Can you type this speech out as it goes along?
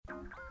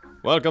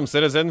Welcome,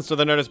 citizens, to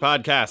the Nerdist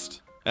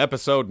Podcast,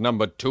 episode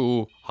number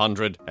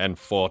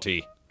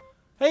 240.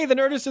 Hey, The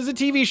Nerdist is a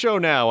TV show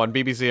now on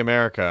BBC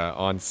America.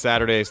 On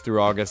Saturdays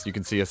through August, you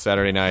can see us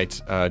Saturday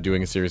night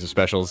doing a series of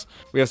specials.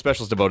 We have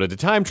specials devoted to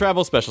time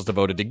travel, specials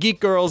devoted to Geek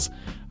Girls.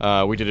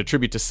 We did a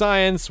tribute to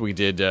science. We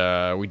did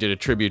a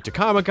tribute to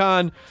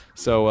Comic-Con.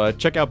 So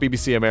check out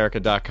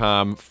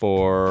bbcamerica.com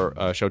for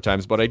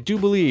showtimes. But I do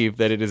believe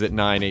that it is at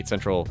 8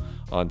 Central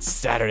on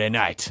Saturday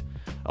night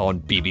on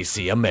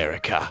BBC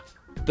America.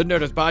 The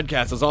Nerdist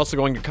Podcast is also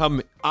going to come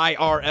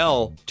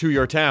IRL to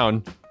your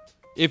town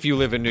if you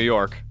live in New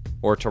York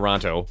or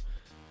Toronto.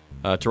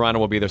 Toronto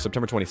will be there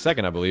September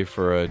 22nd, I believe,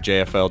 for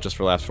JFL, Just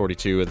for Laughs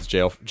 42. It's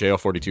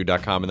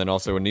JL42.com. And then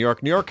also in New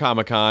York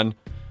Comic-Con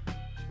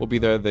will be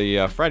there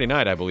the Friday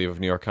night, I believe, of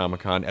New York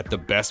Comic-Con at the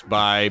Best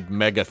Buy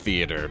Mega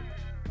Theater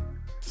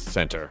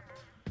Center.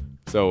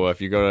 So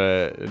if you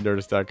go to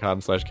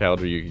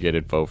nerdist.com/calendar, you can get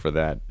info for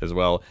that as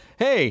well.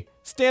 Hey,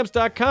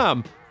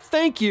 Stamps.com,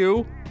 thank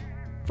you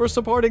for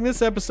supporting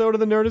this episode of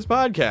the Nerdist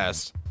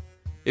Podcast.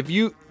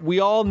 We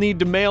all need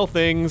to mail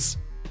things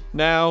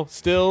now.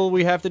 Still,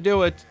 we have to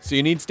do it. So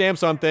you need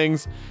stamps on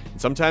things. And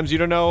sometimes you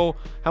don't know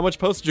how much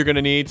postage you're going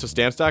to need. So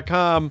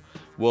Stamps.com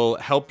will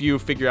help you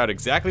figure out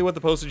exactly what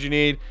the postage you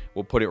need.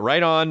 We'll put it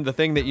right on the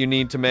thing that you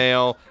need to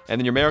mail. And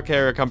then your mail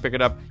carrier come pick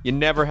it up. You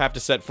never have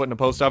to set foot in a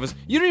post office.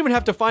 You don't even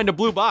have to find a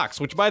blue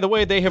box, which, by the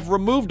way, they have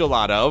removed a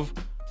lot of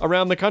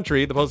around the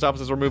country. The post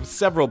office has removed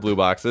several blue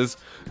boxes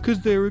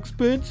because they're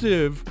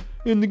expensive.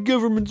 And the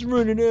government's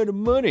running out of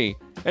money.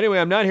 Anyway,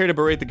 I'm not here to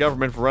berate the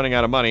government for running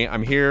out of money.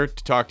 I'm here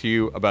to talk to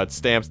you about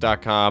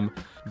Stamps.com.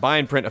 Buy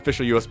and print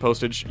official U.S.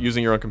 postage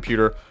using your own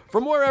computer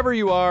from wherever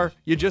you are.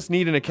 You just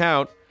need an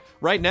account.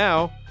 Right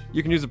now,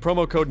 you can use the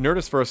promo code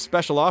NERDIST for a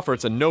special offer.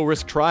 It's a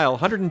no-risk trial,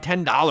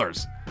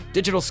 $110.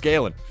 Digital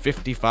scale and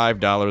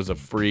 $55 of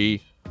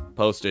free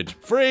postage.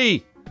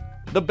 Free!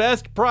 The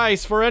best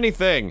price for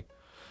anything.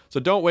 So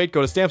don't wait.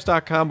 Go to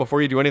Stamps.com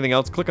before you do anything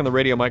else. Click on the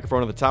radio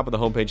microphone at the top of the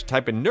homepage.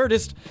 Type in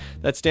Nerdist.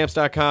 That's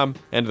Stamps.com.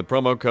 And the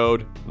promo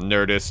code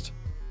Nerdist.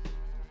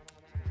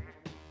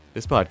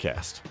 This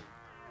podcast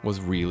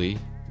was really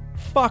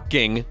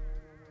fucking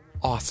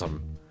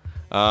awesome.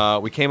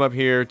 We came up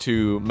here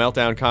to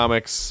Meltdown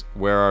Comics,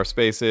 where our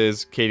space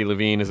is. Katie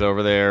Levine is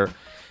over there.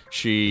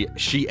 She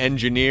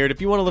engineered, if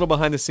you want a little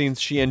behind the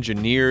scenes, she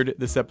engineered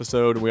this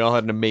episode. We all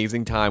had an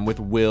amazing time with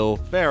Will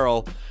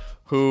Ferrell,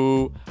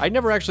 who I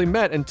never actually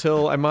met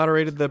until I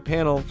moderated the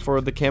panel for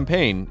the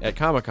campaign at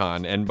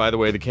Comic-Con. And by the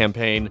way, the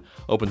campaign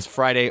opens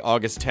Friday,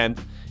 August 10th.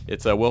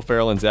 It's Will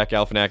Ferrell and Zach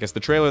Galifianakis.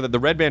 The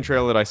Red Band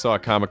trailer that I saw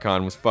at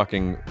Comic-Con was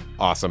fucking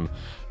awesome.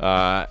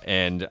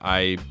 And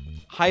I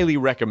highly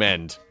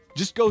recommend,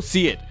 just go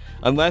see it.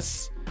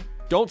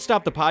 Don't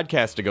stop the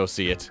podcast to go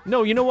see it.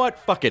 No, you know what?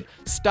 Fuck it.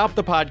 Stop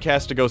the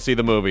podcast to go see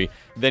the movie.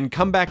 Then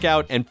come back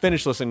out and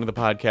finish listening to the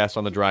podcast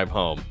on the drive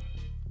home.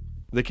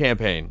 The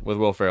campaign with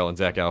Will Ferrell and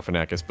Zach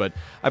Galifianakis. But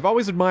I've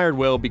always admired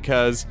Will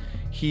because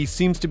he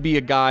seems to be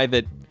a guy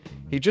that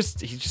he just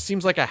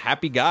seems like a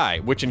happy guy,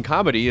 which in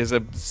comedy is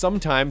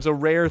sometimes a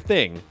rare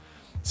thing.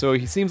 So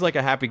he seems like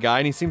a happy guy,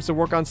 and he seems to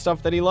work on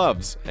stuff that he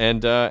loves,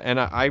 and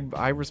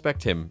I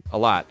respect him a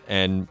lot.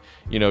 And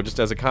just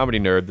as a comedy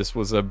nerd, this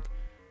was a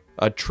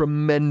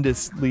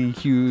tremendously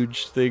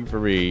huge thing for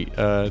me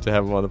to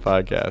have him on the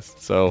podcast.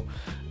 So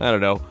I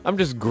don't know. I'm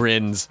just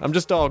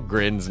all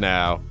grins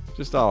now.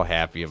 Just all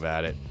happy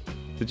about it.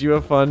 Did you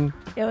have fun?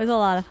 It was a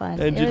lot of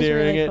fun.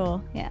 Engineering it was really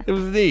cool. Yeah. It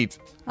was neat.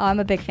 Oh, I'm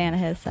a big fan of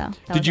his, so.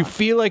 Did you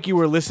feel like you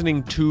were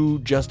listening to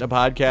just a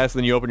podcast,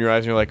 then you open your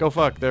eyes and you're like, oh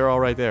fuck, they're all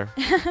right there?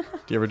 Do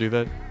you ever do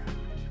that?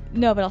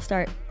 No, but I'll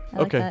start. I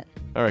like okay. That.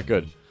 All right,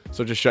 good.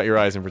 So just shut your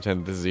eyes and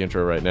pretend that this is the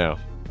intro right now.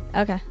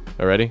 Okay.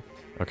 All ready?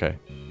 Okay.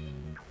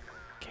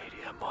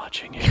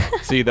 Watching you.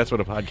 See, that's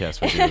what a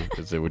podcast would do,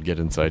 because it would get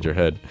inside your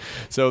head.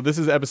 So this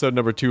is episode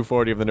number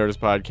 240 of the Nerdist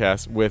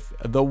Podcast with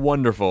the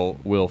wonderful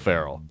Will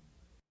Ferrell.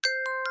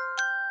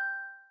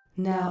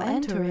 Now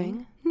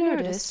entering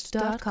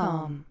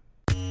Nerdist.com.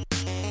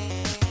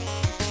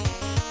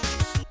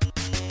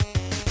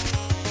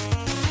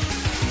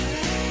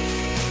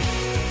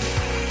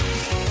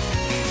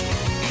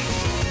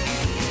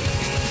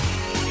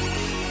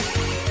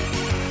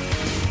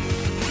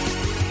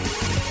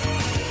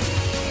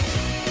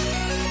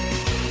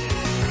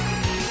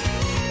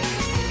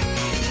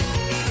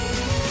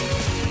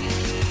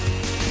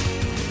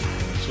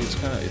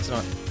 It's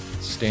not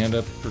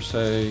stand-up per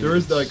se. There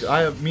is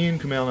me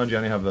and Kumail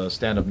Nanjiani have a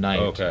stand-up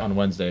night on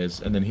Wednesdays,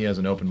 and then he has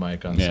an open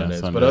mic on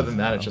Sundays. But other than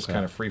that, it's just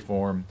kind of free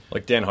form.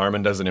 Like Dan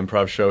Harmon does an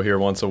improv show here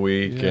once a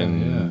week,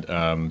 and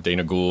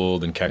Dana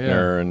Gould and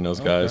Keckner and those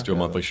guys do a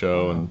monthly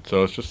show, and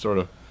so it's just sort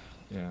of.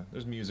 Yeah,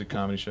 there's music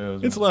comedy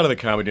shows. It's a lot of the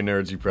comedy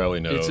nerds you probably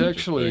know. It's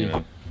actually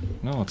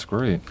no, it's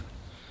great.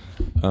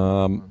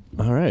 All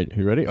right,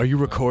 you ready? Are you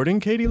recording,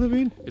 Katie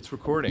Levine? It's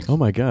recording. Oh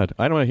my God,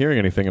 I'm not hearing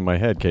anything in my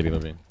head, Katie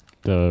Levine.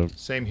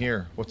 Same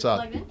here. What's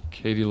up?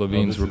 Katie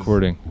Levine's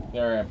recording.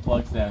 There are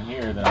plugs down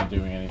here that aren't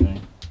doing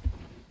anything.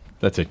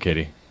 That's it,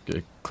 Katie.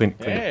 Clean.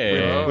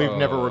 Hey. We've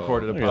never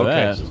recorded a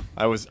podcast.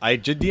 podcast. I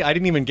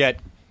didn't even get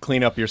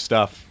clean up your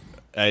stuff,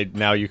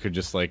 now you could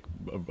just like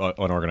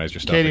unorganize your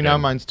stuff. Katie, again. now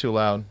mine's too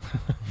loud.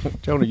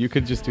 Jonah, you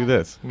could just do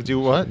this. Do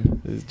what?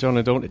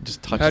 Jonah, don't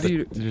just touch. How do you?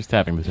 You're just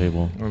tapping the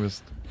table.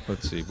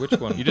 Let's see. Which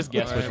one? You just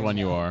guess which one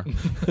you are.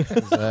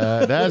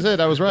 That's it.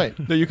 I was right.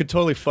 No, you could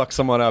totally fuck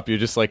someone up. You're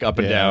just like up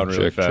and down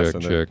really fast.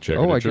 and then check.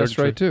 Oh, I guessed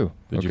right too.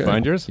 Did you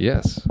find yours?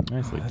 Yes.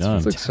 Nicely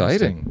done. That's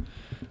exciting.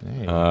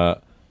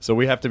 So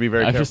we have to be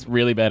very I'm careful just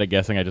really bad at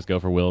guessing. I just go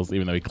for Will's,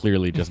 even though he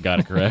clearly just got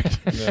it correct.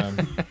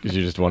 because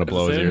you just want to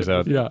blow his ears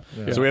out. Yeah.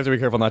 So we have to be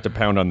careful not to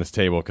pound on this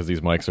table because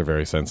these mics are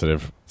very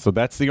sensitive. So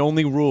that's the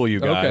only rule, you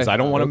guys. Okay. I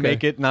don't want to Okay.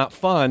 make it not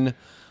fun,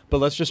 but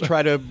let's just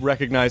try to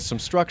recognize some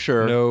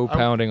structure. No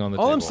pounding on the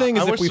table. All I'm saying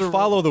is I if wish we the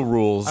follow the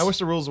rules, I wish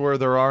the rules were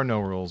there are no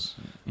rules.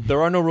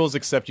 there are no rules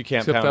except you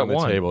can't Except pound that on the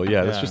one. table.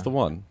 Yeah, that's Yeah. just the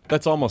one.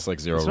 That's almost like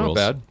zero It's rules.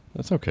 not bad.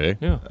 That's okay.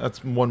 Yeah.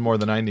 That's one more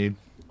than I need.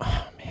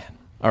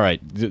 All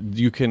right,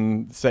 you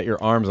can set your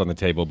arms on the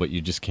table, but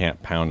you just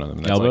can't pound on them.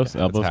 That's Elbows?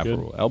 Like, Elbows that's half good? a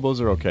rule. Elbows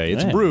are okay.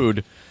 It's Man.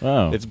 rude.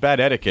 Oh. It's bad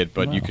etiquette,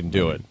 but you can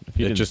do it. If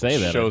you it didn't just say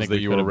that, I shows think that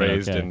we you were could've been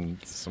raised okay. in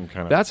some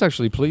kind of That's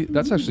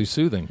actually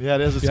soothing. Yeah,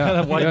 it is. It's kind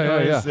of white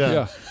noise.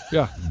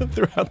 Yeah.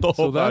 throughout the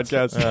whole that's-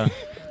 podcast.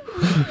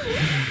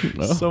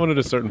 Someone at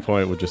a certain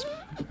point would just,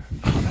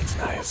 that's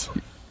nice.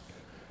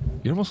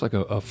 You're almost like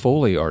a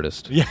Foley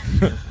artist. Yeah.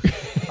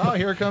 Oh,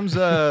 here comes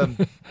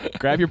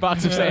Grab your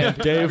box of sand.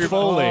 Dave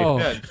Foley.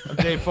 Oh.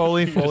 Dave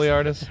Foley, Foley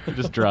artist.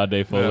 Just draw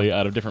Dave Foley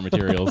out of different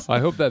materials. I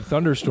hope that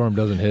thunderstorm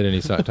doesn't hit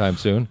any time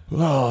soon.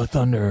 Oh,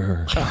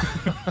 thunder!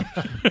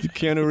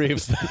 Keanu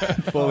Reeves,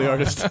 Foley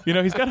artist. You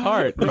know, he's got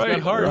heart. He's got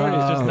heart.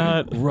 He's just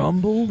not.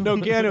 Rumble. No,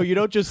 Keanu, you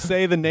don't just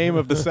say the name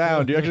of the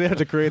sound. You actually have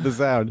to create the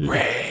sound.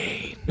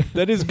 Rain.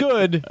 That is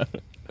good.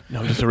 No,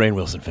 I'm just a Rainn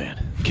Wilson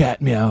fan.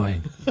 Cat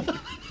meowing.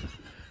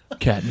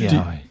 Cat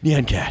meowing.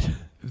 Nyan cat.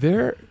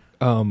 There,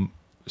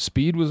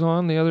 Speed was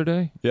on the other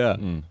day, Yeah.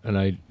 and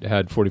I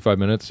had 45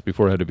 minutes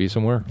before I had to be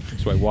somewhere,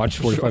 so I watched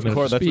 45 Of minutes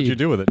course, of that's Speed, what you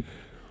do with it.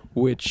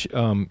 which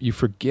you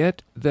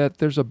forget that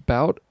there's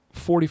about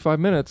 45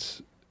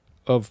 minutes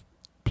of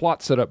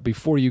plot setup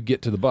before you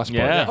get to the bus part.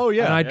 Yeah. Oh,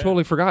 yeah. And I'd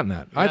totally forgotten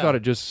that. I Yeah. thought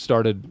it just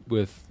started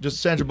with Just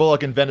Sandra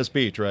Bullock in Venice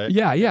Beach, right?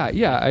 yeah.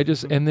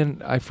 And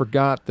then I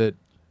forgot that.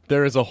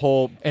 There is a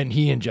whole... And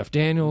he and Jeff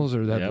Daniels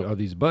are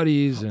these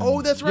buddies. And,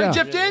 Oh, that's right. yeah.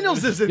 Jeff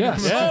Daniels is in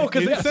Yes. this. Oh,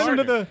 because they He's sent him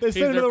to their the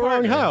partner. the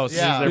wrong house.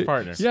 Yeah. He's their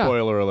partner. Yeah.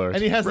 Spoiler alert.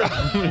 And he has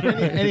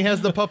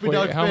the puppy Wait,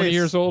 dog how face. many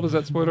years old is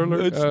that? Spoiler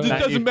alert. It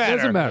doesn't matter.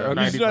 Doesn't matter.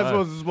 Okay. He's not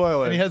supposed to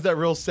spoil it. And he has that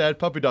real sad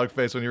puppy dog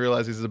face when you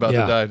realize he's about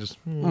Yeah. to die. Just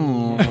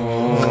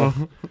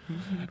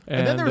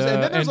And then there's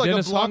like a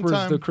Dennis long Hopper's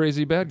time- the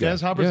crazy bad guy.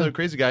 Dennis Hopper's a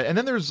crazy guy. And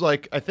then there's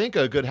like I think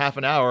a good half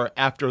an hour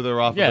after they're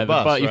off Yeah, of the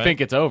bus. but you right?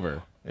 think it's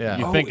over. Yeah.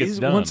 You Oh, think it's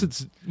done. once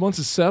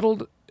it's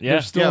settled. Yeah.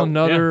 There's still Yeah,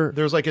 another.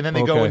 There's like, and then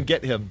they go Okay. and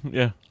get him.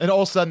 Yeah. And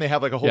all of a sudden they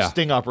have like a whole Yeah.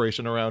 sting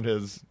operation around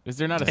his. Is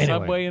there not a Anyway.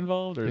 subway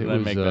involved, or It did I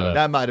was, make that up?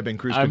 That might have been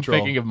Cruise I'm Control.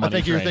 thinking of Money I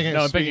think you're Train. thinking No,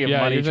 of I'm thinking Speed. of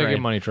Yeah, Money you're thinking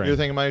Train. Money Train. You're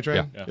thinking Money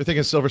Train? Yeah. You're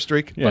thinking Silver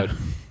Streak? Yeah. But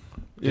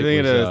You're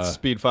It thinking was, of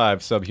Speed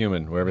 5,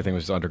 Subhuman, where everything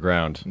was just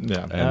underground.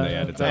 Yeah. And they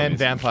added And zombies.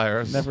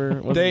 vampires. Never.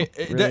 They,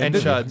 And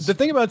chuds. The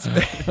thing about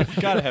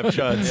gotta have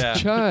chuds. Yeah.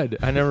 Chud.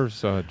 I never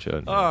saw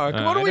Chud. Oh,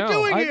 what are we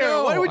doing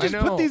here? Why don't we just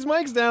put these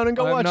mics down and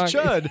go I'm watch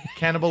not- Chud?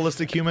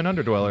 Cannibalistic human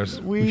underdwellers.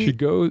 We should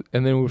go,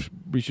 and then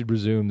we should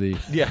resume the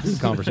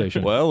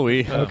conversation. Well,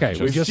 we okay.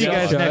 We just See you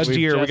guys Chud. next We've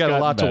year. We just got a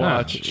gotten lot to back.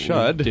 watch.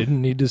 Chud.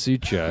 Didn't need to see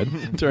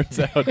Chud. Turns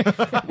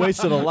out,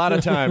 wasted a lot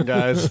of time,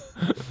 guys.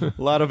 A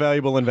lot of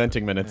valuable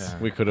inventing minutes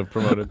we could have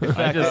promoted. In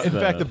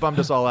fact, it bummed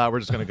us all out. We're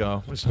just gonna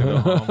go. We're just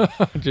gonna go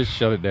home. Just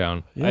shut it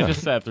down. I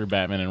just sat through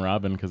Batman and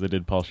Robin because I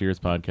did Paul Scheer's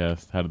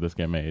podcast. How did this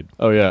get made?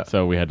 Oh yeah.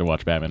 So we had to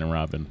watch Batman and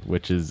Robin,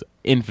 which is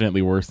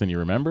infinitely worse than you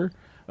remember.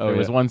 Oh, there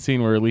was yeah. one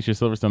scene where Alicia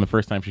Silverstone, the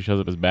first time she shows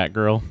up as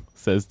Batgirl,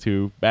 says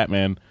to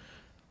Batman,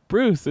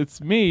 "Bruce,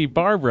 it's me,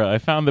 Barbara. I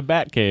found the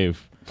Batcave."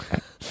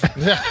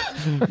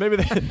 Maybe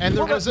that. And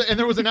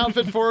there was an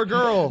outfit for a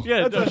girl.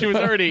 Yeah, no, she was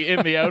already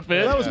in the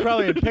outfit. That was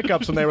probably in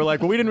pickups when they were like,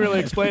 "Well, we didn't really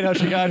explain how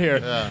she got here."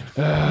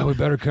 We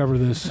better cover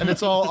this. And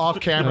it's all off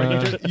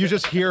camera. You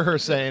just hear her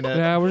saying it.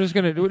 Yeah, we'll just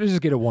get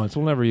it once.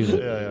 We'll never use it.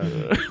 Yeah.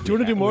 Do you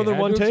want to do more than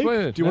one take?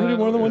 Do you want to do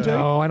more than one take?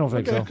 No, I don't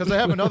think so. Because I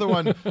have another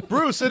one.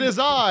 Bruce, it is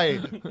I,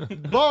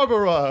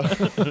 Barbara.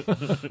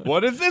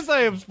 What is this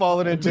I have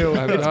fallen into?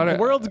 I've got it.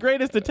 World's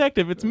greatest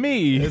detective. It's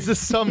me. Is this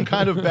some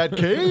kind of bad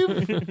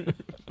cave?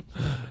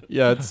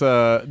 Yeah, it's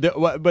but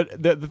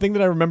the thing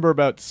that I remember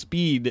about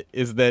Speed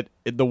is that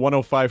the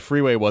 105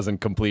 freeway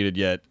wasn't completed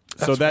yet.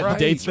 So that right.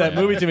 dates that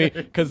movie to me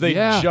because they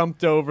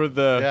jumped over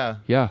the.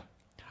 Yeah.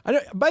 Yeah.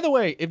 By the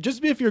way,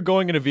 if you're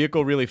going in a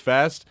vehicle really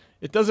fast,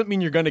 it doesn't mean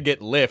you're going to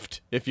get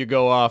lift if you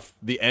go off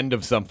the end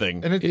of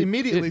something. And it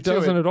immediately it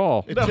doesn't at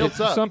all. It tilts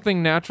up.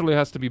 Something naturally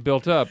has to be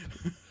built up.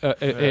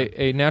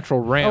 A natural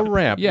ramp. A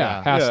ramp,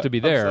 Yeah, has to be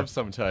there. of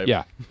some type.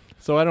 Yeah.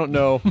 So I don't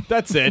know.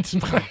 That's it.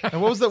 And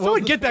what was the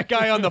Someone get that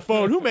guy on the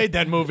phone. Who made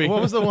that movie?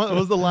 What was the one? What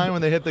was the line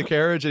when they hit the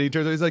carriage and he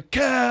turns? He's like,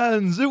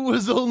 "Cans. It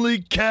was only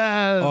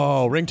cans."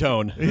 Oh,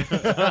 ringtone.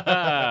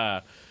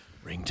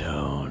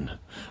 Ringtone.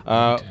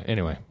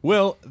 Anyway,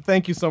 Will,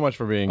 thank you so much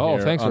for being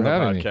here thanks on for the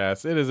having me.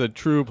 podcast. It is a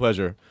true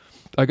pleasure.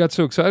 I got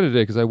so excited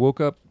today because I woke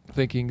up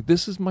thinking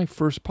this is my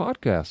first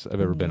podcast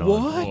I've ever been on.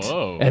 What?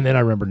 Whoa. And then I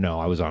remembered, no,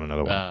 I was on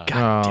another one.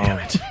 God damn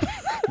it.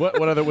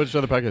 Which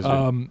other podcast?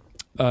 Are you?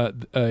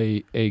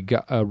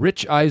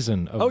 Rich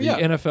Eisen of the yeah.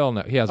 NFL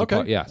now. He has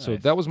Okay. So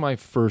that was my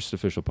first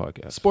official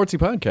podcast. Sportsy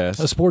podcast.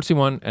 A sportsy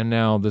one, and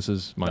now this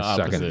is my The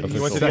second opposite. official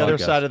You went to the other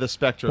podcast. side of the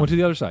spectrum. Went to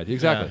the other side,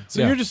 exactly. Yeah.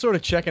 So you're just sort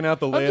of checking out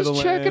the lay I'm of the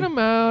just land. checking them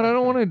out. I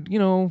don't want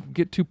to,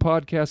 get too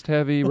podcast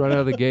heavy right out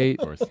of the gate.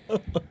 Of course.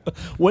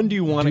 When do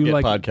you want to Do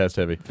get like- podcast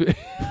heavy?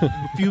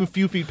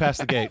 few feet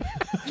past the gate.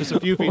 Just a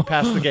few feet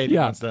past the gate.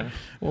 Yeah. Once there.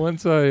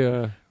 Once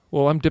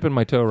I'm dipping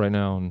my toe right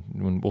now,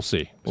 and we'll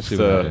see. We'll see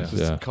Just, what happens.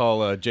 Yeah.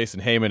 call Jason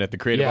Heyman at the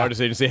Creative Yeah.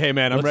 Artists Agency. Hey,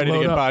 man, I'm Let's ready to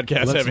load get up.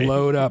 podcast Let's heavy.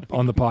 load up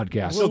on the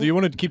podcast. Will, do you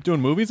want to keep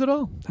doing movies at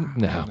all?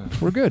 No,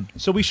 we're good.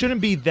 So we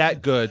shouldn't be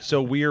that good.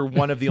 So we're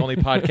one of the only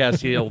podcasts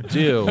he'll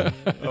do,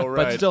 Oh,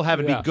 right. but still have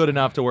it be Yeah. good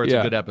enough to where it's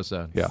Yeah. a good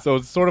episode. Yeah. So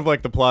it's sort of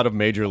like the plot of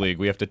Major League.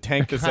 We have to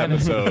tank this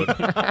episode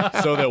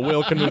so that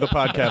Will can move the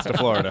podcast to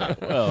Florida.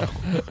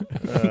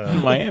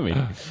 Miami.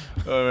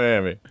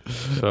 Miami.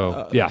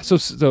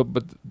 So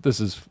but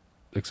this is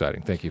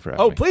exciting. Thank you for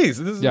having Oh, me. please.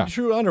 This is Yeah. a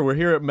true honor. We're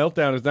here at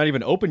Meltdown. It's not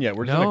even open yet.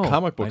 We're just in No, a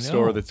comic book I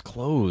store know. that's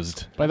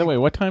closed. By the way,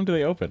 what time do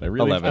they open? I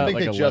really 11. felt I think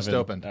like they just 11.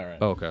 opened. All right.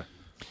 Oh, okay.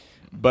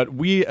 But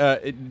we...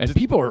 And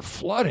people are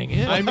flooding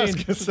in. I mean,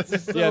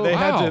 yeah, they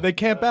had Wow. to. They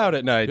camp out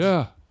at night.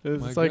 Yeah.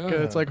 It's My like God.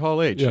 it's like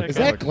Hall H. Yeah. Is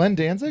that Glenn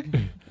Danzig?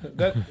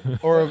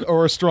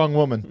 or a strong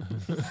woman?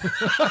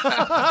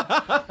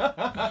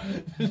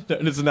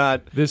 It's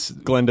not This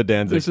Glenda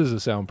Danzig. this is a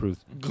soundproof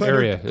Glenn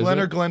area. Glenn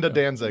or is it? Glenda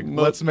Danzig.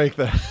 Let's make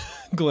that.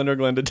 Glenn or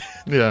Glenda Danzig.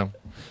 Yeah.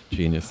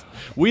 Genius.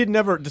 We had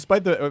never,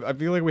 despite the, I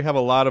feel like we have a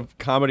lot of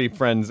comedy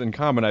friends in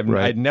common.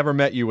 Right. I'd never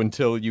met you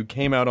until you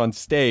came out on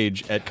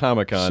stage at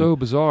Comic-Con. So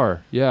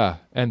bizarre. Yeah.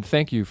 And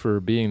thank you for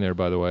being there,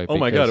 by the way. Oh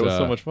my God, it was because,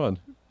 so much fun.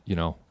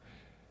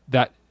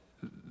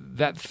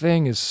 That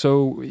thing is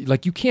so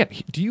like you can't.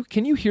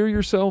 Can you hear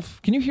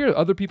yourself? Can you hear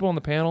other people on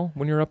the panel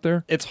when you're up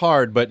there? It's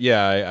hard, but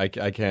yeah, I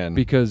can.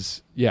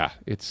 Because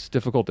it's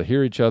difficult to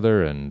hear each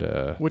other and.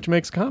 Which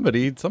makes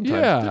comedy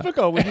sometimes Yeah.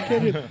 difficult when you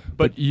can't hear.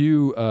 But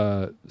you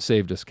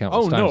saved us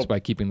countless Oh, times no. by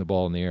keeping the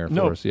ball in the air for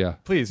No, us. Yeah,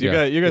 please, you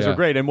Yeah. guys Yeah. were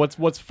great. And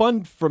what's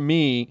fun for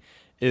me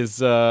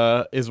is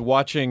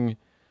watching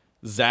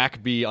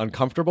Zach be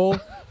uncomfortable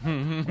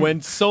when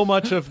so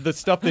much of the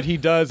stuff that he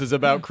does is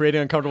about creating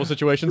uncomfortable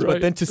situations, but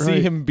Right, then to see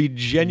right. him be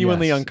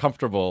genuinely Yes.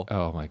 uncomfortable.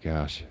 Oh my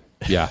gosh.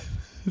 Yeah.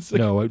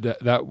 No,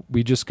 that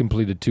we just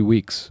completed 2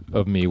 weeks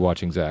of me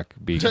watching Zach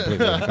be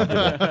completely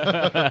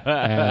uncomfortable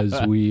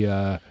as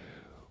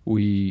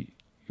we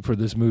for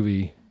this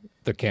movie,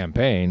 The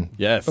Campaign,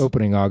 Yes.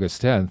 opening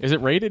August 10th. Is it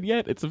rated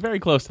yet? It's very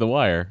close to the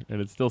wire, and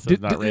it still says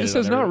not rated. It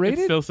says on not every- rated?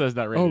 It still says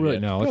not rated. Oh, really?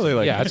 yet. No. Really,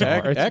 like,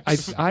 it's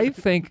X? I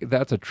think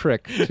that's a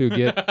trick to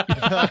get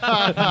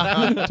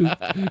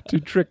to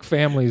trick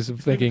families of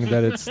thinking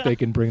that they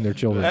can bring their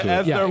children to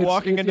As it. Yeah, they're it's-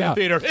 walking into yeah. the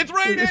theater, it's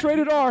rated. It's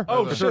rated R.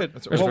 Oh shit!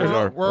 We're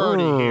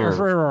already here.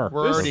 We're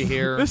already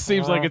here. This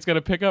seems like it's going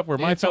to pick up where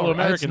my It's fellow all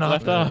right. Americans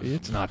left off.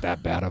 It's not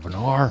that bad of an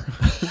R.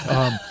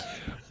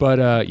 But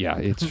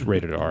it's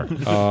rated R.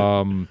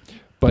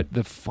 But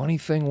the funny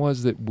thing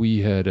was that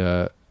we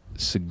had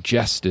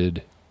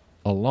suggested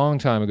a long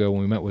time ago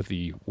when we met with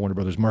the Warner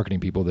Brothers marketing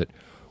people that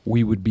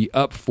we would be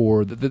up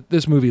for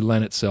this movie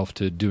lent itself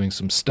to doing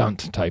some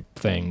stunt type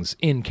things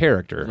in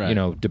character,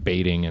 Right.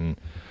 debating and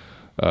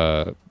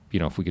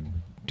if we could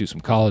do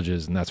some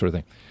colleges and that sort of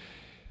thing.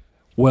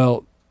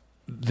 Well,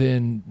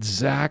 then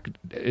Zach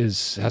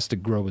has to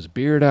grow his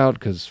beard out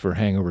because for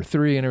Hangover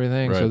 3 and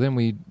everything. So Right. then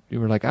we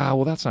were like,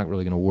 well, that's not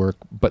really going to work.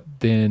 But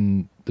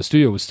then the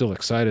studio was still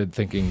excited,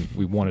 thinking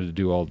we wanted to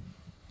do all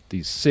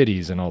these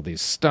cities and all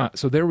these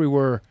stunts. So there we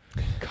were,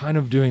 kind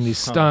of doing these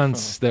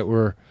stunts that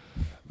were.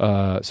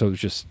 So it was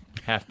just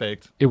half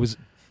baked. It was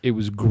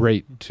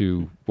great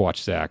to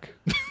watch Zach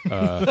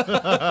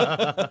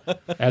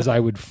as I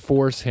would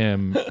force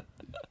him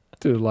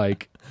to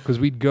because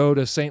we'd go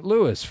to St.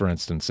 Louis, for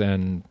instance,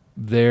 and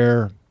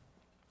there,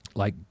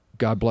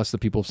 God bless the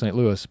people of St.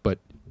 Louis, but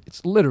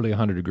it's literally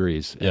 100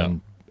 degrees,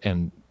 and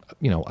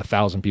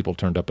 1,000 people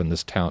turned up in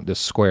this town, this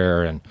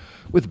square, and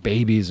with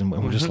babies, and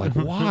we're just like,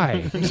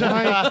 why?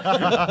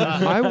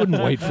 I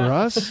wouldn't wait for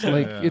us.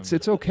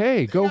 It's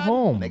okay. Go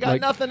home. They got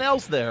nothing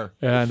else there.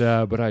 And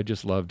but I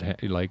just loved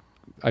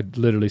I'd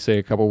literally say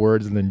a couple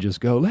words and then just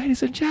go,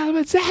 ladies and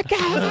gentlemen, Zach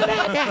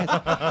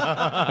Galifianakis,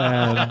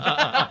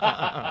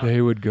 and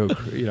they would go,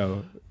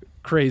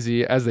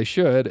 crazy as they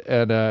should.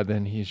 And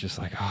then he's just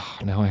like, oh,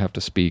 now I have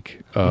to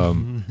speak.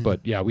 But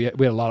yeah, we had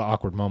a lot of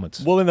awkward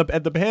moments. Well,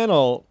 at the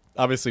panel,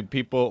 obviously,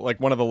 people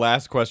one of the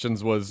last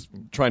questions was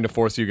trying to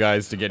force you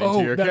guys to get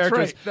into your characters.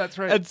 Right, that's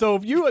right. And so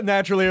if you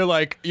naturally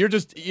are you're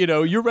just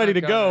you're ready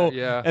to go,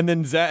 yeah. and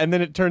then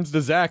it turns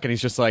to Zach, and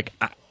he's just like,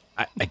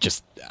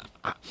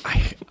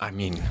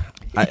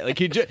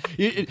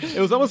 it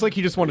was almost like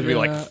he just wanted to be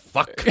like,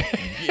 fuck,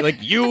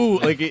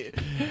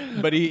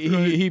 but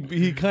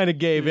he kind of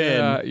gave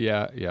in.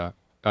 Yeah.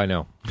 I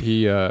know.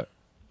 He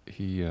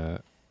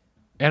and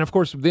of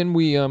course, then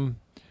we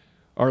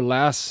our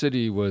last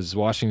city was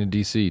Washington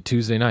D.C.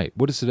 Tuesday night.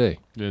 What is today?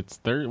 It's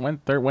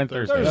Thursday.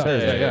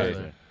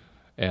 Thursday.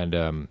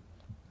 And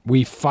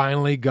we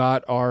finally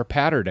got our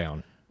patter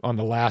down on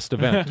the last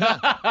event.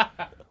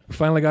 We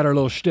finally got our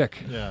little shtick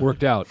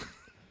worked out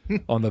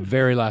on the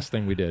very last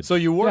thing we did. So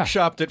you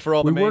workshopped it for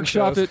all the main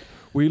shows? We workshopped it.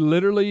 We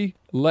literally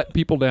let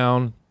people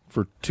down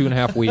for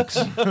 2.5 weeks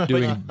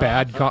doing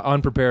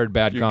unprepared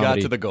bad comedy. You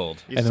got to the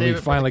gold. And then we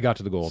finally got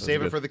to the gold.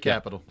 Save it for the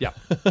Capitol. Yeah.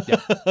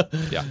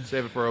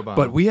 Save it for Obama.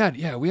 But we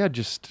had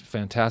just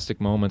fantastic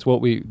moments.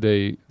 Well,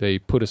 they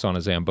put us on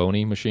a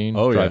Zamboni machine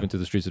driving through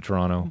the streets of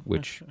Toronto,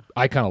 which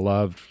I kind of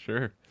loved.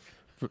 Sure.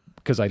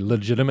 Because I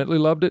legitimately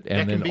loved it,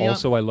 and then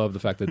also I love the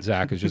fact that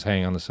Zach is just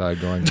hanging on the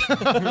side going, "This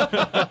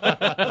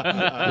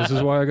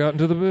is why I got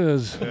into the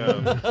biz."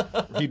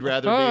 He'd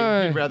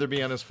rather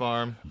be on his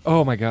farm.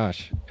 Oh my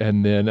gosh!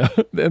 And then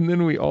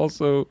we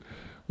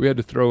had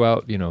to throw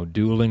out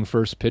dueling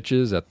first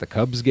pitches at the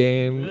Cubs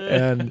game,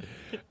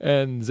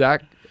 and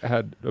Zach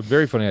had a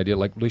very funny idea.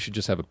 Like, we should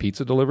just have a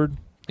pizza delivered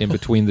in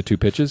between the two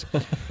pitches,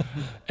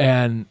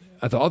 and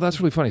I thought, that's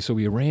really funny. So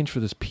we arranged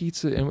for this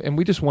pizza, and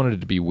we just wanted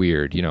it to be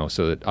weird,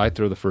 so that I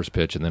throw the first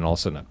pitch, and then all of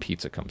a sudden a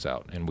pizza comes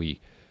out, and we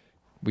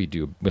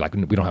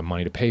don't have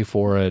money to pay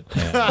for it.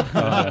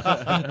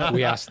 And,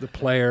 we ask the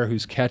player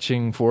who's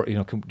catching for,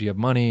 do you have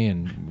money,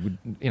 and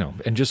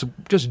and just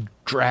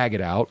drag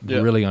it out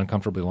really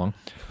uncomfortably long.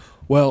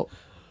 Well,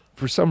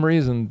 for some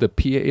reason, the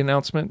PA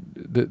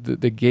announcement,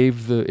 they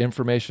gave the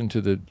information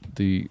to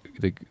the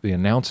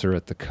announcer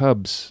at the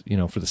Cubs,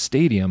 for the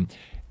stadium.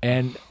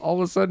 And all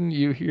of a sudden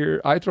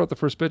I throw out the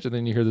first pitch, and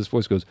then you hear this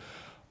voice goes,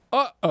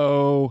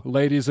 "Uh-oh,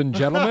 ladies and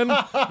gentlemen,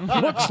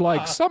 looks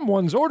like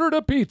someone's ordered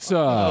a pizza."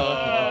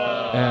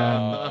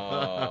 And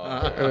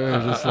it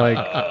was just like,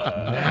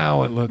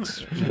 now it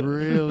looks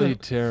really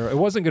terrible. It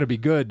wasn't going to be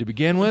good to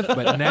begin with,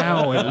 but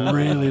now it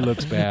really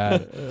looks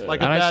bad.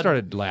 I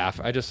started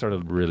laughing. I just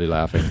started really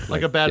laughing.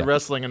 Like a bad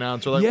wrestling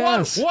announcer. Like,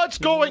 yes. What's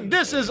going?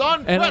 This is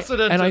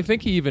unprecedented. And I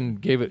think he even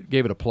gave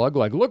it a plug,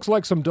 like, looks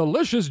like some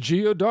delicious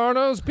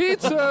Giordano's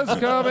pizza's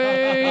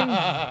coming.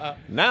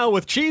 Now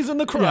with cheese in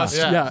the crust.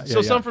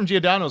 So some from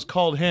Giordano's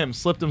called him,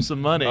 slipped him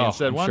some money, and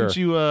said, "Why don't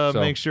you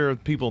make sure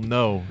people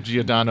know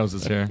Giordano's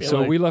is here?"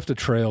 So we left a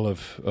trail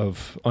of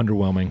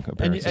underwhelming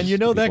appearances.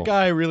 And that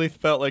guy really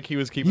felt like he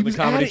was keeping the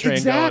comedy train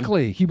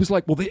exactly. going. He was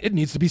like, "Well, it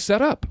needs to be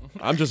set up.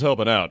 I'm just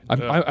helping out."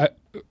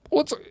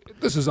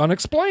 This is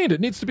unexplained.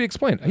 It needs to be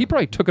explained." He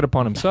probably took it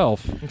upon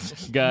himself.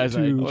 Guys,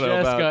 I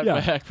just got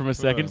back from a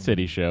Second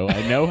City show.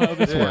 I know how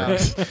this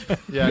works.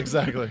 Yeah,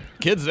 exactly.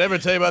 Kids, did I ever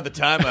tell you about the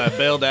time I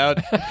bailed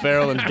out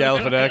Ferrell and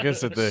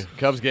Galifianakis at the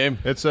Cubs game?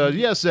 It's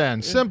yes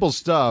and simple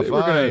stuff. They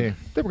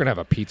were gonna have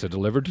a pizza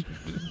delivered,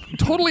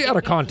 totally out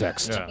of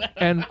context,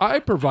 and I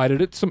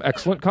provided it some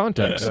excellent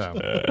context.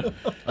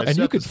 And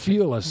you could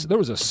feel there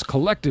was a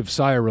collective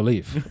sigh of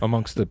relief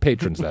amongst the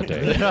patrons that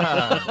day.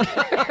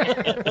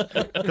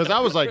 Because I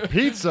was like,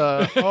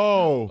 pizza?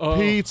 Oh,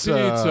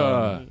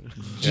 pizza.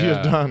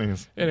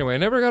 Giordano's. Anyway, I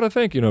never got a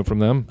thank you note from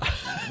them.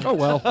 Oh,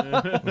 well.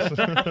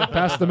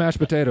 Pass the mashed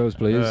potatoes,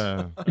 please.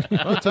 Well,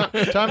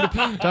 time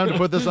to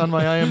put this on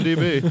my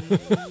IMDb.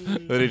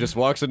 Then he just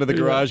walks into the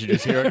garage, you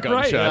just hear a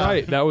gunshot.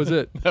 Right. That was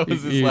it. That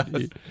was his last.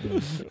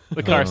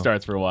 The car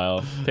starts for a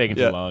while, taking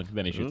too long,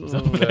 then he shoots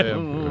himself. By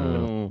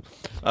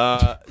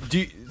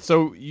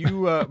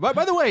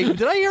the way,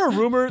 did I hear a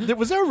rumor?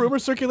 Was there a rumor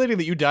circulating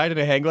that you died in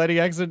a hang gliding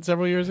accident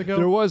several years ago?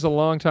 There was a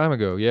long time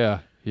ago.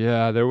 Yeah,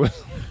 there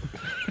was.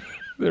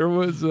 There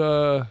was.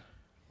 I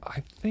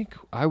think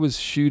I was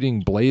shooting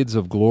Blades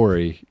of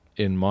Glory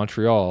in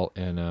Montreal,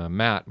 and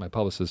Matt, my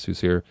publicist, who's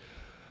here,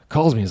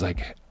 calls me. He's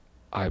like,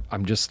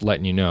 "I'm just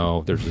letting you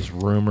know. There's this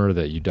rumor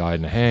that you died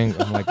in a hang."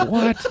 I'm like,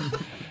 "What?"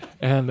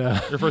 And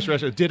your first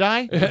reaction, did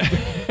I?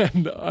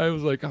 And I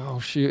was like, "Oh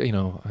shoot, I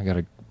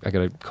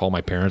gotta call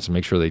my parents and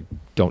make sure they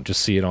don't just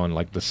see it on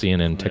like the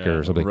CNN ticker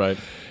or something." Right.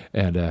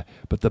 And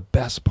but the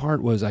best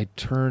part was I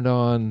turned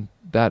on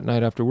that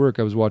night after work.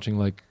 I was watching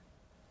like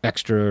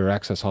Extra or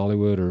Access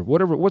Hollywood or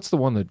whatever. What's the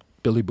one that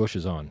Billy Bush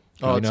is on?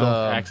 Oh, it's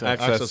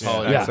Access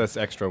Hollywood. Access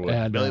Extra Wood.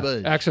 And, Billy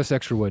Bush. Access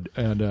Extra Wood.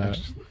 And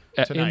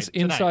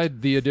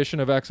inside the edition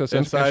of Access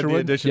Inside Extra the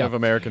Wood. edition of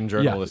American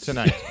Journalist.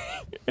 Tonight.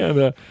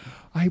 And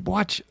I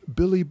watch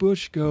Billy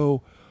Bush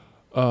go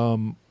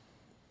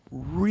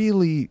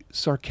really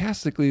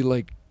sarcastically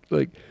like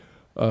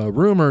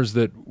rumors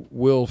that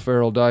Will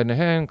Ferrell died in a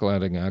hang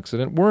gliding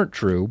accident weren't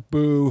true.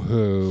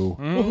 Boo-hoo.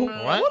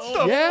 What the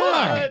fuck?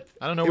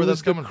 I don't know where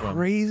that's coming from.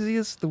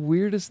 Craziest, the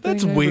weirdest thing.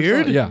 That's I ever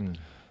weird. saw. Yeah.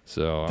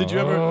 So Did you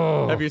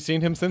ever? Have you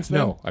seen him since then?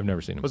 No, I've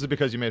never seen him. Was it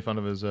because you made fun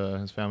of his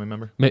family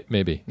member?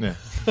 Maybe. Yeah.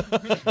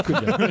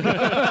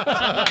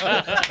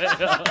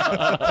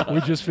 We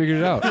just figured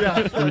it out.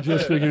 Yeah. We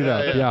just figured it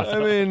out. Yeah. I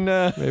mean,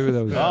 maybe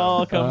that was it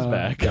all comes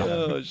back. Yeah.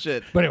 Oh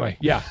shit! But anyway,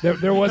 yeah,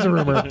 there was a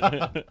rumor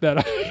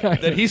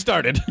that he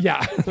started.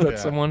 Yeah, that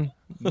someone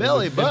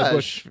Billy in the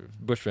Bush.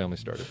 Bush family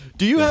started.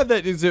 Do you have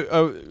that? Is it?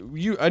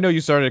 I know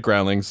you started at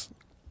Groundlings,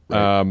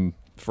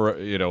 for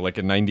like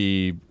in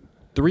 90.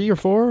 93 or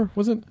 4,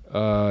 was it?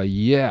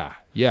 Yeah,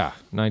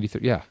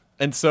 93. Yeah.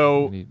 And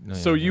so, 90,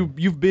 so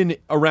you've been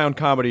around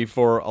comedy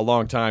for a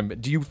long time.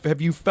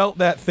 Have you felt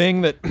that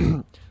thing that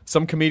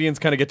some comedians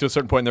kind of get to a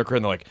certain point in their career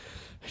and they're like,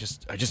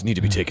 I just need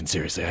to be taken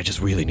seriously. I just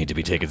really need to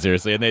be taken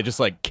seriously, and they just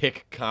like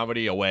kick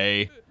comedy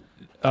away.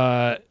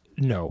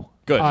 No.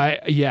 Good.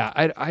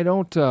 I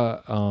don't.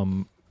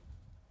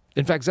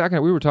 In fact, Zach and I,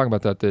 we were talking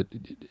about that.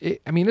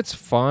 It's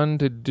fun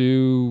to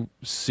do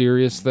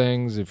serious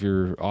things if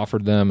you're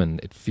offered them and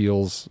it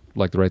feels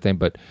like the right thing.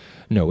 But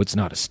no, it's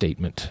not a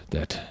statement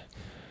that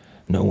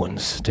no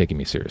one's taking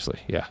me seriously.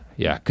 Yeah.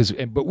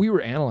 But we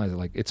were analyzing,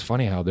 like, it's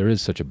funny how there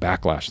is such a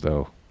backlash,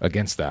 though,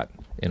 against that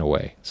in a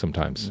way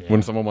sometimes. Yeah.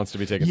 When someone wants to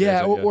be taken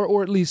seriously.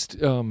 Or at least,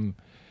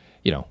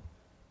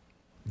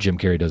 Jim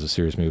Carrey does a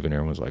serious move and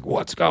everyone's like,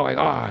 what's going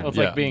on? Well, it's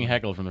like being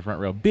heckled from the front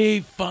row.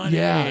 Be funny.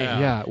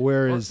 Yeah.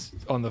 Whereas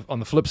on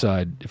the flip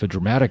side, if a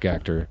dramatic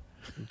actor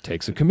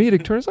takes a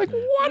comedic turn, it's like,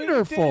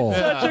 wonderful.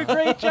 Such a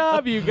great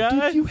job, you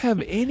guys. Did you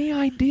have any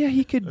idea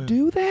he could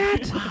do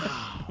that?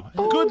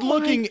 Good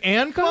looking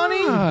and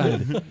funny?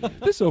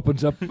 This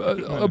opens up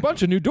a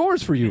bunch of new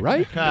doors for you,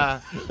 right?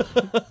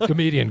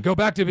 Comedian, go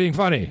back to being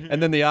funny.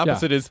 And then the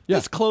opposite is,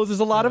 this closes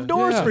a lot of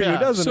doors for you,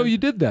 doesn't it? So you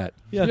did that.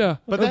 Yeah.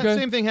 But that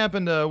same thing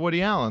happened to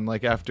Woody Allen,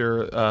 like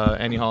after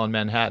Annie Hall in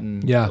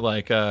Manhattan. Yeah.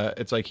 Like,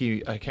 it's like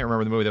I can't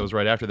remember the movie that was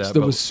right after that. So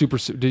that was super.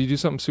 Did you do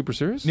something super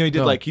serious? No,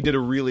 he did a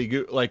really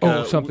good, like,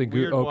 something good.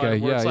 weird one Okay,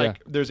 where it's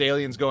like there's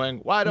aliens going,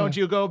 why don't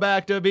you go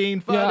back to being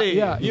funny?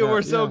 You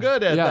were so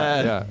good at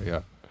that.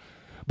 Yeah.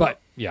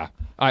 But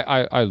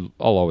I'll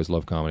always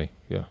love comedy.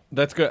 Yeah,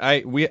 that's good. I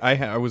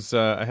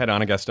had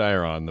Anna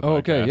Gasteyer on the podcast.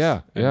 Okay,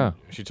 yeah.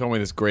 She told me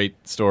this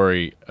great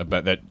story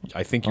about that.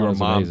 I think your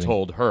mom amazing.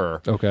 told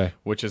her. Okay,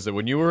 which is that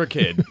when you were a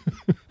kid,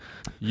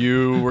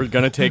 you were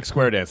going to take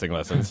square dancing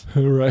lessons,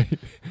 right?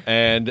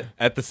 And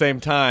at the same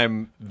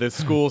time, the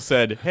school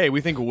said, "Hey,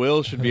 we think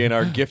Will should be in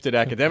our gifted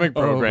academic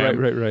program."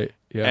 Right.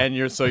 Yeah, and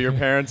your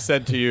parents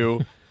said to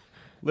you,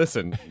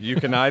 listen, you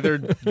can either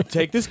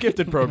take this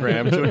gifted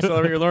program to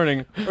accelerate your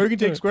learning, or you can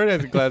take square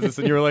dancing classes.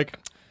 And you were like,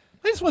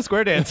 I just want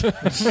square dance.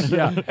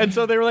 Yeah. And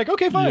so they were like,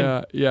 okay,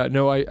 fine. Yeah.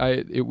 No,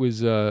 it was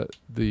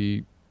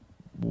the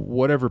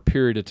whatever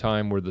period of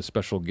time where the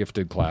special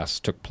gifted class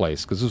took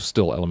place, because it was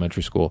still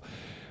elementary school.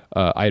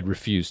 I had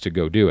refused to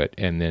go do it.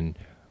 And then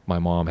my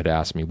mom had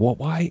asked me, well,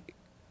 why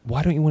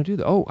don't you want to do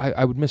that? Oh,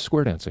 I would miss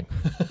square dancing.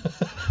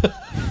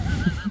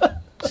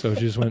 So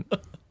she just went,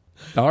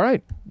 all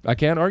right. I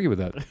can't argue with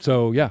that.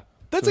 So, yeah.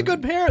 That's a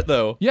good parent,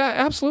 though. Yeah,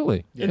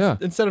 absolutely.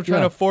 Instead of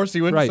trying to force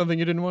you into something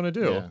you didn't want to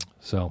do. Yeah.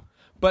 So,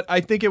 but I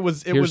think it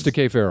was. Here's to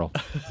Kay Farrell.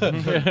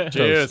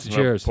 Cheers.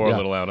 Cheers. Pour a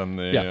little out on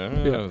the.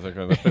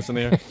 The fist in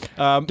the air.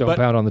 Don't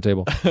pound on the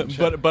table.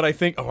 But I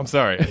think. Oh, I'm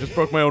sorry. I just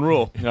broke my own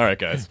rule. All right,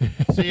 guys.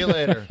 See you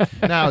later.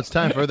 Now it's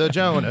time for the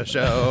Jonah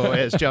Show.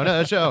 It's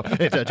Jonah Show.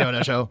 It's a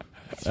Jonah Show.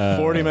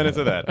 40 minutes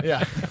of that.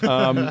 Yeah.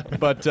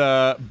 But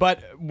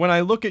when I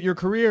look at your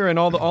career and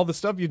all the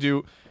stuff you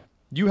do.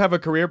 You have a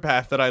career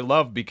path that I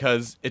love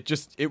because it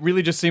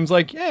really just seems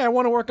like, I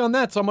want to work on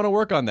that, so I'm going to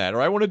work on that.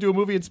 Or I want to do a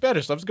movie in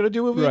Spanish, so I'm just going to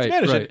do a movie in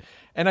Spanish. Right.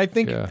 And I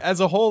think as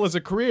a whole, as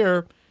a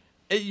career,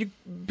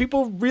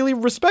 people really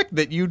respect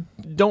that you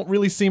don't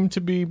really seem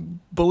to be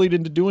bullied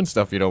into doing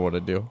stuff you don't want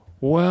to do.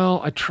 Well,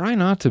 I try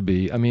not to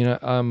be. I mean,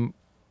 I'm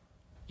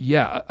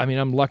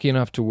lucky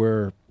enough to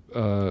where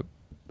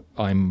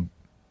I'm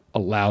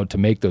allowed to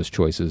make those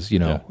choices,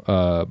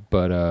 I've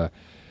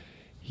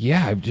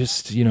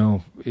just,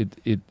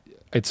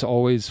 it's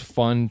always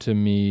fun to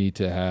me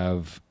to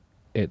have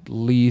at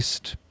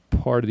least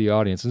part of the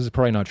audience. This is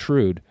probably not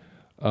shrewd,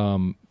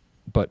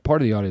 but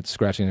part of the audience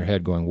scratching their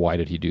head, going, "Why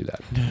did he do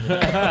that?"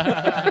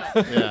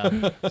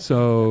 Yeah.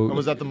 So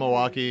was that the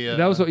Milwaukee?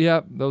 That was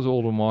the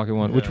old Milwaukee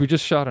one, which we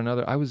just shot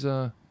another. I was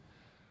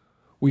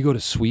we go to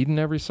Sweden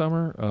every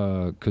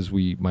summer because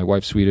my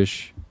wife's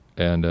Swedish,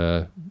 and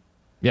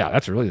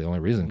that's really the only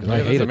reason, because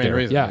I hate it there.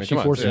 Reason. Yeah, she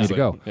forces me to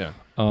go. Yeah.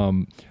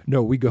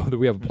 No, we go.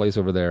 We have a place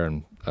over there,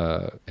 and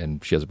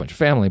she has a bunch of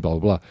family, blah blah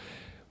blah.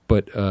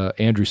 But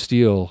Andrew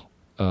Steele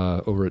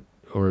over at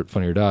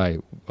Funny or Die,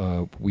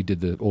 we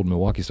did the old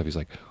Milwaukee stuff. He's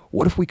like,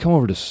 "What if we come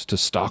over to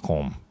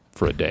Stockholm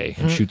for a day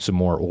and shoot some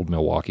more old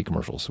Milwaukee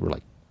commercials?" So we're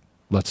like,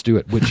 "Let's do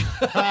it," which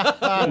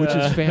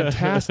is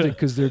fantastic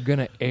because they're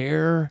gonna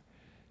air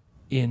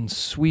in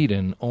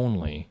Sweden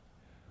only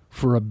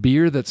for a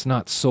beer that's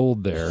not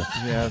sold there.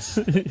 Yes.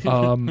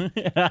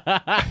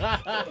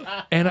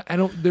 And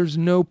there's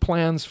no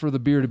plans for the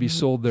beer to be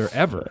sold there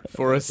ever.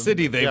 For a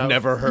city they've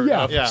never heard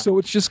of. Yeah. So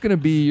it's just going to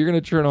be, you're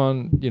going to turn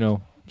on,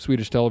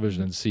 Swedish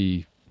television and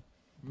see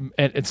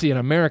an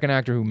American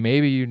actor who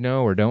maybe you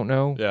know or don't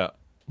know. Yeah.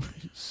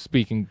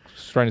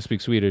 Trying to speak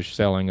Swedish,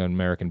 selling an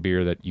American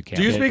beer that you can't.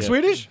 Do you speak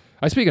Swedish?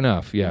 I speak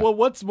enough, yeah. Well,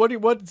 what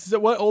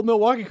old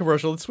Milwaukee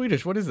commercial in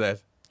Swedish? What is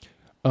that?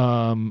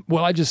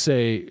 Well, I just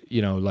say,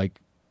 like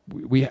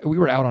we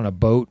were out on a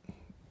boat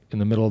in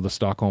the middle of the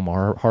Stockholm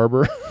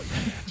harbor,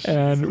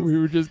 and we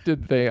were just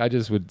I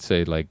just would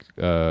say like,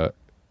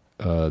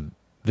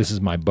 "This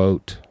is my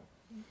boat.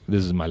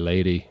 This is my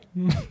lady.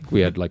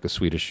 We had like a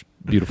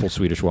beautiful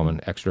Swedish woman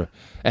extra,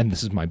 and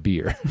this is my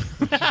beer,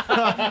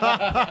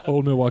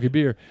 Old Milwaukee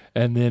beer.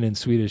 And then in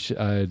Swedish,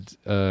 I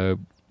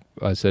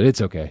said,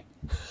 "It's okay,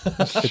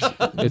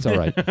 it's all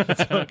right."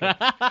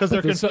 Because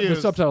they're confused. The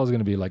subtitle is going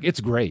to be like,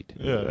 "It's great."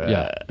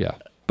 Yeah.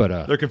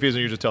 But they're confused,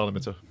 and you're just telling them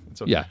it's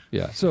okay.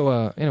 Yeah.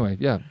 So anyway,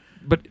 yeah.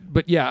 But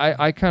yeah,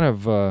 I kind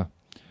of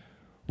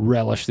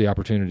relish the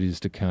opportunities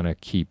to kind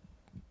of keep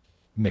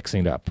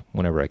mixing it up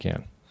whenever I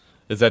can.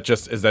 Is that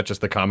just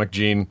the comic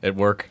gene at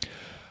work?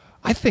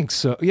 I think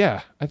so.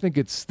 Yeah, I think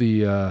it's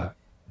the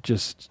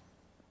just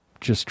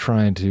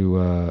trying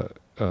to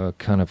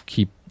kind of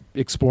keep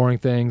exploring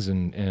things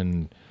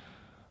and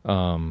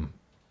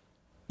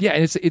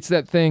it's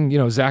that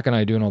thing. Zach and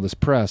I doing all this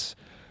press.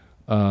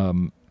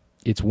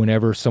 It's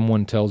whenever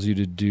someone tells you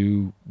to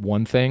do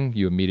one thing,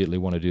 you immediately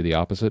want to do the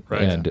opposite.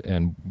 Right.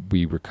 And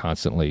we were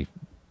constantly,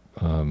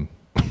 when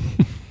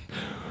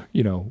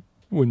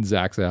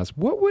Zach's asked,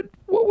 what would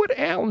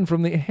Alan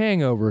from The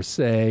Hangover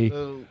say?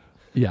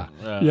 Yeah.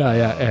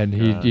 And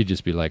he'd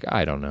just be like,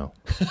 I don't know.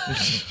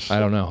 I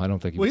don't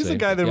think he would Well, he's say the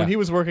guy that when he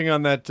was working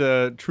on that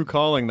True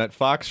Calling, that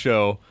Fox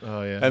show,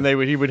 and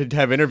he would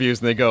have interviews,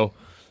 and they go,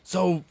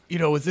 so,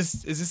 is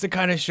this the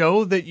kind of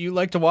show that you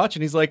like to watch?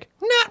 And he's like,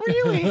 not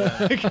really.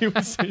 I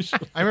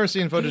remember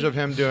seeing footage of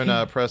him doing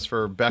press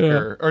for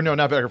Becker, or no,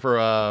 not Becker, for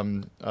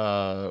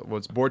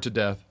what's Bored to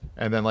Death.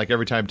 And then, like,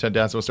 every time Ted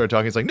Danson started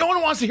talking, he's like, no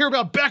one wants to hear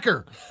about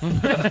Becker.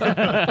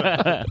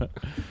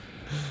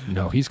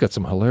 No, he's got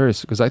some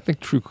hilarious, because I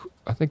think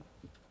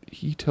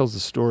he tells the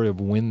story of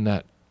when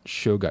that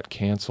show got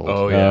canceled.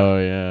 Oh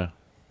yeah.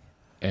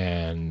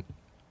 And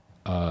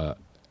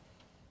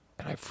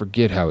I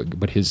forget how,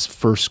 but his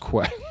first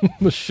question,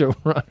 the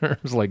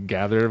showrunner was like,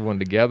 gather everyone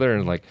together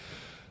and like,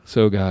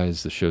 so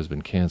guys, the show's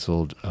been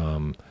canceled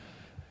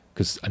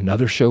because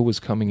another show was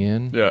coming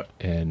in. Yeah.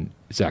 And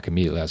Zach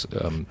immediately asked,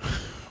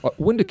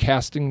 when did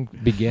casting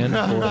begin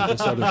for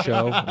this other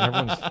show?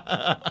 And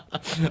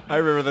I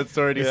remember that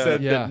story. He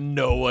said that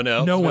no one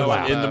else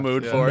was in the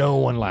mood for it. No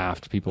one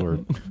laughed.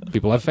 People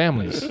have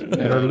families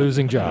and are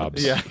losing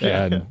jobs. Yeah.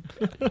 And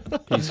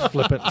he's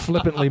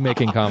flippantly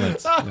making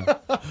comments. Yeah.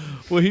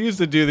 Well, he used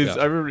to do these.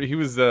 Yeah. I remember he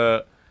was.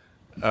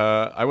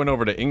 I went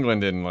over to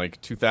England in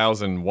like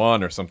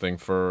 2001 or something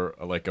for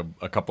like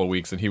a couple of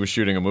weeks, and he was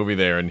shooting a movie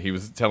there, and he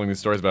was telling these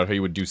stories about how he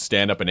would do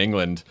stand up in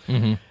England.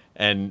 Mm-hmm.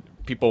 And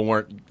people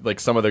weren't, like,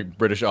 some of the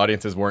British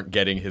audiences weren't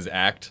getting his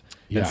act.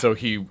 Yeah. And so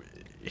he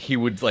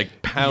would,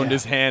 like, pound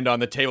his hand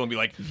on the table and be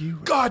like,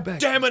 God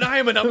damn it, I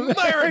am an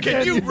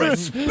American. You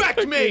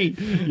respect me.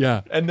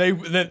 Yeah. And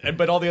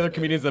but all the other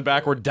comedians in the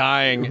back were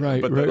dying.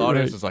 Right, but the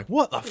audience was like,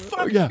 what the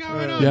fuck is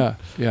going on? Yeah,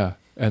 yeah.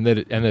 And that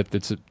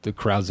it's the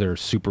crowds that are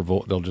super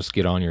they'll just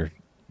get on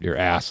your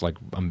ass, like,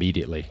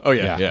 immediately. Oh,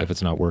 yeah. If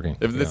it's not working.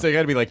 They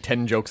got to be, like,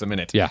 10 jokes a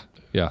minute. Yeah,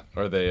 yeah.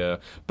 Or they,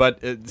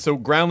 so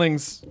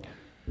Groundlings...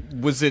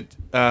 Was it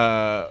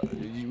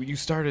you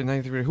started in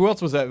 93? Who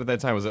else was that at that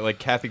time? Was it like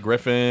Kathy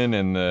Griffin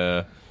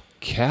and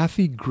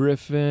Kathy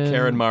Griffin,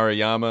 Karen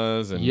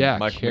Mariyamas and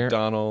Mike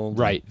McDonald?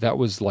 Right. That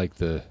was like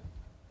the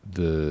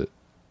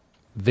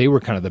they were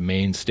kind of the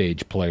main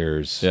stage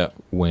players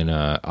when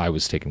I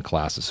was taking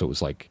classes. So it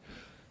was like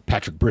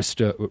Patrick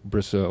Bristow,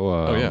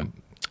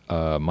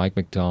 Mike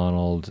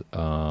McDonald,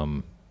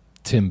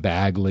 Tim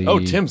Bagley. Oh,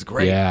 Tim's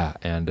great. Yeah,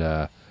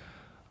 and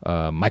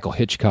Michael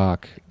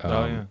Hitchcock.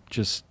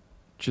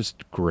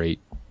 Just great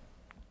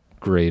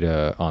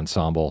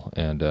ensemble,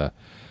 and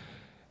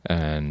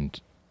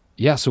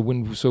yeah. So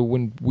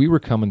when we were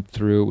coming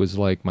through, it was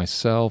like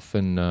myself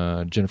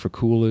and Jennifer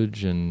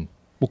Coolidge, and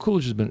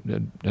Coolidge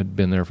had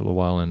been there for a little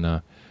while,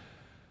 and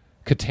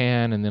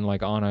Catan, and then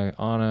like Anna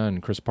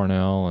and Chris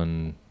Parnell,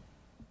 and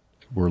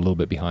were a little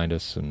bit behind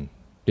us, and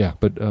yeah,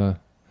 but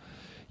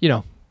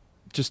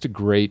just a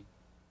great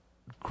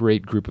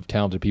group of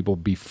talented people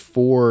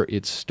before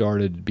it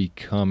started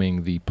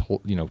becoming the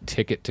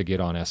ticket to get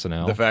on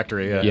SNL. The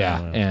Factory,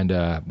 yeah. And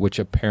which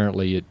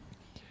apparently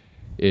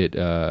it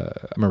I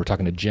remember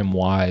talking to Jim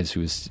Wise,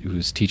 who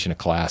was teaching a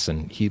class,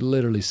 and he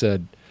literally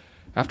said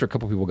after a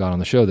couple people got on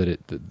the show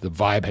that the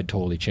vibe had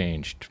totally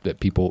changed.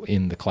 That people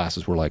in the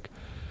classes were like,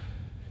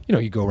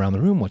 you go around the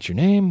room, what's your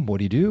name? What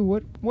do you do?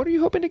 What are you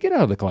hoping to get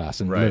out of the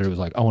class? And literally was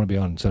like, I want to be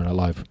on Saturday Night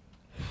Live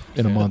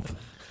in a month.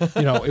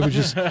 It was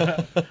just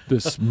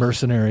this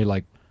mercenary,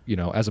 like,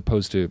 as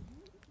opposed to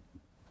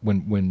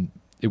when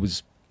it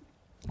was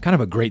kind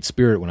of a great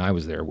spirit when I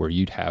was there, where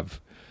you'd have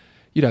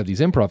these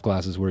improv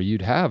classes where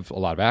you'd have a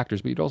lot of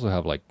actors, but you'd also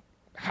have like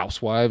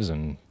housewives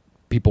and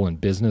people in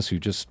business who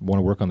just want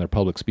to work on their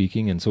public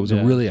speaking. And so it was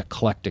a really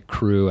eclectic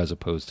crew as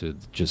opposed to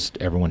just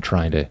everyone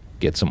trying to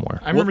get somewhere.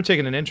 I remember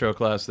taking an intro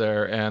class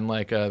there, and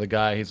like the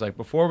guy, he's like,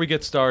 before we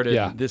get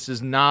started, this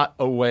is not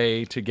a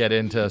way to get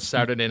into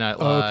Saturday Night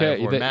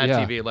Live or Mad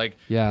TV. Like,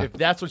 if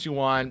that's what you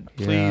want,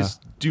 please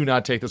do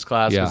not take this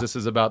class, because this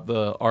is about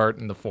the art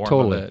and the form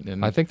of it.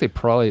 And I think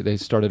they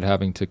started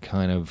having to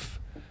kind of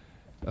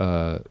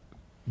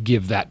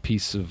give that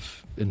piece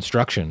of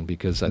instruction,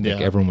 because I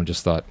think everyone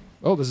just thought,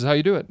 oh, this is how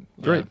you do it.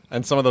 Great. Yeah.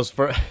 And some of those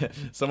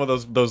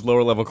those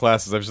lower level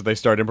classes, they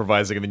start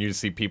improvising, and then you just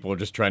see people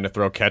just trying to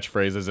throw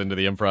catchphrases into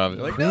the improv.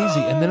 You're like, crazy.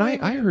 No! And then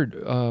I heard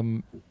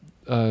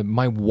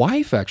my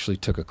wife actually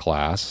took a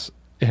class,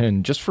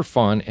 and just for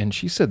fun, and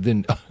she said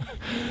then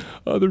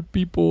other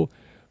people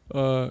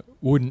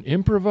wouldn't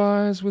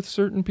improvise with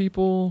certain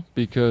people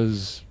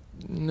because.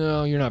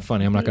 No, you're not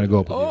funny. I'm not going to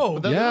go up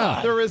with you.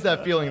 There is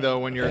that feeling, though,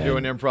 when you're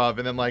doing improv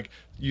and then, like,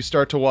 you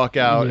start to walk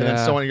out and then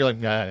someone, you're like,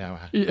 yeah.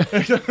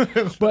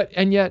 But,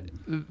 and yet,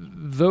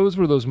 those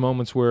were those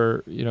moments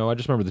where, I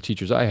just remember the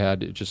teachers I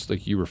had, it just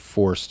like you were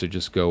forced to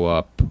just go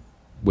up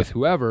with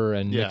whoever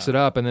and mix it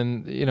up. And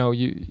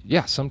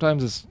then,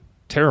 sometimes it's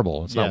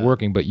terrible. It's not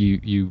working, but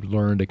you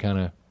learn to kind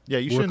of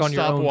work on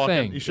your own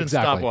thing. You shouldn't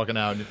stop walking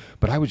out.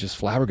 But I was just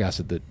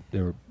flabbergasted that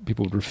there were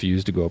people would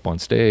refuse to go up on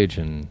stage,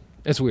 and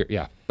it's weird,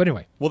 yeah. But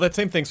anyway. Well, that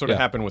same thing sort of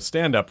happened with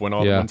stand-up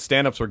when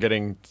stand-ups were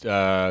getting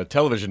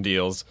television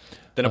deals.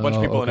 Then a bunch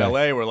of people in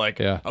L.A. were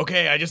like,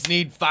 okay, I just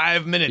need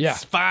 5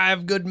 minutes,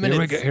 5 good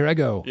minutes. Here I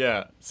go.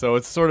 Yeah. So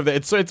it's sort of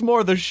it's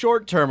more the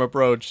short-term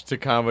approach to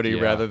comedy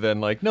rather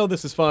than like, no,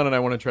 this is fun and I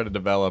want to try to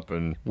develop.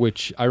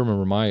 Which I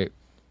remember my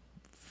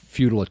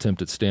futile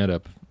attempt at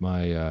stand-up,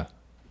 my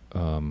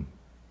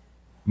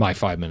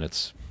 5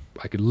 minutes.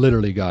 I could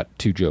literally got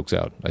 2 jokes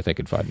out, I think,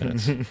 in 5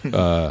 minutes.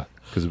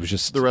 Because it was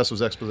just... The rest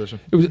was exposition.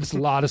 It was just a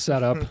lot of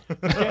setup.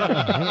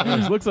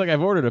 It looks like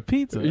I've ordered a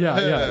pizza. Yeah.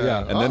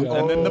 And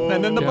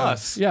then the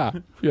bus. Yeah.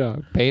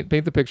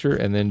 Paint the picture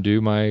and then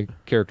do my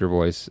character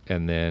voice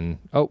and then...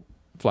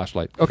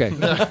 flashlight. Okay.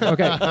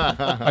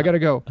 I gotta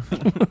go.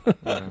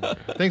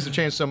 Things have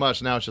changed so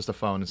much. Now it's just a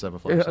phone instead of a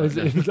flashlight.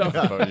 You just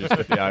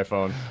get the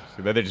iPhone.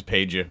 So then they just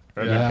paid you.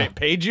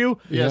 Paid you?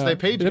 Yes, they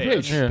paid you.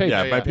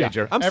 By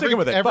pager. I'm sticking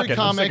with it.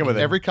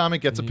 Every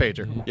comic gets a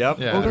pager. Yep.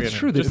 Yeah. Well, that's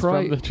true. They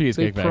from the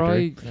Cheesecake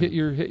probably hit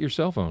your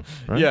cell phone.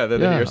 Right? Yeah, they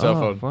hit your cell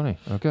phone. Funny.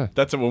 Okay.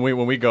 That's when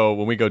we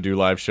go do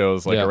live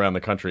shows around the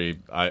country.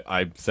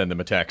 I send them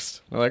a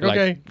text. They're like,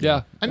 okay.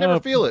 Yeah. I never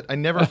feel it. I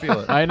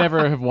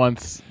never have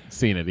once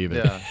seen it either.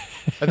 Yeah.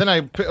 And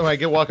then when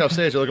I walk off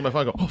stage, I look at my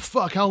phone and go, oh,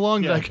 fuck, how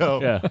long did I go?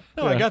 Yeah.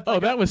 No,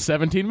 that was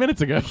 17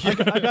 minutes ago.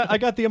 I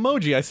got the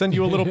emoji. I send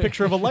you a little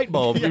picture of a light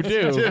bulb. You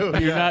do.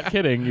 You're not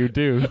kidding. You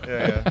do.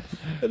 Yeah.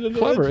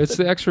 Clever. It's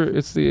the extra.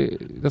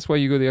 That's why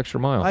you go the extra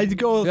mile. I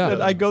go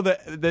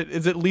that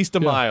is at least a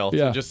mile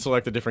to just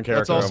select a different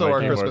character. That's also our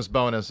Christmas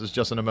bonus. Is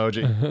just an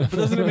emoji. But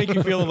doesn't it make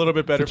you feel a little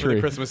bit better for the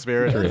Christmas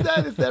spirit?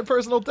 It's that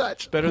personal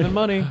touch. Better than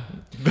money.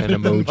 An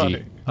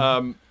emoji.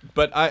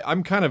 But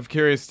I'm kind of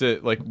curious to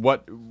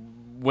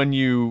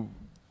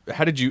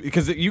how did you,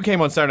 because you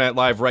came on Saturday Night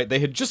Live, right? They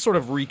had just sort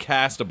of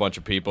recast a bunch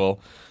of people,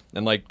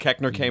 and like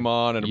Keckner came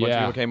on, and a bunch of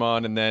people came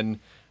on, and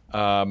then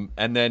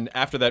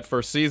after that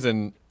first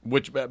seaon,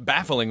 which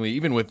bafflingly,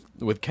 even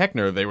with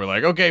Keckner, they were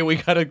like, okay, we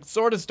got to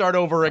sort of start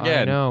over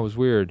again. I know, it was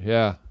weird.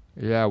 Yeah.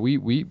 We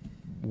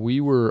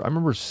were. I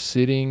remember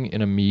sitting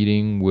in a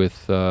meeting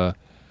with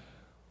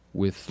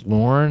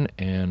Lauren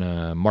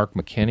and Mark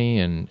McKinney,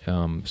 and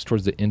it was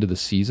towards the end of the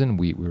season.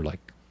 We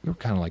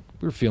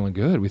were feeling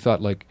good. We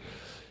thought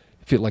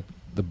feel like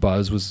the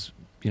buzz was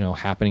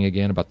happening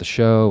again about the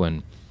show,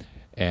 and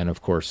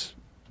of course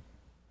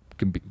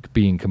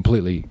being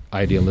completely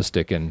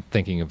idealistic and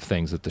thinking of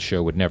things that the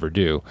show would never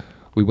do.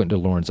 We went to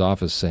Lauren's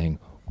office saying,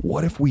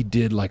 what if we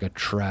did like a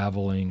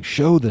traveling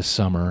show this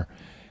summer,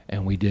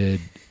 and we did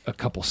a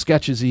couple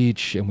sketches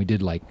each, and we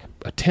did like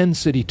a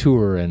 10-city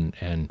tour,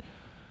 and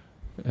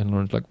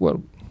Lauren's like,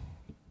 well,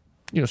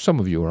 some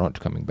of you aren't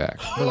coming back.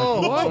 We're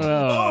like, what?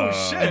 Oh,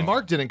 shit. And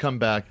Mark didn't come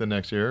back the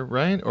next year,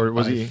 right? Or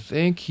was he? I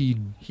think he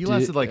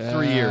lasted like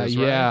 3 years,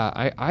 right?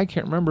 Yeah, I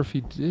can't remember if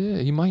he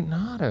did. He might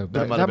not have.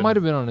 That might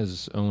have been on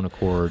his own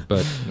accord.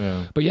 But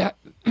but yeah.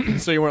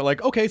 So you weren't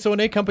like, okay, so an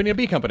A company, a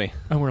B company.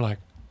 And we're like,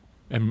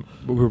 and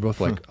we were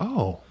both like,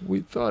 oh,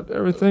 we thought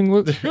everything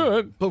was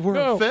good. But we're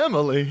a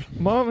family.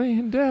 Mommy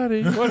and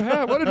Daddy, what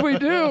happened? What did we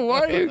do?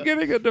 Why are you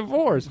getting a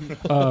divorce?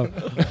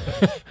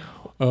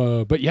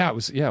 But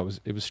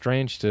it was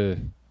strange to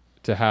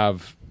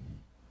have,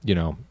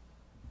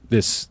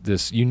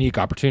 this unique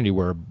opportunity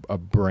where a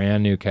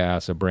brand new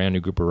cast, a brand new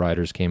group of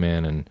writers came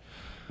in,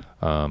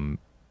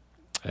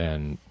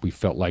 and we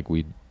felt like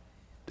we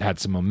had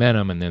some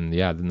momentum, and then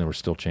there were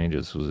still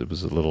changes. It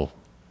was a little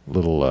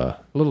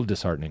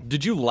disheartening.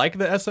 Did you like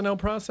the SNL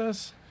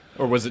process,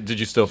 or did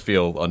you still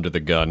feel under the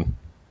gun?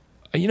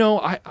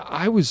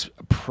 I was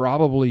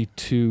probably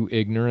too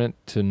ignorant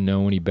to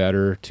know any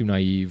better, too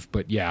naive,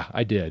 but yeah,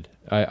 I did.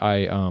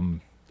 I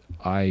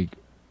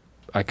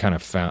kind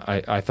of found,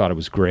 I thought it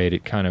was great.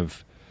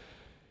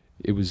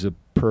 It was a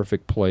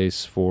perfect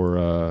place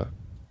for,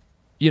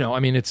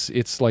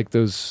 it's like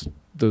those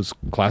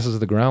classes of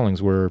the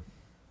Groundlings where,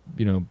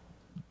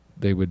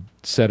 they would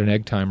set an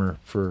egg timer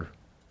for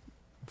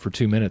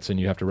 2 minutes and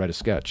you have to write a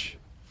sketch,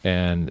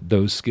 and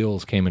those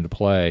skills came into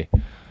play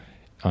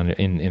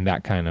in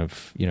that kind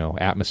of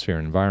atmosphere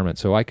and environment.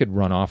 So I could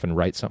run off and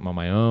write something on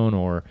my own,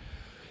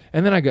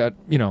 and then I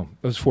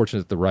was fortunate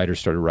that the writers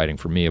started writing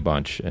for me a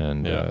bunch,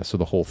 and so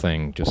the whole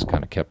thing just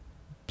kind of kept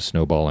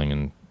snowballing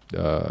and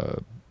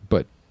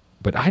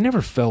But I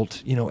never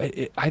felt,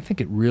 I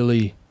think it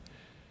really,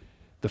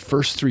 the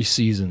first 3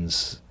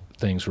 seasons,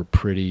 things were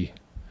pretty,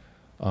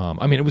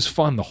 it was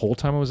fun the whole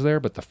time I was there,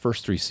 but the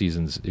first 3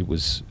 seasons,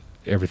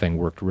 everything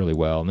worked really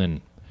well.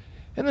 And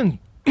then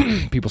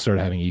people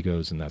started having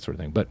egos and that sort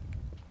of thing. But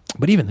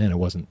even then, it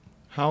wasn't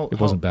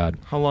bad.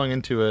 How long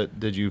into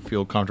it did you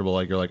feel comfortable?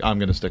 Like, you're like, I'm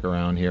going to stick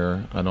around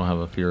here. I don't have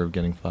a fear of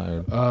getting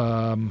fired.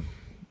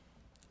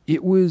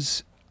 It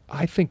was,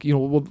 I think,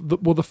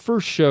 the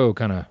first show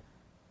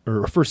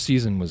or first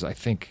season was, I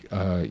think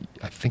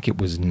it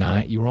was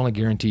 9. You were only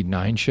guaranteed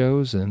 9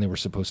 shows, and then they were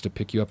supposed to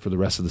pick you up for the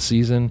rest of the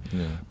season.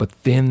 Yeah. But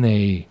then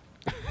they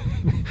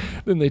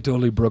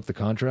totally broke the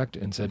contract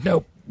and said,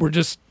 nope, you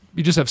just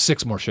have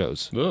 6 more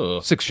shows.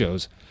 Ugh. 6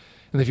 shows.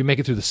 And if you make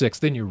it through the 6th,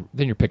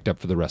 then you're picked up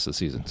for the rest of the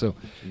season. So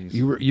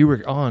you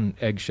were on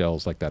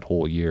eggshells like that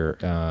whole year.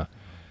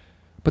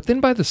 But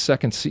then by the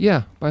second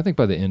I think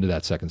by the end of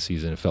that second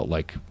season, it felt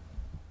like,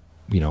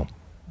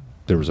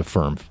 there was a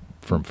firm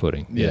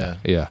footing.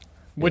 Yeah.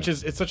 Which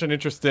is, it's such an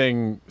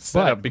interesting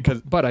setup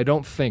but I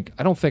don't think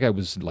I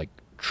was like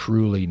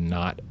truly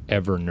not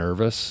ever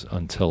nervous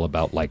until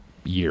about like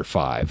year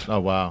 5. Oh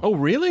wow. Oh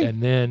really?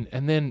 And then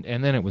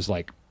it was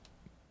like,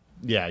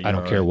 I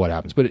don't care what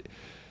happens. But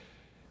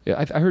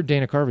I heard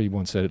Dana Carvey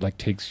once said it like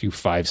takes you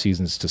 5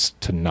 seasons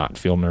to not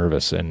feel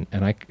nervous, and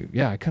I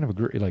kind of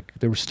agree. Like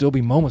there would still be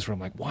moments where I'm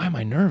like, why am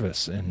I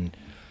nervous? And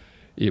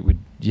it would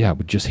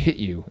just hit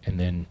you, and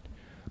then.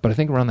 But I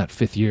think around that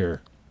 5th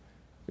year,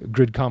 a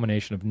good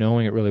combination of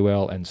knowing it really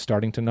well and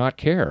starting to not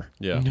care.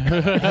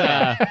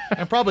 Yeah.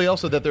 And probably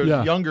also that there's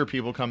younger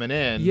people coming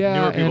in,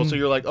 newer people, so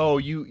you're like, oh,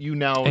 you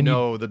now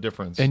know the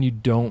difference. And you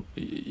don't,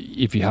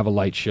 if you have a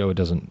light show, it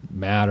doesn't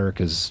matter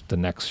because the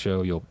next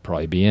show you'll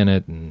probably be in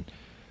it. And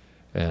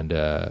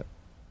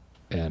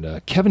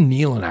Kevin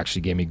Nealon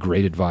actually gave me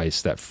great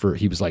advice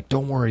he was like,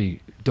 don't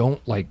worry,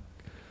 don't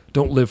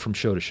live from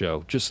show to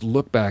show. Just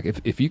look back.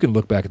 If you can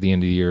look back at the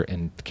end of the year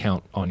and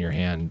count on your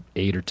hand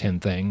 8 or 10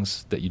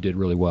 things that you did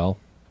really well,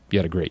 you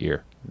had a great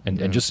year.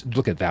 And just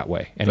look at it that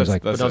way. And he's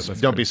like,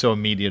 don't be so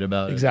immediate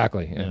about it.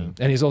 Exactly. And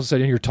he's also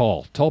said, and you're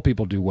tall. Tall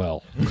people do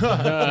well.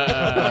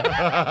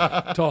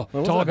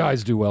 Tall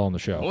guys do well on the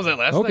show. What was that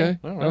last thing? Okay.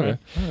 All right.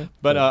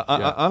 But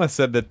Anna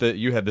said that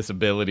you had this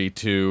ability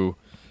to,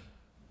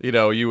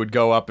 you would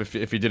go up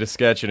if you did a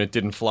sketch and it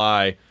didn't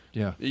fly.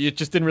 Yeah. It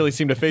just didn't really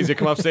seem to phase you.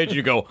 Come off stage and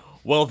you go,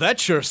 well, that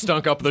sure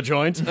stunk up the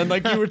joint. And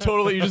like you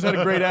just had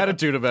a great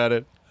attitude about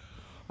it.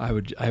 I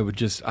would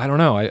just, I don't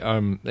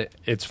know.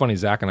 It's funny,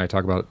 Zach and I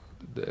talk about,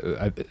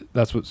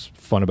 that's what's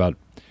fun about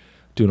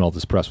doing all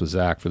this press with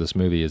Zach for this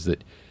movie is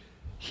that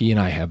he and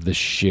I have this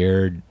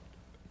shared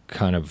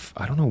kind of,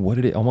 I don't know what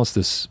it is, almost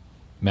this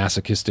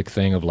masochistic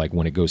thing of like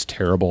when it goes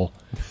terrible,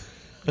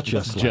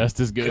 just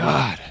as good.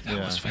 God, that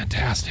was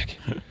fantastic.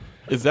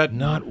 Is that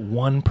not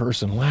one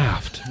person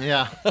laughed?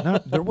 Yeah.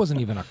 There wasn't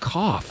even a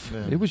cough.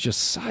 Yeah. It was just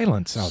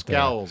silence out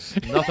Scowls.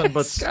 There. Nothing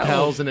but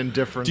scowls and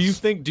indifference. Do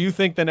you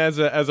think then as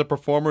a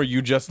performer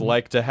you just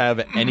like to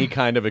have any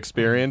kind of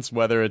experience,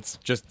 whether it's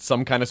just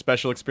some kind of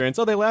special experience?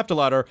 Oh, they laughed a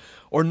lot,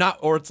 or not,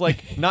 or it's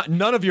like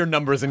none of your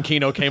numbers in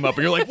Kino came up,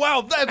 and you're like,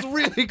 wow, that's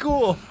really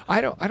cool. I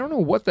don't know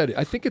what that is.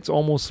 I think it's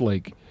almost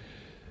like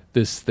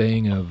this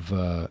thing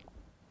of.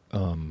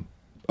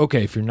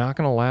 Okay, if you're not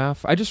going to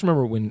laugh, I just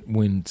remember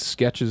when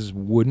sketches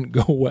wouldn't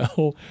go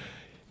well,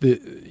 the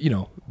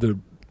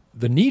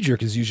knee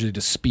jerk is usually to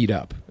speed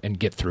up and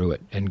get through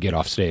it and get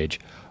off stage.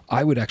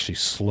 I would actually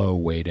slow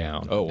way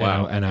down. Oh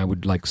wow! And I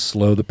would like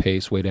slow the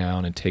pace way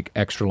down and take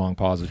extra long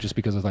pauses just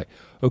because I was like,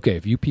 okay,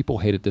 if you people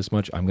hate it this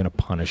much, I'm going to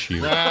punish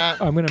you.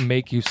 I'm going to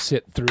make you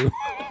sit through.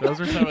 Those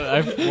are some of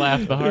I've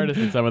laughed the hardest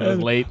in some of those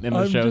late in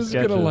the show sketches.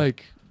 I'm just going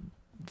to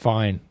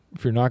fine.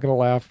 If you're not going to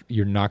laugh,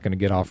 you're not going to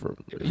get off.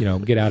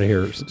 Get out of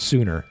here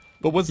sooner.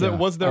 But was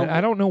there?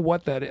 I don't know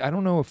what that. I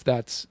don't know if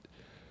that's.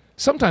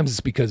 Sometimes it's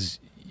because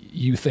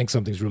you think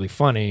something's really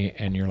funny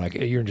and you're like,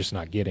 hey, you're just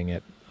not getting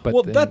it.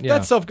 But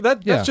that's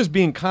just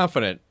being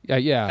confident.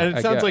 Yeah. And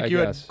it sounds like you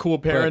had cool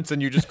parents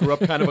and you just grew up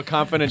kind of a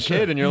confident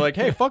kid and you're like,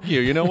 hey, fuck you.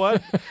 You know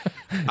what?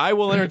 I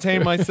will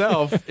entertain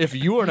myself if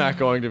you are not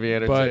going to be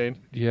entertained.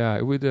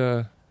 It would.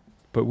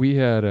 But we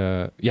had.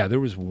 There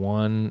was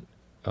one.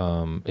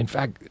 In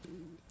fact.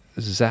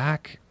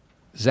 Zach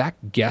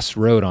guest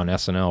wrote on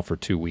SNL for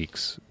 2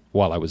 weeks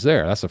while I was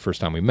there. That's the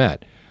first time we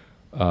met.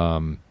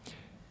 And,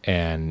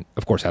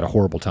 of course, had a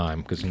horrible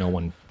time because no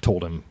one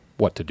told him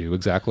what to do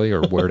exactly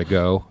or where to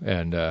go,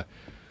 and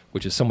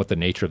which is somewhat the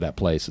nature of that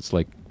place. It's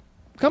like,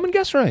 come and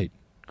guest write.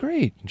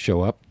 Great. And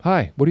show up.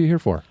 Hi, what are you here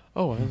for?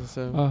 Oh, I was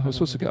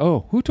supposed to go.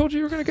 Oh, who told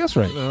you were going to guest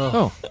write?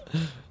 Oh.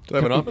 Do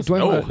I have an office?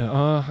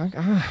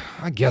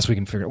 I guess we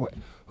can figure it out.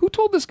 Who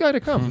told this guy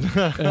to come?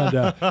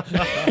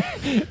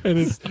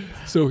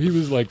 So he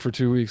was like for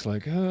 2 weeks,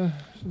 like, does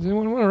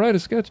anyone want to write a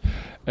sketch?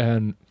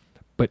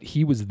 But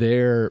he was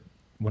there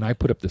when I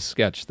put up this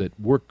sketch that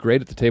worked great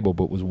at the table,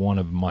 but was one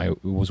of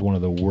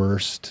the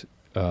worst.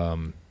 It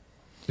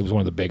was one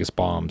of the biggest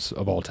bombs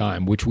of all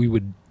time, which we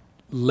would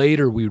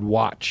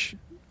watch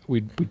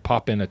we'd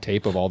pop in a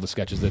tape of all the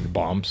sketches that had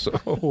bombed so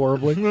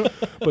horribly.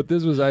 But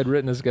this was, I'd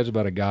written a sketch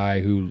about a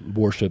guy who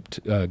worshipped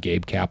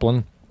Gabe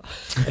Kaplan,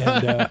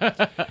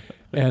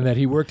 and that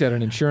he worked at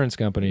an insurance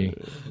company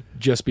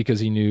just because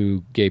he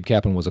knew Gabe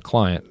Kaplan was a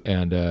client,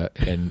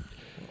 and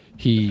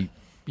he,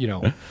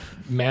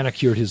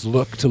 manicured his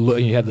look to look.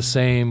 He had the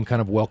same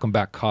kind of Welcome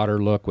Back Kotter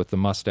look with the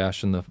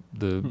mustache and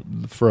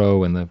the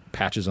fro and the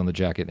patches on the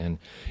jacket. And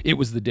it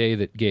was the day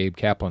that Gabe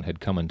Kaplan had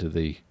come into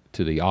the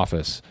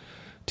office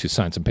to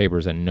sign some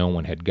papers, and no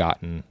one had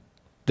gotten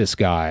this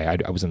guy.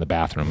 I was in the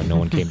bathroom, and no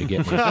one came to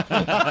get me.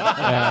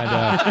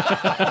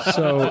 And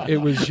so it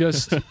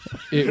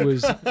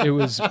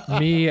was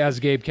me as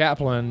Gabe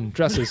Kaplan,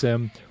 dressed as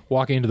him,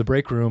 walking into the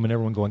break room, and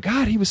everyone going,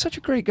 "God, he was such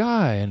a great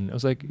guy." And I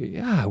was like,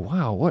 "Yeah,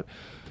 wow, what."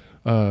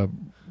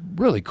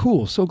 Really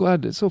cool. So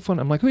glad. It's so fun.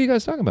 I'm like, who are you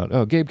guys talking about?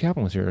 Oh, Gabe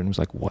Kaplan was here. And it was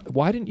like, what?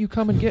 Why didn't you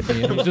come and get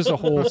me? And it was just a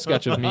whole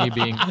sketch of me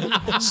being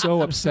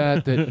so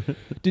upset that,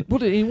 did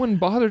anyone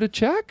bother to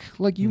check?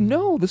 Like,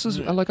 this is,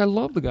 like, I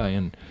love the guy.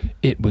 And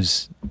it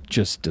was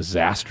just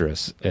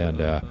disastrous. And,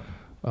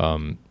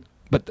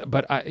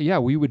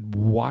 we would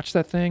watch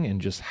that thing and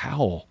just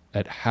howl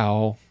at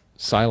how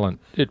silent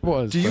it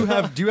was. Do you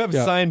have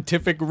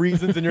scientific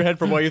reasons in your head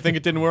for why you think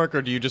it didn't work?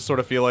 Or do you just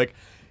sort of feel like,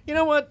 you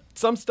know what?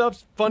 Some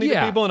stuff's funny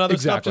to people, and other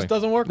stuff just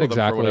doesn't work with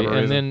them for whatever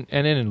reason.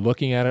 And then in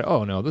looking at it,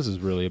 oh no, this is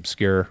really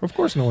obscure. Of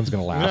course, no one's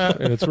going to laugh,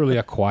 and it's really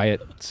a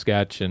quiet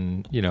sketch,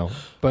 and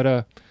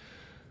But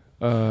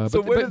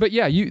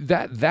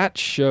that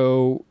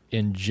show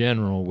in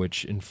general,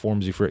 which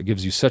informs you it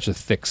gives you such a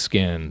thick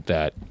skin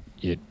that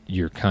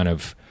you're kind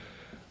of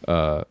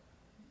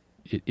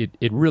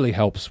it really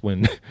helps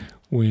when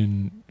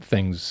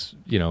things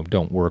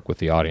don't work with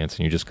the audience,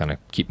 and you just kind of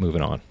keep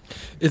moving on.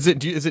 Is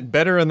it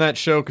better in that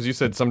show, because you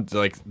said some,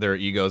 like, their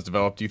egos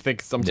develop? Do you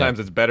think sometimes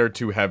it's better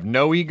to have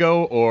no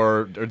ego,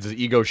 or does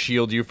ego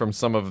shield you from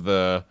some of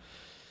the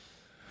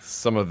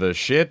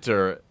shit?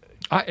 Or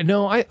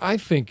I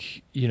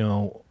think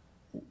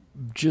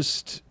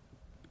just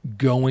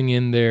going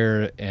in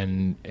there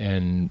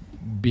and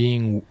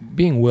being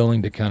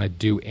willing to kind of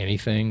do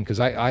anything,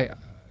 because I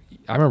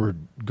remember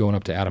going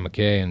up to Adam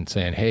McKay and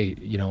saying, "Hey,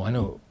 I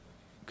know,"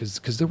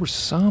 because there were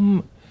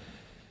some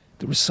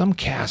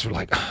casts were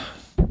like,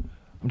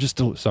 "I'm just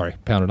sorry,"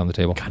 pounded on the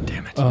table. God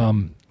damn it!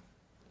 I'm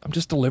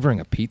just delivering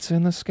a pizza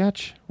in this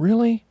sketch.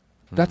 Really?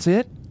 That's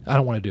it? I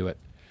don't want to do it.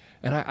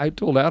 And I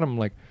told Adam,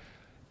 like,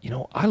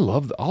 I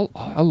love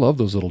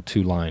those little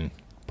 2-line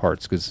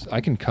parts, because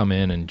I can come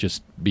in and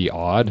just be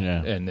odd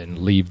and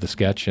then leave the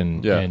sketch,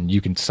 and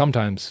you can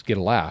sometimes get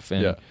a laugh,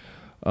 and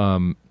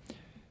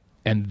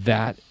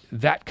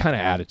that kind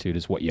of attitude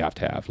is what you have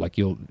to have. Like,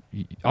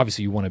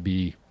 obviously you want to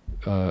be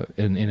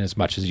in as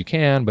much as you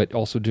can, but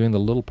also doing the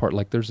little part.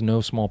 Like, there's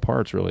no small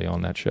parts really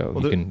on that show.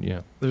 Well,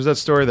 there's that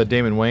story that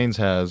Damon Wayans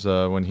has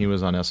when he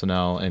was on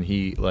SNL, and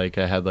he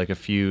had a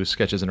few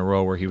sketches in a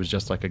row where he was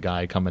just like a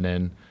guy coming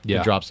in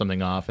to drop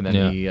something off, and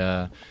then he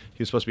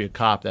was supposed to be a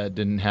cop that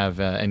didn't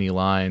have any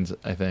lines,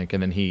 I think,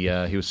 and then he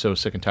was so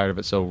sick and tired of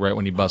it. So right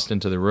when he bust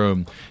into the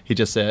room, he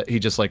just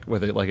like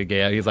with it like a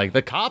gay, he's like,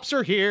 "The cops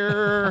are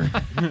here,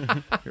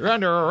 you're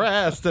under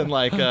arrest," and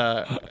it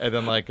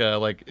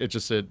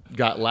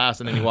got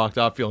last, and then he walked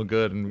off feeling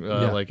good, and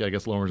I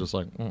guess Lauren was just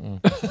like, and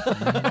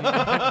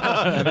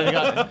then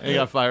he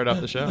got fired off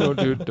the show.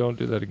 Don't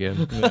do that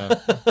again. Yeah.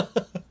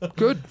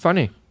 Good,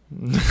 funny.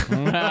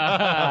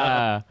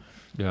 Yeah.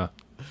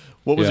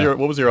 What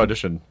was your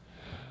audition?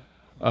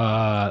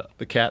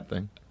 The cat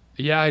thing.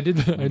 Yeah, I did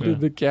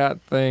the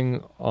cat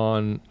thing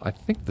on, I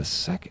think, the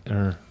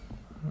second.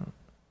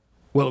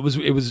 Well,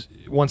 it was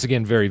once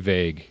again very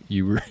vague.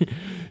 You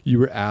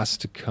were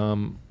asked to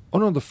come. Oh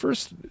no,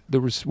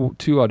 there was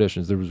 2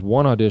 auditions. There was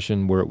one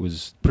audition where it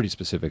was pretty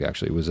specific.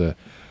 Actually, it was a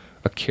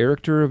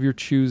character of your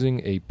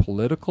choosing, a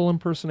political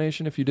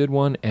impersonation if you did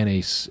one, and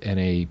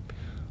a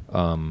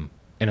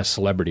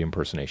celebrity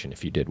impersonation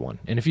if you did one.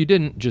 And if you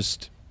didn't,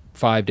 just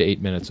 5 to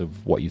 8 minutes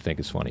of what you think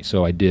is funny.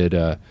 So I did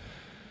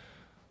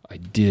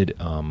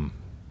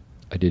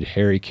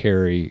Harry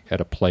Carey at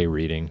a play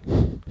reading,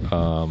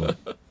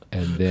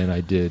 and then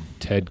I did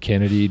Ted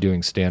Kennedy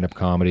doing stand-up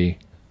comedy,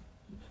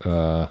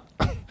 and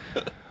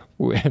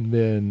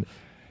then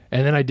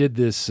I did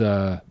this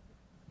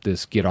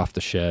Get Off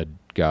the Shed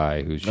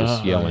guy who's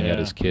just yelling at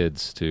his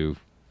kids to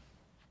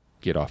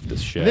get off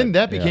this shed. And then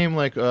that became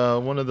like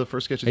one of the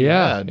first sketches you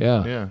had.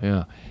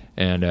 Yeah.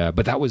 And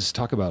but that was,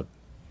 talk about,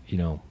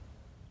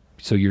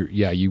 so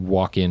you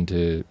walk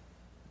into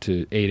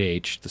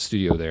 8H, the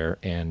studio there,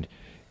 and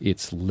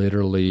it's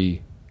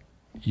literally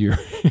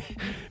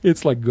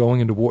it's like going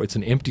into war. It's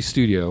an empty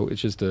studio.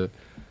 It's just a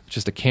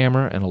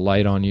camera and a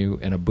light on you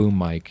and a boom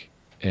mic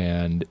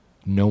and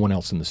no one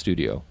else in the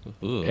studio.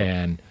 Ugh.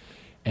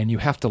 And you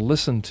have to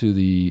listen to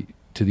the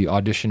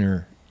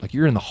auditioner. Like,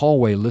 you're in the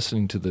hallway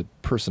listening to the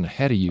person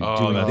ahead of you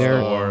doing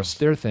their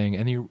thing,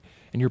 and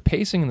you're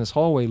pacing in this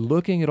hallway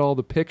looking at all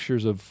the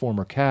pictures of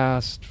former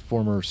cast,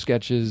 former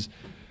sketches,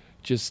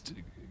 just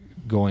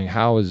going,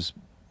 how is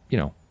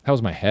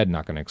my head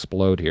not going to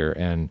explode here?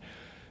 And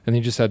And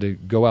you just had to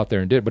go out there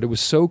and did it. But it was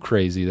so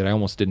crazy that I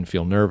almost didn't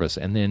feel nervous.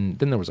 And then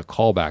there was a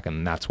callback,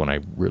 and that's when I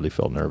really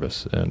felt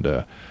nervous. And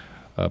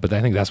but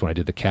I think that's when I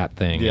did the cat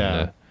thing.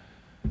 Yeah.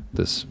 And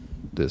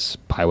this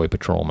highway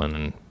patrolman.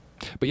 And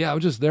but yeah,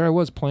 I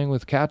was playing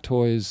with cat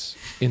toys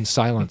in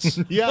silence.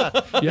 Yeah.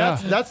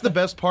 That's the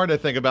best part, I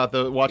think, about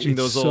watching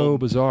those so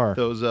bizarre.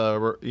 Those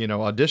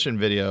audition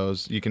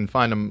videos. You can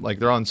find them like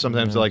they're on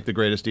sometimes like the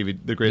greatest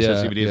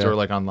DVDs or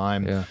like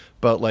online. Yeah.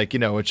 But like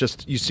it's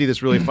just you see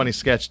this really funny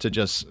sketch to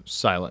just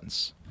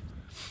silence.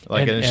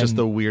 Like and it's just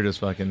the weirdest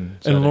fucking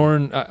setting. And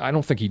Lauren, I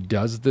don't think he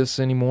does this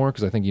anymore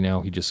because I think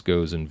he just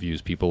goes and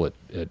views people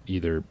at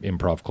either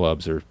improv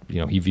clubs or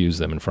he views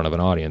them in front of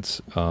an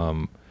audience.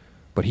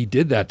 But he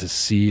did that to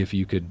see if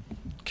you could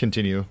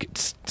continue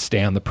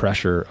stand the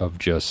pressure of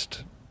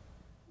just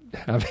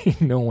having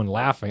no one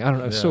laughing. I don't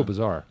know. It's so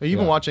bizarre.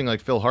 Even watching like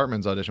Phil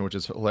Hartman's audition, which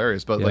is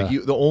hilarious, but like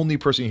the only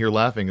person you hear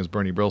laughing is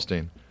Bernie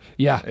Brillstein.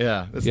 Yeah.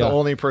 Yeah. It's the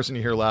only person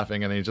you hear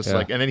laughing, and he just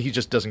and then he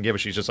just doesn't give a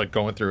shit. He's just like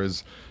going through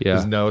his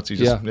notes. He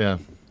just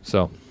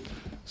So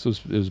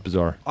it was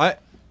bizarre.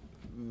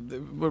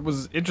 What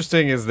was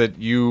interesting is that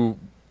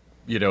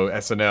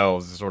SNL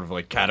is sort of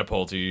like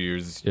catapulted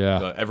you.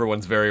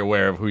 Everyone's very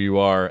aware of who you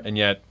are, and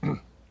yet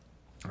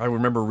I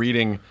remember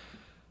reading,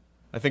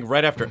 I think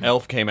right after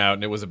Elf came out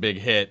and it was a big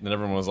hit, and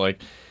everyone was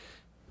like,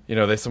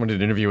 someone did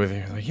an interview with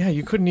you, like,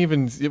 you couldn't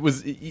even. It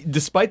was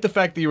despite the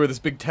fact that you were this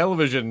big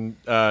television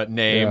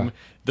name,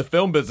 the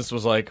film business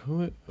was like,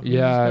 we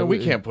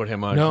can't put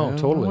him on. No,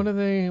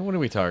 totally. What are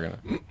we talking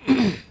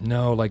about?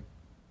 No, like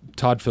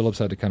Todd Phillips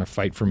had to kind of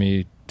fight for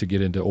me to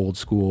get into old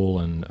school,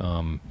 and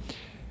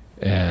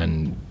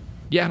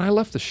I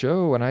left the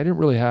show, and I didn't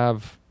really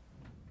have,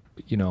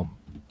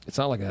 it's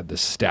not like I had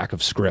this stack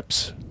of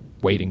scripts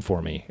waiting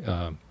for me.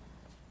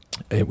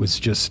 It was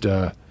just,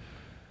 I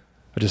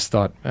just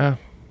thought,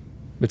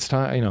 it's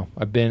time.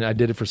 I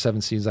did it for 7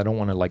 seasons. I don't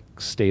want to like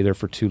stay there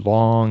for too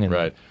long, and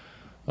right.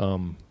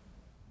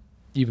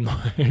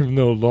 Even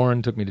though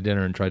Lauren took me to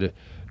dinner and tried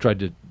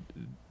to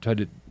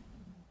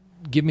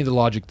give me the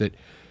logic that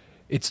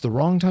it's the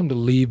wrong time to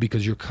leave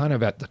because you're kind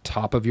of at the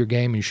top of your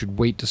game and you should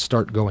wait to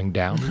start going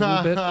down a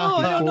little bit.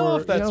 I don't know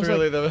if that's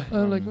really let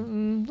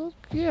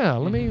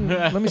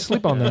me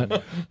sleep on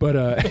that.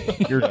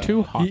 But you're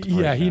too hot.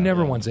 He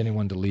never wants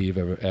anyone to leave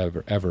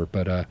ever.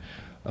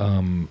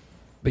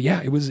 But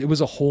yeah, it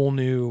was a whole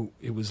new.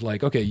 It was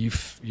like, okay,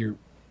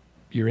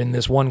 you're in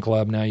this one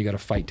club, now you got to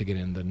fight to get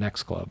in the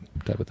next club,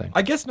 type of thing.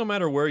 I guess no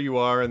matter where you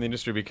are in the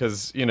industry,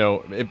 because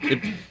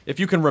if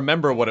you can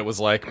remember what it was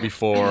like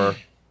before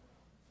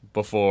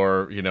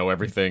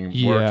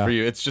everything worked for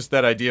you, it's just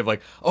that idea of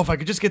like, if I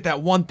could just get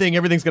that one thing,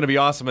 everything's going to be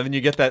awesome, and then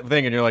you get that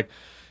thing and you're like,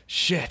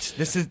 shit,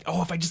 this is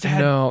if I just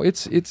had. No,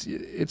 it's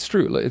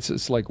true.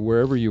 It's like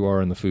wherever you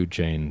are in the food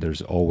chain,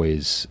 there's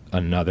always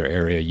another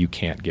area you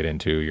can't get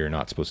into, you're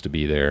not supposed to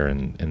be there,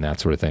 and that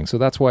sort of thing. So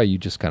that's why you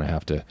just kind of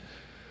have to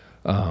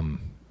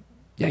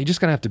you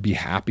just kind of have to be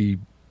happy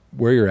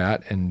where you're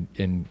at, and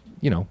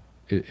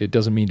it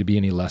doesn't mean to be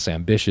any less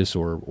ambitious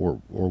or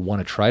want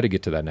to try to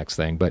get to that next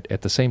thing, but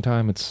at the same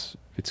time, it's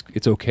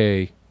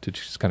okay to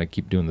just kind of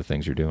keep doing the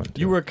things you're doing.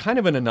 You were kind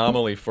of an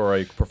anomaly for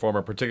a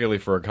performer, particularly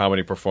for a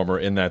comedy performer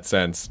in that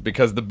sense,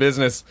 because the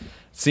business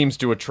seems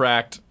to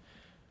attract,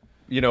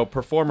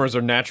 performers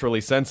are naturally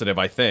sensitive,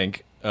 I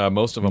think.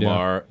 Most of them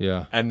are.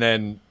 Yeah. And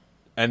then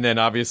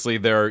obviously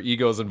there are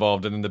egos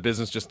involved, and then the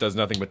business just does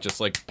nothing but just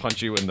like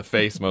punch you in the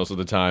face most of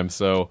the time.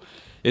 So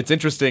it's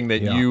interesting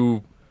that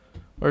you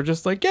are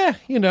just like,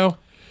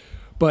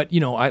 But,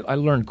 I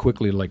learned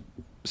quickly to like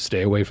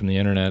stay away from the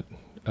internet.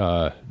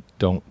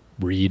 Don't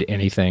read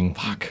anything.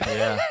 Fuck.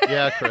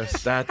 Yeah,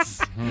 Chris. That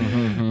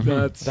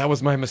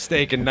was my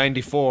mistake in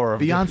 94.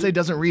 Beyonce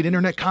doesn't read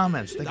internet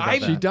comments.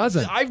 She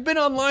doesned. I've been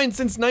online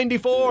since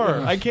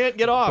 94. I can't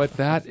get off.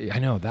 But I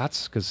know,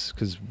 that's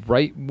because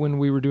right when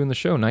we were doing the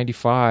show,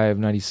 95,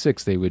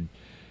 96, you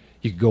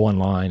could go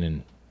online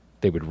and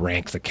they would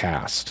rank the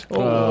cast.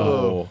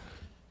 Oh.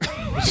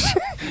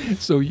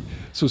 So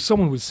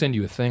someone would send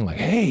you a thing like,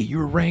 hey, you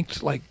were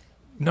ranked like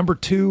number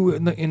 2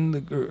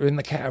 in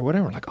the cat or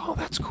whatever. Like, oh,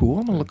 that's cool.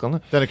 I'm gonna look on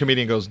that. Then a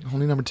comedian goes,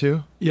 only number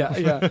 2.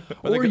 Yeah.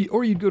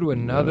 or you'd go to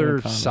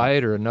another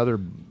site or another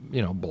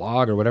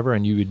blog or whatever,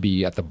 and you would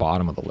be at the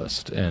bottom of the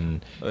list.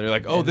 And you're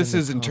like, this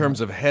is in terms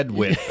of head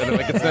width, and I'm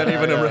like, it's not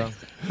even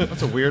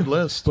that's a weird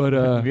list. But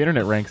the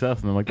internet ranks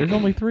us, and I'm like, there's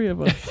only 3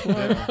 of us.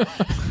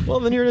 Well,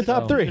 then you're in the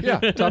top 3. Yeah,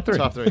 top 3.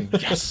 Top 3.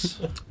 Yes.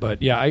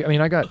 But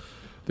yeah,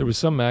 there was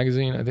some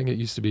magazine. I think it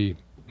used to be.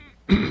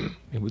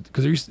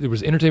 Because there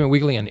was Entertainment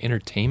Weekly and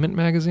Entertainment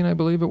Magazine, I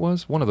believe it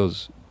was. One of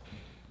those.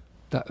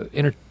 I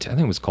think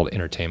it was called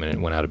Entertainment, and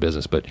it went out of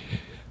business. But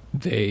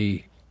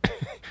the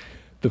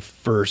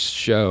first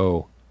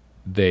show,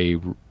 they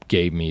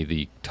gave me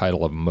the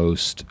title of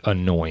most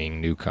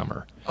annoying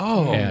newcomer.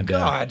 Oh,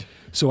 God.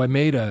 So I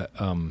made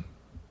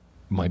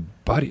my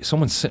buddy,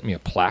 someone sent me a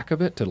plaque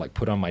of it to like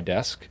put on my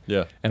desk.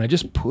 Yeah. And I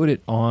just put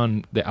it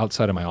on the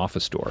outside of my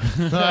office door.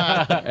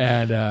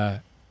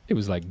 And it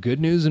was like good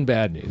news and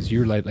bad news.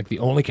 You're like the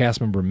only cast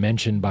member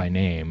mentioned by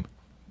name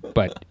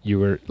but you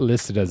were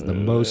listed as the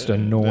most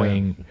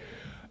annoying.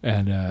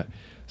 And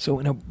so,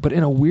 in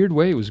a weird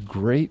way, it was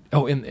great.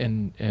 Oh,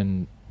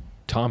 and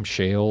Tom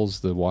Shales,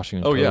 the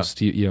Washington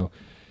Post,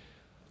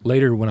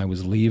 later when I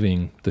was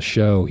leaving the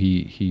show,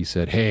 he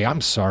said, "Hey,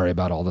 I'm sorry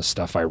about all the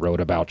stuff I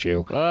wrote about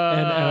you." And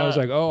I was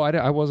like, "Oh,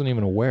 I wasn't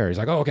even aware." He's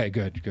like, "Oh, okay,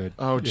 good."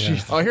 Oh,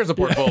 jeez. Yeah. Oh, here's a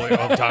portfolio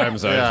of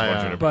times I just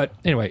want you to. But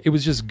anyway, it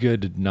was just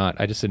good to not.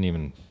 I just didn't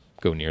even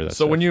go near that.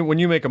 So stuff. when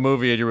you make a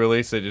movie and you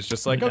release it, it's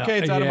just like, okay,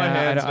 it's out of my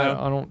hands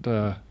now. I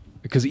don't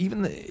because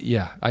even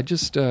I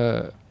just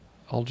I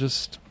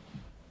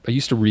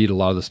used to read a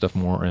lot of the stuff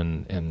more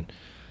and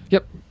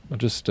yep, I'll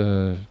just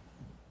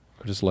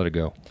let it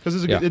go.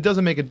 Because it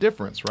doesn't make a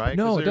difference, right?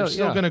 No, it you're does.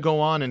 still going to go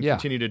on and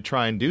continue to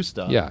try and do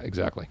stuff. Yeah,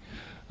 exactly.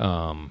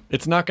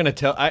 It's not going to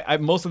tell.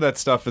 Most of that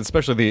stuff,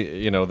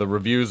 especially the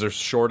reviews are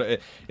short.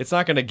 It's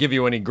not going to give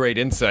you any great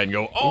insight and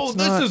go, "Oh,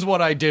 this is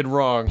what I did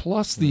wrong."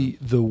 Plus, the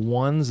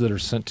ones that are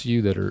sent to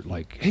you that are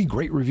like, "Hey,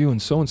 great review," and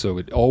so.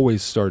 It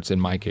always starts in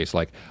my case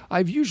like,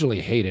 "I've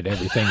usually hated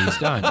everything he's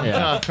done,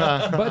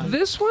 but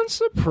this one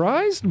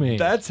surprised me."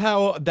 That's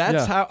how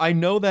I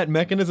know that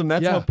mechanism.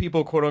 That's how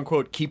people quote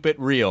unquote keep it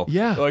real.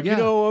 Yeah, like I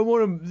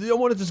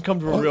want it to come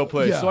from a real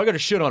place, so I got to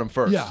shit on him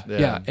first.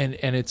 Yeah.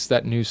 And it's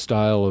that new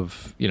style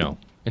of.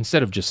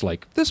 Instead of just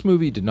like, this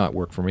movie did not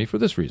work for me for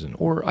this reason,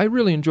 or I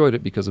really enjoyed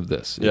it because of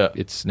this.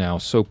 It's now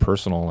so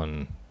personal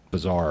and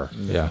bizarre.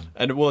 Yeah.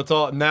 And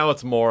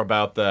it's more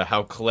about the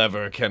how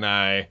clever can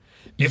I...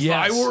 If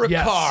I were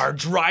a car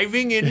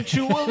driving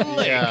into a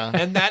lake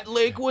and that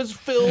lake was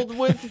filled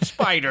with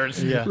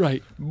spiders,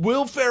 right?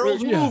 Will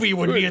Ferrell's movie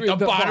would be at the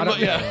bottom.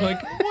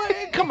 Like,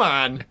 what? Come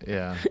on.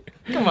 Yeah.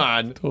 Come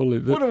on. Totally.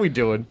 What are we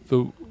doing?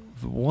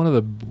 One of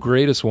the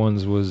greatest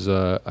ones was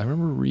I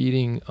remember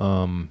reading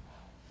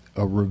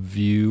a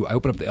review. I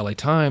opened up the LA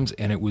Times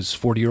and it was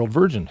 40-Year-Old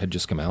Virgin had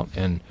just come out,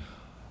 and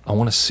I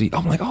want to see.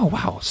 I'm like, oh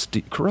wow,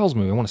 Steve Carell's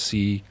movie. I want to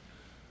see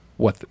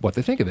what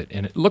they think of it,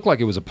 and it looked like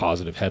it was a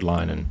positive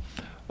headline,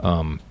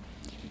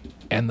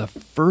 and the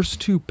first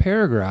two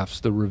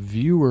paragraphs, the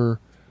reviewer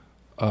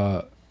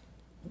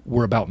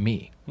were about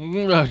me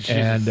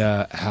and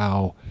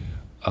how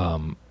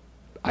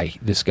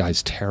this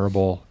guy's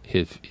terrible,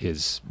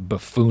 his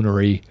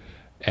buffoonery,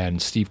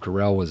 and Steve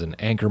Carell was an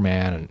anchor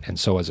man, and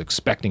so I was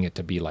expecting it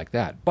to be like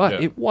that.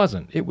 But it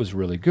wasn't. It was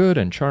really good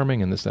and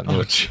charming and this, that, and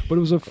that. But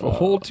it was a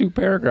whole two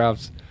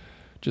paragraphs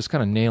just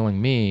kind of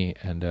nailing me,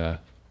 and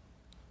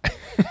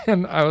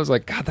and I was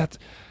like, God,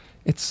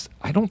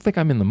 I don't think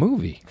I'm in the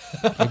movie.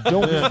 I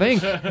don't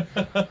think.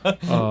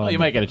 Well, you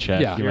might get a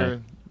check. Yeah.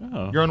 You're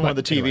on one of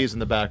the TVs in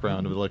the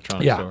background of the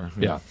electronics store.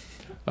 Yeah.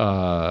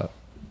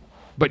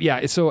 But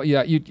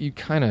you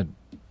kind of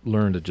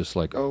learn to just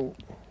like, oh,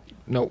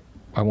 no,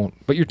 I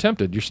won't. But you're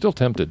tempted. You're still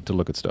tempted to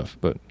look at stuff.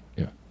 But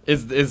yeah,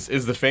 is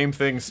the fame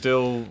thing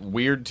still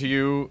weird to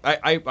you?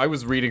 I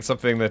was reading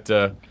something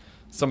that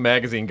some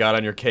magazine got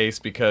on your case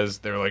because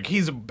they're like,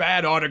 he's a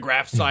bad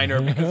autograph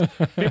signer, because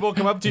people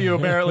come up to you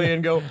apparently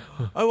and go,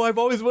 oh, I've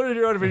always wanted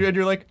your autograph, and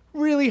you're like,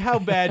 really, how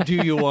bad do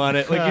you want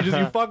it? Like you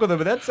fuck with them,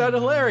 but that sounded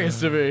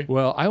hilarious to me.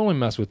 Well, I only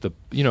mess with the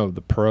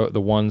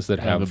ones that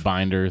have the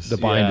binders,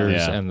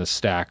 and the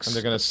stacks, and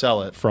they're gonna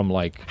sell it from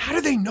like. How do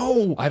they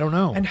know? I don't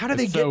know. And how do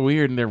they get so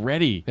weird? And they're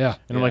ready. Yeah,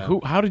 and I'm like,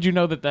 how did you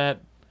know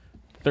that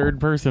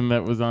third person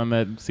that was on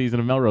that season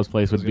of Melrose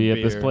Place would be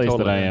at this place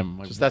that I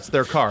am? Just, that's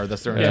their car.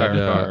 That's their entire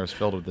car is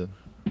filled with it.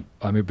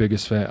 I'm your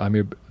biggest fan.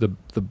 The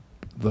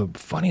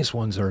funniest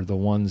ones are the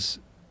ones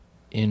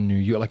in New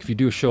York. Like if you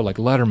do a show like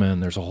Letterman,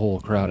 there's a whole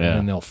crowd, and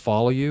then they'll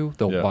follow you.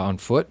 They'll buy on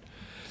foot,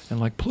 and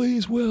like,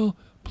 please, Will,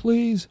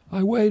 please,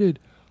 I waited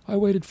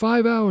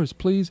 5 hours,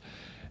 please,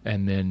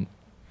 and then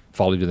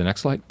follow you to the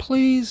next light,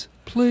 please,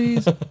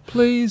 please,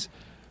 please,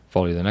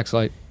 follow you to the next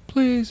light,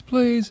 please,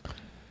 please.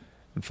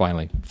 And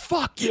finally,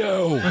 fuck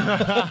you!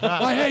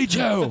 I hate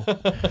you!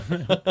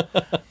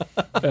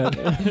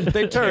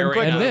 They turn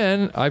quick. And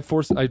then I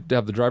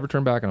have the driver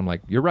turn back, and I'm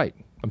like, you're right.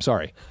 I'm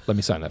sorry. Let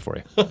me sign that for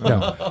you.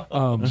 No.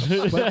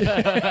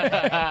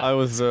 I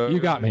was... you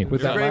got me with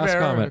that last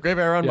comment. Grave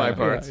error on my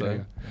part. So.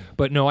 Yeah.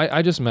 But no,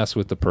 I just mess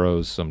with the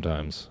pros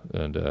sometimes.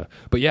 And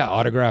but yeah,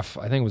 Autograph,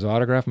 I think it was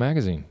Autograph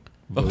Magazine.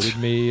 Voted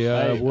me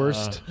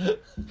worst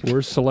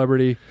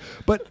celebrity.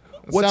 But...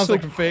 Sounds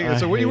like fake.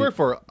 So what do you work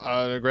for?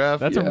 Autograph.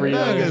 That's a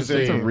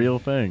real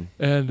thing.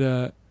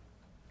 And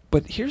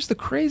but here's the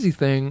crazy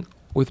thing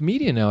with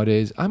media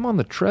nowadays. I'm on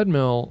the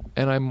treadmill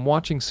and I'm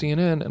watching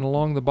CNN, and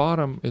along the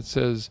bottom it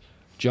says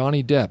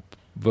Johnny Depp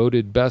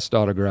voted best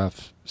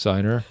autograph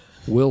signer,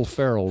 Will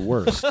Ferrell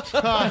worst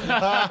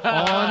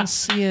on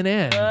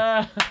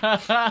CNN.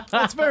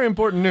 That's very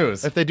important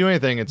news. If they do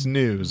anything, it's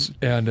news.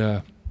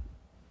 And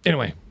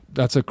anyway.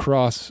 That's a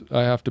cross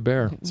I have to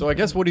bear. So I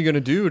guess what are you going to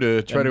do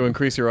to try to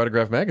increase your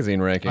Autograph Magazine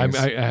rankings?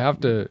 I have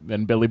to.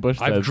 And Billy Bush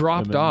said, I've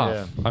dropped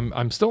off. Yeah.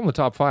 I'm still in the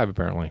top 5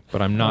 apparently,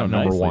 but I'm not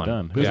number one.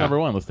 Done. Who's number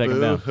one? Let's take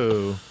him down.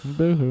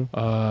 Boo-hoo.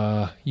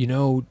 You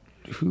know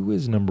who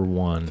is number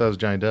one? That was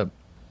Johnny Depp.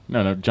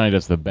 No, Johnny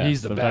Depp's the best.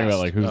 He's the I'm best. talking about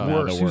like who's the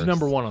worst. Who's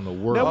number one on the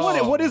worst?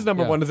 Now, what is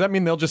number one? Does that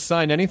mean they'll just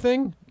sign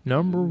anything?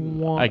 Number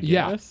one, I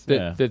guess.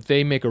 That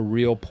they make a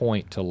real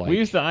point to like. We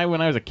used to.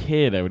 When I was a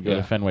kid, I would go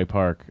to Fenway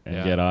Park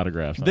and get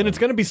autographs. Then it's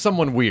going to be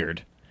someone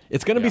weird.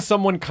 It's going to be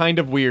someone kind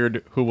of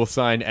weird who will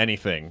sign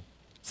anything.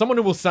 Someone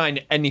who will sign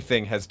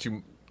anything has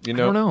to, I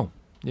don't know.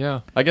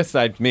 Yeah. I guess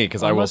that's me,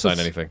 because I will sign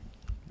anything.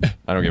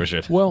 I don't give a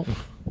shit. Well,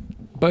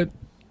 but,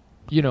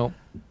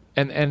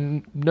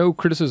 and no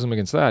criticism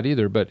against that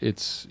either, but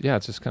it's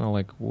just kind of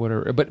like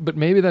whatever. But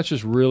maybe that's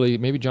just really,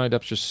 maybe Johnny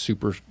Depp's just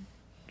super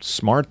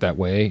smart that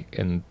way,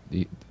 and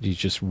he's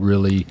just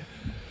really...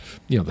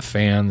 the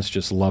fans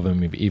just love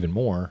him even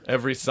more.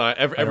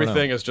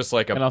 Everything is just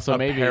like a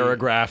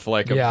paragraph,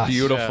 like a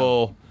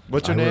beautiful...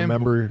 What's your name?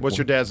 What's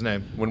your dad's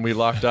name? When we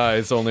locked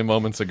eyes only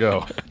moments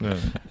ago.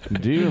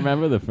 Do you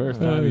remember the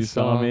first time you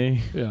saw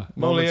me? Yeah.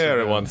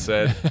 Moliere once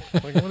said.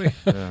 Come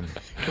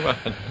on.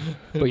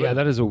 But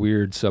that is a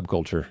weird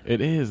subculture.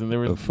 It is, and there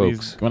were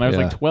folks. When I was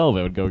like 12,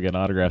 I would go get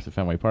autographs at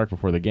Fenway Park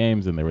before the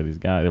games, and there were these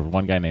guys. There was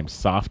one guy named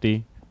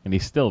Softy. And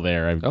he's still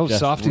there.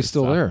 Softy's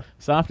still there.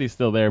 Softy's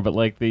still there, but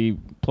like the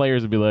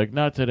players would be like,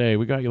 "Not today.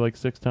 We got you like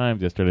 6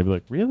 times yesterday." I'd be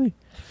like, "Really?"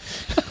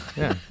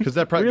 Yeah, because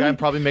that guy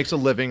probably makes a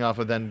living off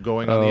of then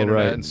going on the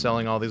internet and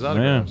selling all these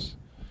autographs.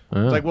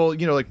 Yeah. It's like,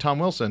 like Tom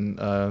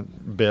Wilson,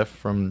 Biff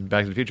from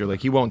Back to the Future.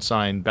 Like he won't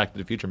sign Back to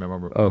the Future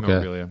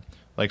memorabilia.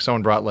 Like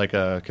someone brought like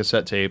a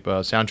cassette tape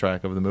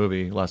soundtrack of the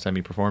movie last time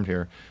he performed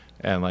here.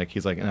 And like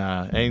he's like,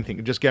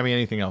 anything, just get me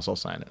anything else, I'll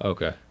sign it.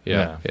 Okay.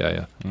 Yeah.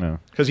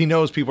 Because he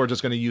knows people are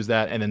just going to use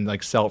that and then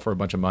like sell it for a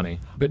bunch of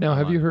money. But now,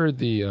 have you heard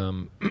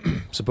the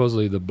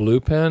supposedly the blue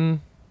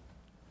pen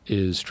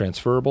is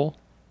transferable?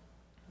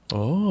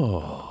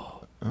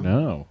 No.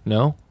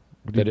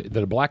 That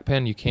a black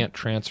pen you can't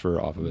transfer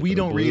off of it. We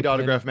don't read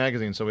Autograph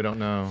magazine, so we don't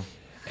know.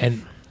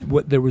 And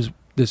there was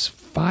this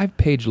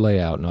 5-page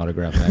layout in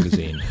Autograph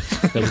magazine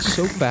that was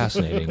so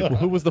fascinating.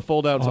 Who was the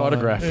fold-out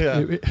autograph?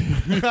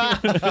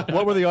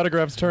 What were the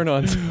autograph's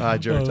turn-ons? I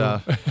jerked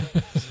off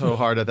so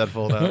hard at that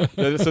fold-out.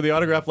 So the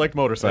autograph liked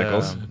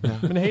motorcycles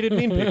and hated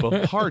mean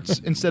people. Hearts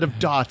instead of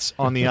dots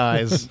on the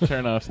eyes.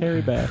 Turn-offs,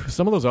 hairy back.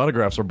 Some of those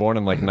autographs were born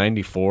in like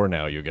 94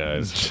 now, you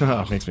guys.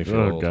 It makes me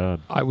feel old.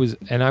 God. I was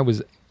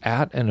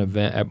at an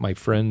event, at my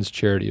friend's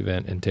charity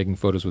event, and taking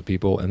photos with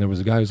people, and there was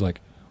a guy who's like,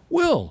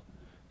 Will,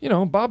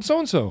 Bob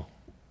so-and-so.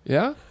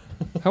 Yeah?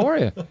 How are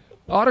you?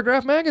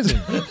 Autograph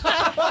magazine.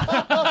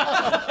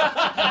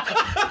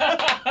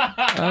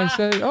 I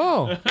said,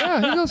 oh, yeah.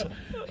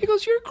 He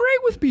goes, you're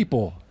great with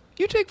people.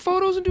 You take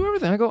photos and do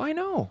everything. I go, I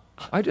know.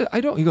 I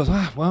don't. He goes,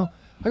 well.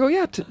 I go,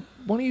 yeah.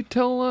 Why don't you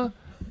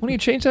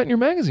change that in your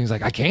magazine? He's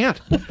like, I can't.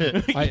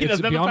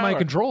 It's beyond my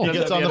control. He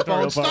gets on the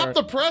phone. Stop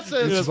the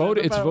presses.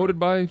 It's voted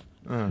by.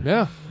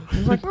 Yeah.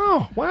 He's like,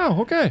 oh,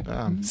 wow, okay.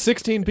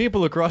 16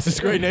 people across this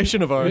great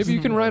nation of ours. Maybe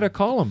you can write a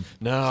column.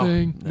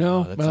 Saying, that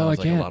sounds I like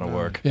can't. a lot of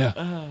work.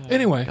 Yeah.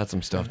 Anyway. Got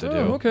some stuff to do.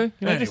 Okay.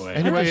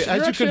 Anyway, you're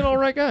actually an all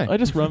right guy. I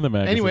just run the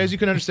magazine. Anyway, as you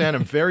can understand,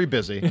 I'm very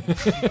busy.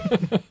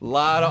 A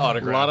lot of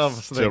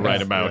autographs to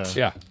write about.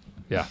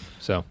 Yeah.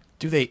 So.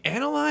 Do they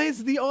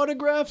analyze the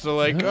autographs? So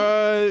like,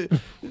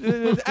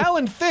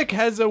 Alan Thicke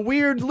has a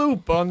weird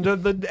loop under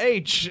the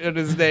H in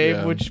his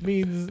name, which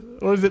means,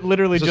 or is it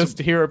literally just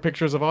here are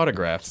pictures of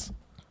autographs?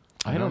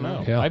 I don't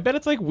know. Yeah. I bet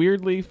it's like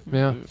weirdly,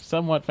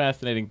 somewhat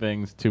fascinating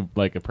things to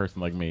like a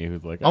person like me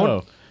who's like,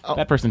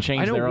 that person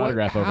changed their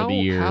autograph over the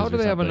years. How do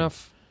they have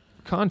enough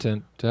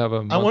content to have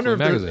a monthly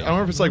magazine? I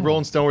wonder if it's like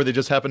Rolling Stone where they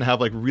just happen to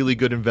have like really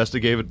good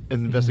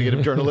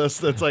investigative journalists.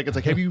 That's like,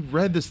 have you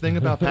read this thing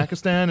about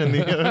Pakistan and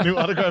the new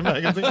Autograph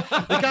magazine?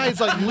 The guy's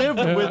like lived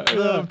with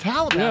the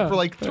Taliban for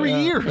like 3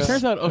 years. It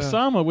turns out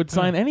Osama would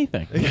sign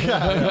anything.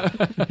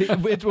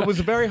 It was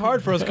very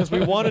hard for us because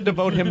we wanted to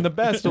vote him the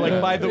best.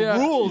 Like by the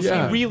rules, he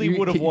really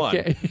would have won.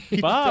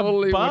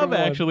 Bob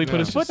actually put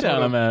his foot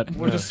down on that.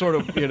 We're just sort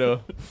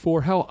of,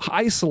 for how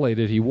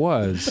isolated he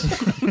was.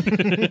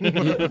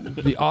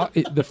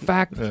 The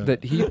fact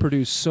that he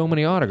produced so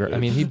many autographs, I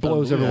mean, he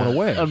blows everyone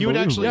away. He would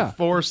actually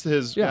force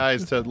his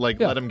guys to let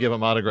him give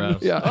him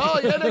autographs. Yeah. Oh,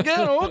 yet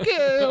again.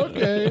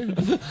 Okay.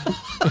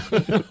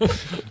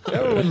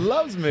 Everyone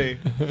loves me.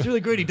 It's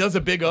really great. He does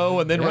a big O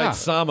and then writes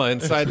Sama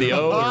inside the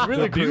O. It's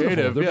really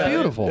creative. They're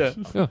beautiful. Yeah.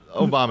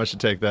 Obama should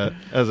take that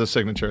as a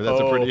signature. That's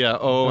a pretty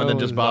and then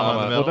just bomb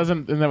on the middle. Well,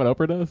 isn't that what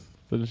Oprah does?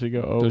 Doesn't she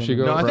go? Does she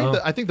go? No,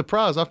 I think the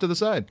pra is off to the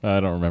side. I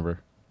don't remember.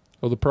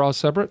 Oh, the pra is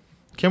separate.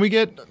 Can we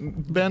get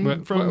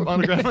Ben from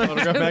Autograph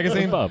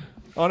Magazine? Bob.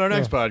 On our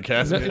next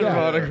podcast,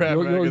 Autograph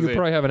Magazine. You'll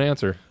probably have an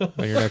answer on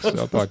your next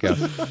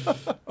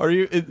podcast.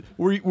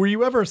 Were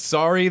you ever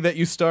sorry that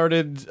you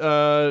started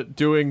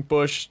doing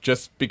Bush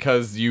just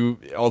because you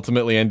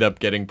ultimately end up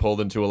getting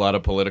pulled into a lot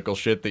of political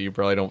shit that you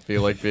probably don't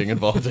feel like being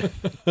involved in?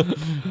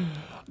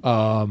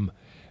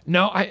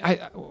 No,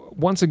 I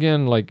once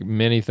again, like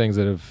many things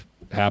that have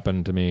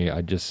happened to me,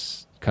 I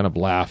just kind of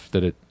laughed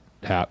that it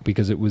happened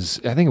because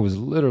I think it was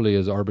literally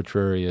as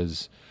arbitrary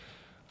as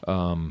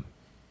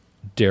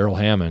Daryl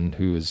Hammond,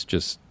 who is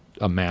just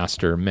a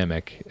master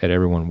mimic at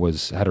everyone,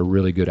 had a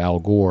really good Al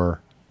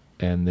Gore,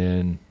 and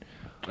then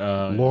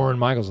Lauren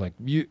Michaels like,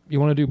 you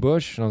want to do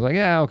Bush? And I was like,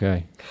 yeah,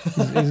 okay.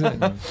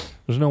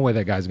 There's There's no way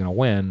that guy's going to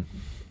win.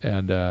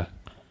 And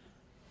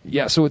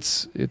so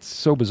it's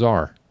so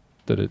bizarre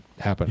that it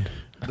happened.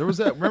 There was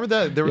that. Remember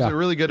that there was a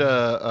really good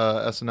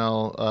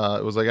SNL.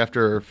 It was like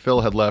after Phil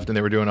had left, and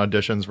they were doing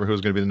auditions for who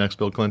was going to be the next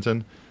Bill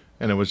Clinton,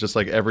 and it was just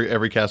like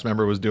every cast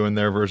member was doing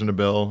their version of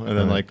Bill, and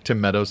then like Tim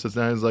Meadows sits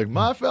down, and he's like,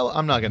 "My fella,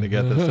 I'm not going to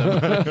get this."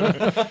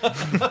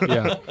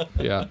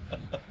 yeah.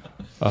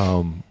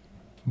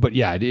 But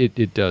yeah,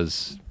 it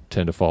does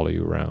tend to follow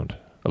you around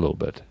a little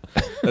bit.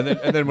 And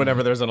then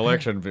whenever there's an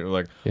election, people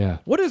are like,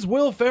 what does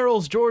Will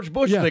Ferrell's George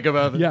Bush think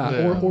about this?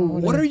 Yeah, or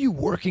what are you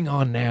working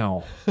on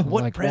now?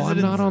 What like, president?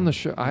 I'm not on the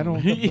show. I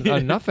don't.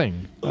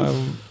 Nothing.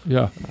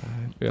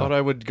 Thought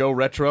I would go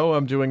retro.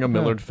 I'm doing a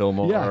Millard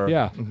Fillmore.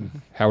 Yeah.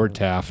 Howard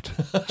Taft.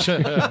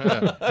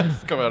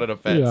 Come out in a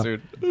fat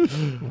suit.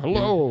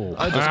 Hello.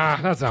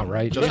 That's not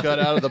right. Just got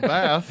out of the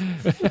bath.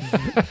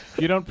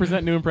 You don't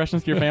present new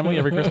impressions to your family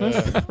every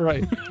Christmas?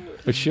 Right.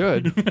 It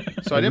should.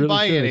 So I didn't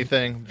buy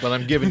anything, but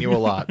I'm giving you a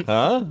lot.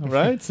 Huh?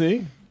 Right?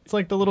 See? It's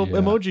like the little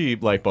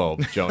emoji light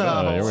bulb,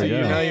 Jonah. There we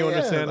go. Now you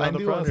understand how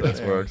the process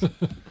works.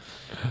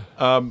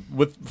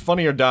 With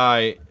Funny or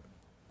Die,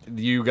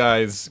 you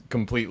guys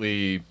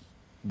completely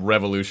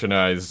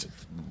revolutionized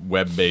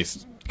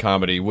web-based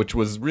comedy, which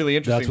was really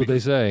interesting. That's what they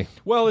say.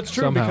 Well, it's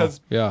true Somehow. because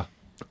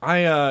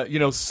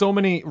I, so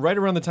many, right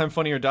around the time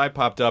Funny or Die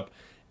popped up,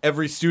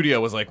 every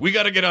studio was like, we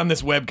got to get on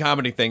this web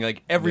comedy thing.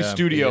 Like every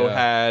studio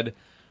had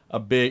a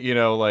big,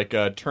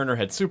 Turner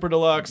had Super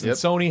Deluxe and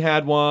Sony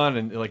had one,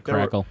 and like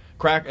there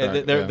Crackle.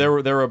 There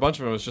were a bunch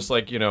of them. It was just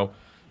like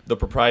the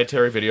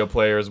proprietary video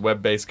players,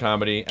 web-based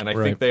comedy, and I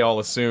think they all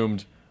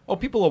assumed,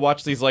 people will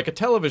watch these like a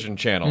television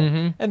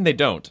channel, and they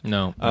don't.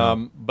 No.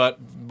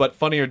 But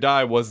Funny or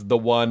Die was the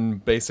one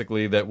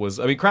basically that was.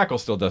 I mean, Crackle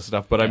still does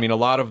stuff, but I mean, a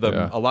lot of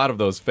them, a lot of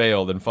those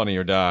failed, and Funny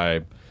or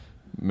Die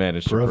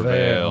managed to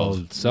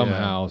prevail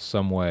somehow,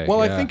 some way. Well,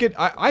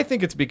 I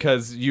think it's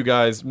because you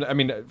guys. I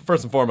mean,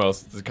 first and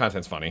foremost, the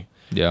content's funny.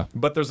 Yeah.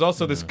 But there's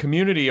also this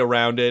community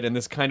around it and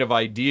this kind of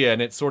idea, and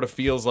it sort of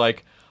feels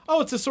like,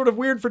 it's a sort of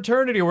weird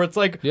fraternity where it's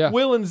like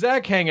Will and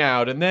Zach hang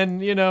out, and then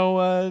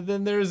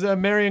then there's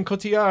Marion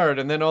Cotillard,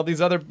 and then all these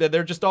other.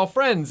 They're just all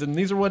friends, and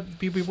these are what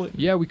people.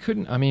 Yeah, we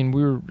couldn't. I mean,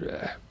 we were,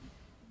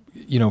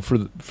 we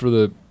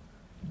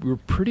were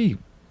pretty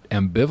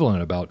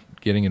ambivalent about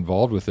getting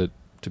involved with it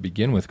to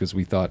begin with, because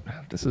we thought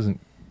this isn't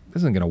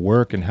going to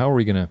work, and how are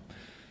we going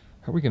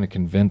to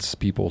convince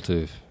people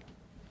to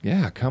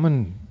come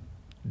and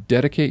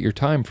dedicate your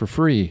time for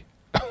free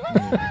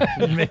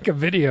and make a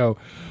video.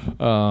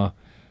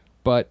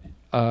 But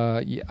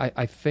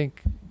I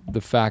think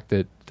the fact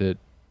that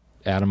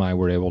Adam and I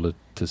were able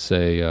to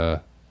say,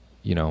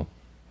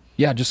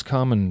 just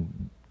come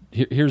and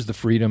here's the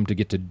freedom to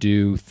get to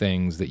do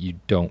things that you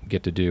don't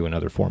get to do in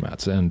other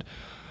formats, and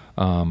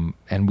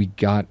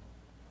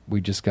we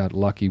just got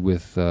lucky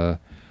with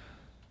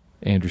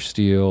Andrew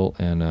Steele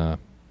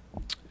and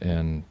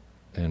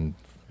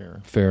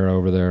Farrah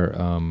over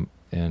there.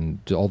 And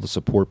all the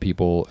support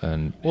people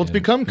it's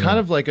become kind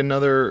of like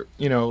another,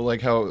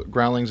 like how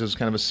Groundlings is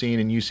kind of a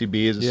scene and UCB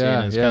is a scene,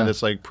 and it's kind of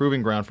this like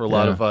proving ground for a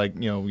lot of like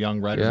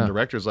young writers and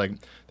directors. Like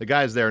the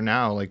guys there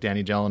now, like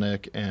Danny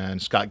Jelinek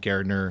and Scott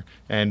Gardner,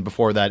 and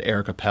before that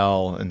Eric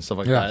Appel and stuff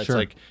like that. It's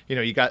like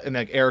you got, and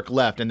like Eric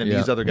left, and then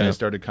these other guys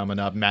started coming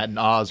up. Matt and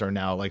Oz are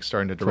now like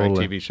starting to direct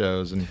TV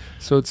shows, and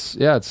so it's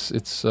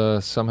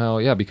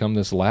somehow become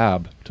this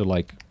lab to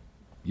like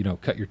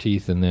cut your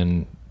teeth and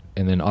then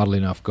oddly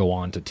enough go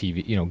on to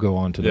TV, go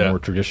on to the more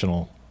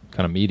traditional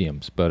kind of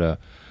mediums. But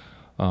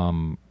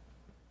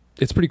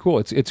it's pretty cool.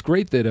 It's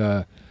great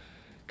that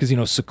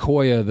because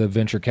Sequoia, the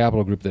venture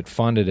capital group that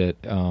funded it,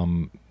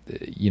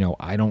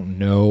 I don't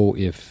know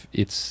if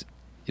it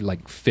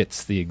like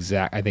fits the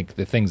exact. I think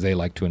the things they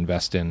like to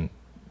invest in,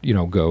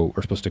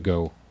 are supposed to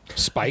go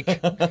spike,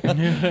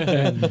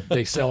 and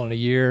they sell in a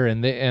year,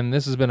 and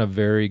this has been a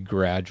very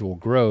gradual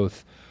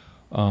growth.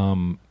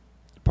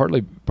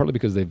 Partly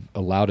because they've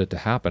allowed it to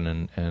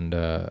happen, and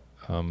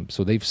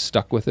so they've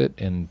stuck with it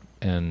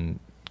and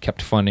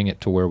kept funding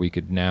it to where we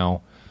could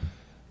now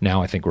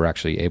I think we're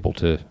actually able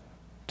to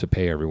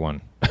pay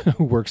everyone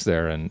who works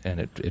there, and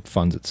it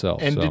funds itself.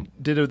 And so.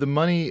 did the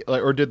money,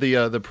 or did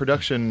the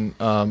production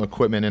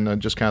equipment and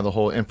just kind of the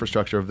whole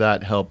infrastructure of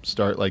that help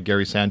start like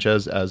Gary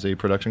Sanchez as a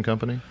production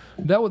company?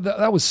 That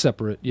was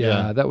separate.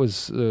 Yeah. That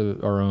was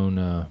our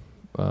own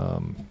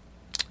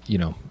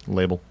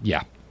label.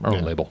 Yeah, our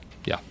own label.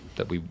 Yeah.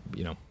 That we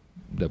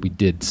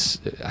did,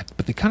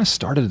 but they kind of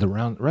started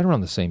right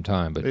around the same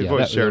time. But they've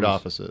always shared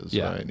offices,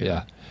 right?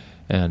 Yeah,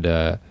 and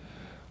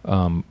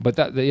but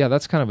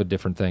that's kind of a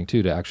different thing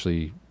too. To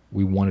actually,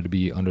 we wanted to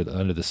be under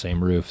the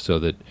same roof, so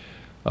that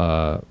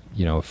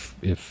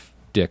if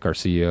Dick, our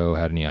CEO,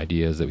 had any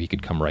ideas, that he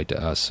could come right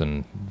to us,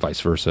 and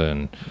vice versa,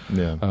 and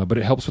but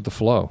it helps with the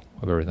flow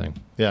of everything.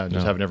 Yeah,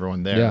 just having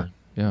everyone there.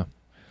 Yeah.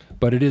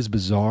 But it is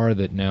bizarre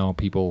that now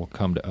people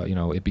come to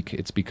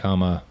it's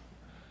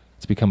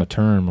become a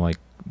term, like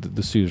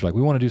the studio's like,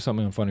 we want to do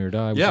something on Funny or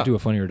Die. We should do a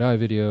Funny or Die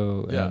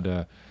video,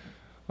 and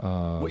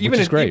which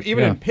is great.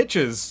 Even in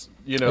pitches,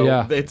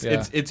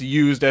 it's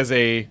used as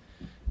a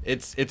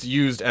it's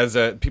used as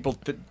people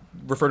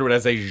refer to it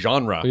as a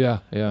genre. Yeah.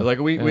 Like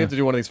we have to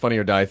do one of these Funny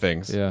or Die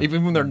things. Yeah.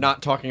 Even when they're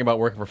not talking about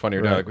working for Funny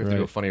or Die, like we have to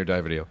do a Funny or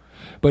Die video.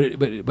 But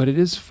it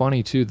is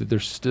funny too that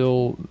there's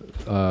still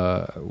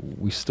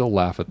we still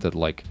laugh at that,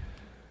 like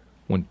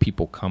when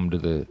people come to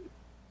the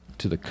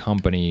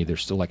company, they're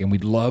still like, and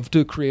we'd love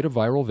to create a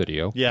viral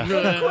video. Yeah.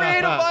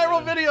 Create a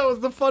viral video is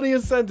the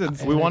funniest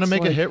sentence. We want to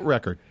make a hit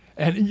record.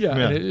 And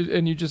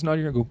and you just nod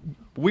your head and go,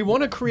 we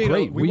want to create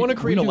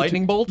a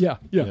lightning bolt. Yeah.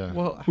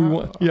 Well, we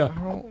want. Yeah, I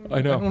know.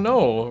 I don't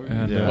know.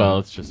 And, well,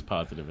 it's just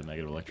positive and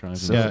negative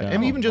electrons. Yeah,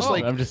 and even just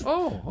I'm just.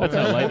 That's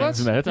how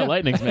lightning's made. That's how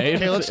lightning's made.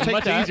 Okay, let's it's take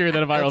much that. easier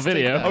than a viral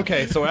video.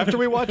 Okay, so after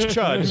we watch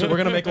Chud, we're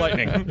gonna make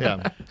lightning.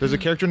 Yeah, there's a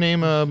character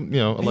named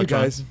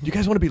Electron. You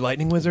guys want to be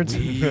lightning wizards?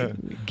 we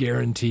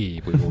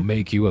guarantee we will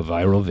make you a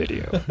viral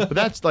video. But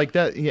that's like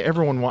that. Yeah,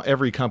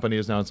 every company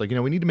is now. It's like,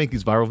 we need to make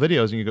these viral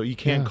videos, and you go, you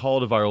can't call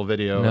it a viral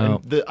video. No.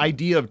 And the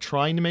idea of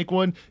trying to make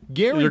one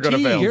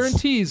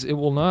guarantees it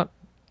will not.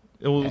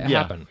 It will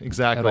happen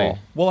exactly. At all.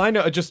 Well, I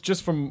know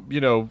just from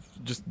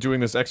just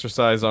doing this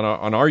exercise on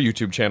our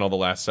YouTube channel the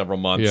last several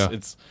months. Yeah.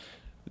 It's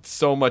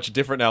so much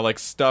different now. Like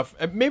stuff.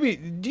 Maybe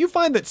do you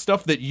find that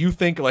stuff that you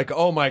think like,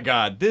 oh my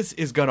god, this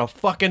is gonna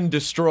fucking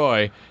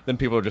destroy, then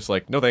people are just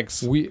like, no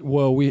thanks.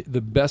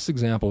 The best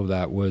example of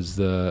that was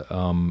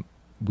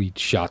we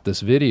shot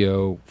this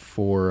video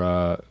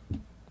for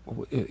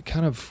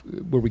kind of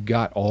where we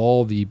got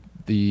all the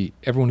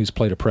everyone who's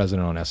played a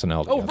president on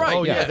SNL together. Oh right,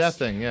 oh yeah, yes. that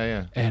thing,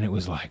 yeah. And it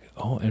was like,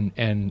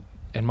 and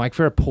Mike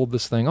Farrell pulled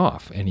this thing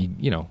off, and he,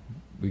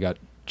 we got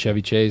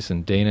Chevy Chase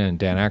and Dana and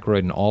Dan Aykroyd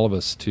and all of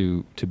us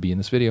to be in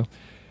this video.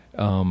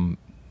 Jim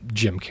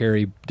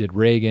Carrey did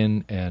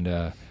Reagan, and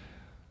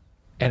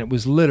it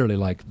was literally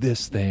like,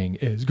 this thing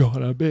is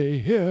gonna be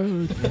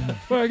huge.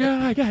 We're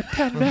gonna get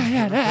 10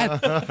 million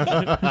hits.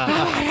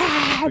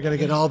 We're gonna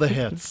get all the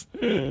hits.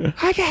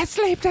 I can't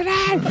sleep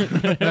tonight.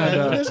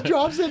 And, this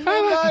drops in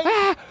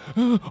midnight.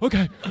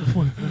 Okay.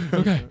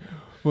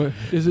 What,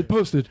 is it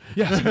posted?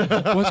 Yes.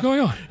 What's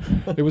going on?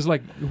 It was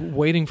like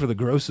waiting for the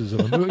grosses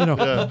of a movie.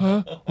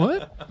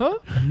 What? Huh?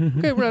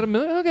 Okay, we're at 1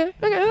 million. Okay,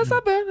 that's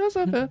not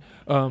bad.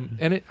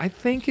 And I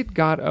think it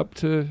got up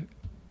to,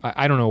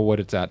 I don't know what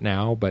it's at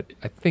now, but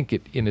I think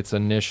it in its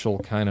initial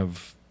kind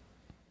of,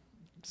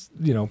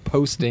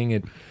 posting,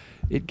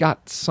 it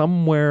got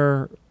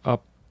somewhere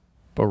up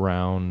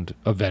around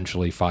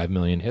eventually 5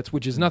 million hits,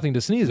 which is nothing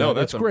to sneeze at.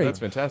 That's great. That's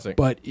fantastic.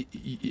 But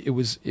it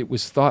was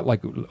thought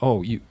like,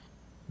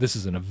 this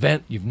is an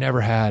event. You've never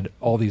had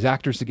all these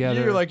actors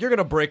together. You're like, you're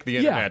gonna break the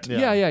internet.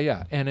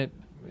 Yeah. And it.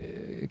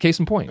 Case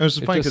in point. It was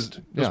funny because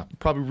it was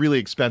probably really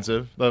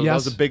expensive. That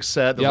was a big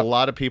set. There was a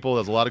lot of people. There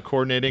was a lot of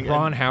coordinating.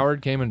 Ron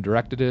Howard came and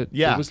directed it.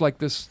 Yeah. It was like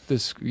this.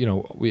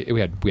 We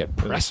had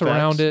press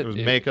around it. It was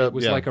makeup. It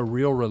was like a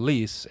real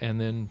release.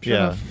 And then,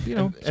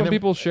 some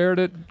people shared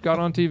it, got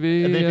on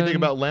TV. And then if you think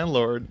about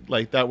Landlord,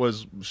 like that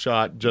was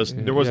shot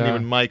there wasn't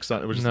even mics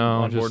on it. It was just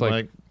onboard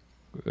mic.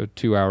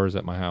 2 hours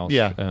at my house.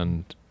 Yeah.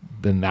 And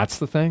then that's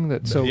the thing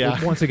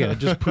once again, it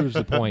just proves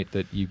the point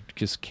that you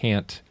just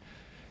can't.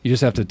 You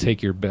just have to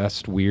take your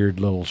best weird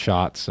little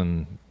shots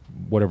and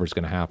whatever's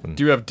going to happen.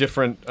 Do you have a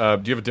different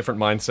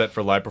mindset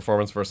for live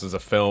performance versus a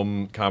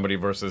film comedy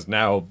versus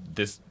now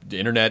the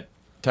internet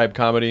type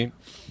comedy?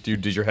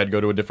 Does your head go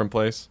to a different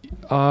place?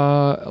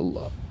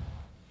 Yeah.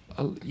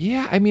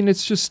 I mean,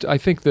 it's just I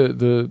think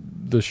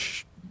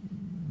those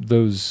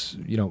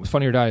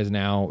Funny or Die is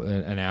now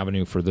an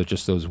avenue for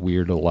just those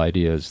weird little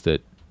ideas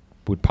that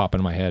would pop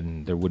in my head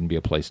and there wouldn't be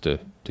a place to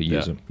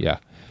use them. Yeah.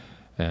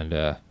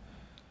 And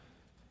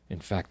in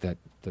fact, that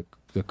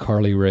the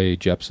Carly Rae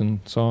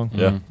Jepsen song.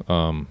 Yeah.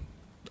 I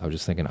was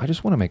just thinking, I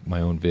just want to make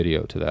my own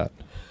video to that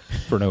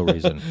for no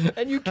reason.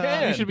 And you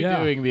can. You should be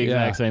doing the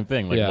exact same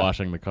thing, like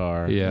washing the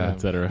car,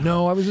 etc.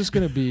 No, I was just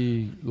going to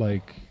be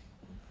like,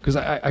 because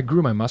I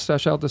grew my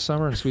mustache out this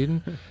summer in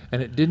Sweden,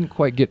 and it didn't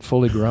quite get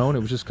fully grown. It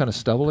was just kind of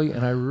stubbly,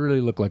 and I really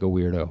looked like a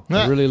weirdo.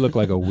 I really looked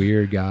like a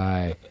weird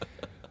guy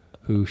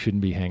who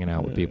shouldn't be hanging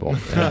out with people.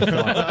 And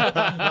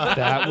I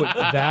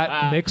thought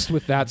that mixed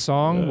with that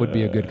song would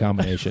be a good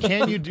combination.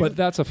 But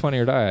that's a Funny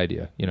or Die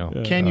idea,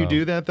 Can you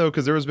do that though?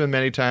 Because there has been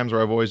many times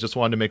where I've always just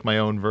wanted to make my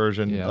own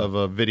version of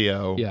a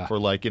video for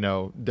like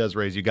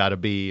Desiree's "You Gotta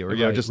Be" or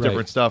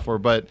different stuff.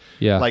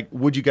 Like,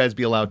 would you guys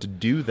be allowed to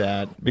do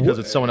that because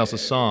it's someone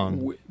else's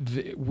song?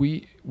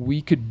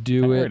 We could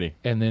do it,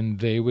 and then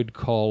they would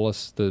call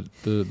us. The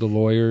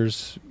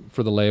lawyers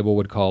for the label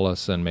would call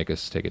us and make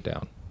us take it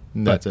down.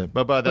 That's it.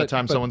 But by that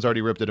time, someone's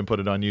already ripped it and put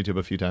it on YouTube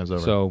a few times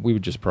over. So we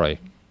would just pray.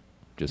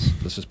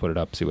 Let's just put it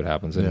up, see what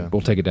happens, and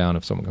we'll take it down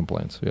if someone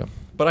complains. Yeah.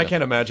 But I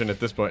can't imagine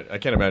at this point.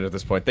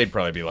 They'd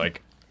probably be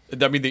like,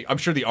 I mean, I'm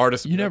sure the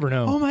artist. You never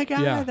know. Oh my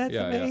god, that's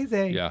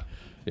amazing. Yeah.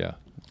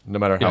 No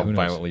matter how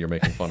violently you're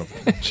making fun of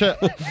them, they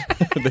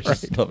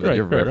just love it.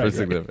 You're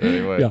referencing them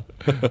anyway. Yeah.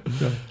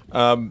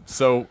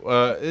 So,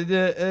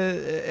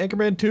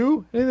 Anchorman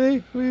 2,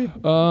 anything?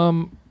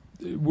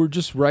 We're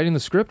just writing the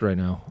script right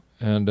now.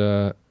 And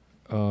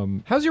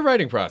how's your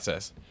writing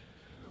process?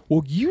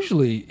 Well,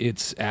 usually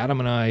it's Adam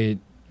and I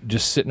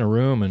just sit in a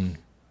room and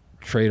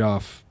trade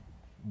off.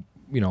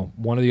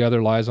 One of the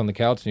other lies on the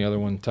couch and the other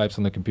one types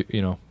on the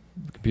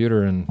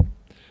computer, and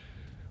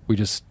we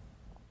just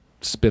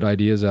spit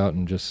ideas out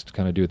and just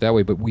kind of do it that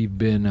way. But we've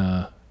been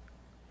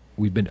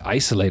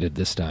isolated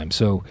this time.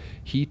 So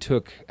he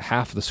took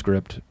half the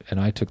script and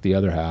I took the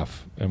other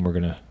half, and we're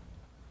gonna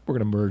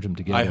merge them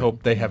together. I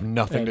hope they have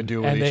nothing to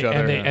do with each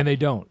other. And they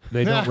don't.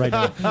 They don't right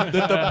now.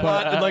 the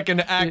plot, like in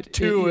Act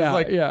 2, is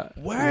like,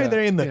 why are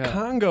they in the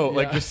Congo?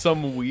 Like just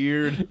some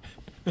weird.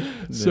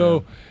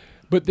 So,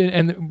 but then,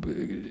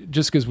 and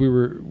just because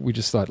we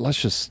just thought, let's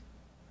just,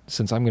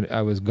 since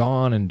I was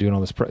gone and doing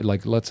all this,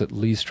 let's at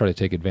least try to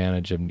take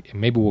advantage and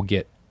maybe we'll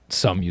get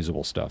some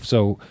usable stuff.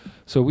 So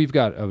we've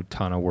got a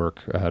ton of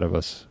work ahead of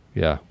us.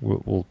 Yeah,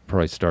 we'll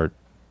probably start.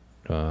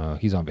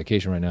 He's on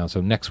vacation right now, so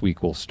next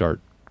week we'll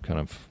start kind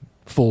of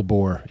full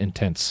bore,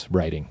 intense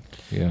writing.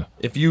 Yeah.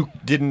 If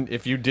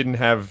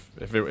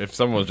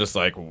someone was just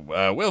like,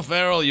 Will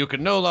Ferrell, you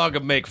can no longer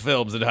make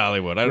films in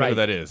Hollywood. I don't know who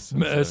that is.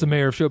 It's the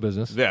mayor of show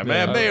business. Yeah,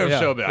 mayor of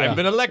show business. I've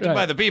been elected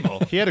by the people.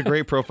 He had a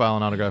great profile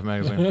in Autograph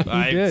Magazine.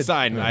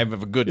 I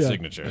have a good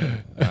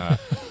signature.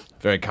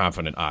 Very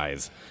confident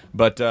eyes.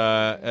 But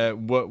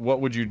what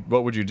would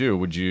you do?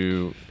 Would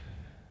you?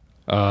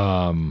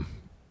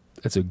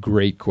 It's a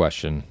great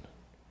question,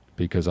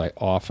 because I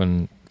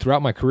often,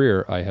 throughout my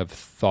career, I have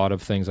thought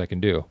of things I can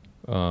do.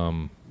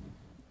 I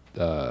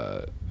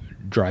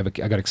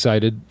got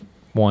excited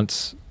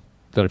once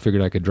that I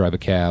figured I could drive a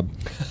cab.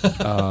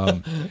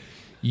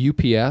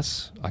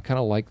 UPS, I kind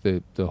of like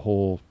the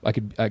whole. I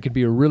could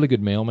be a really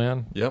good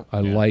mailman. Yep. I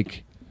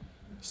like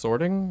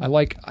sorting. I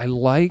like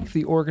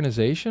the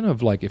organization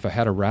of, like, if I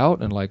had a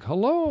route and like,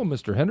 hello,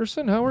 Mr.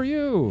 Henderson, how are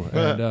you?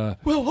 And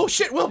Will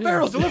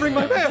Ferrell's delivering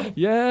my mail.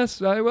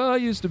 Yes, I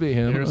used to be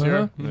him. Here's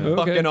your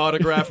fucking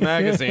Autograph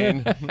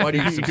Magazine. Why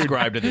do you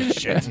subscribe to this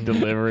shit?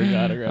 Delivering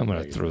Autograph. I'm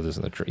going to throw this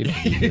in the tree.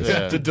 You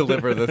have to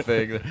deliver the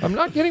thing. I'm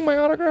not getting my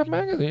Autograph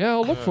Magazine. Yeah,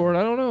 I'll look for it.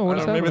 I don't know.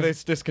 Maybe they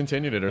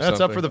discontinued it or something.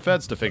 That's up for the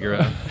feds to figure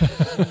out.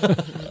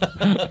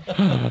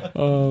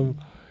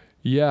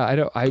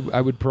 Yeah,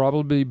 I would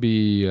probably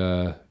be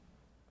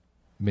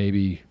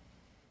maybe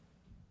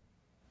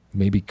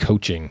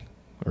coaching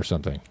or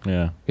something.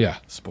 Yeah.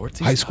 Sports.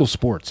 High school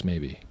sports,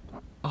 maybe.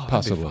 Oh,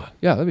 possibly. That'd be fun.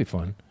 Yeah, that'd be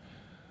fun.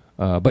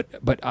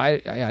 But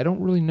I don't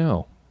really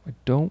know. I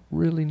don't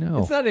really know.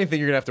 It's not anything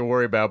you're gonna have to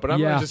worry about. But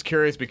I'm just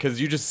curious, because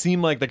you just seem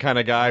like the kind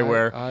of guy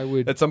where I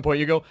would at some point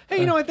you go,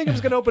 hey, I think I'm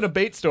just gonna open a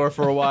bait store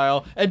for a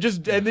while, and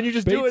then you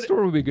just do it. Bait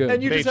store would be good.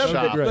 And you bait just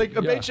have shop.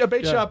 a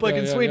bait shop like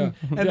in Sweden,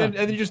 and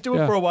then you just do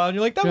it for a while, and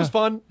you're like, that was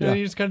fun, and then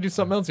you just kind of do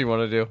something else you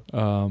want to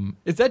do.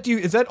 Is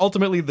that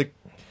ultimately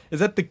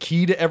the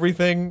key to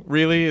everything?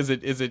 Really? Is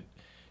it?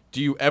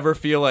 Do you ever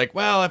feel like,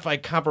 well, if I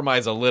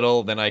compromise a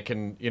little, then I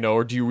can,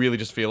 or do you really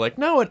just feel like,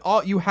 no,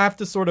 you have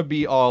to sort of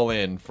be all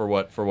in for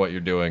what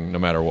you're doing, no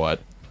matter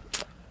what?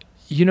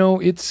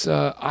 It's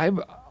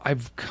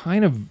I've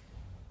kind of,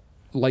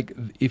 like,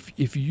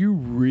 if you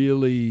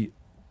really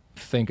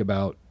think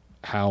about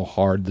how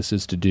hard this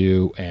is to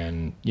do,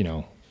 and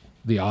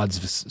the odds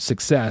of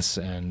success,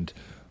 and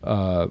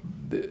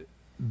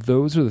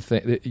those are the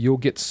things that you'll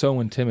get so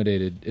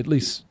intimidated, at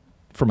least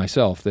for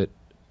myself, that.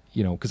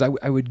 Because I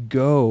would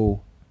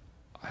go,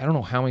 I don't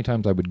know how many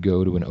times I would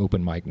go to an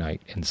open mic night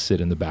and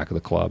sit in the back of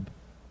the club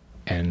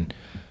and,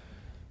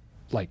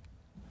 like,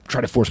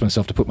 try to force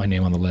myself to put my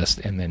name on the list,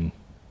 and then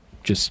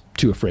just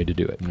too afraid to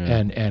do it.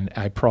 Yeah. And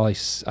I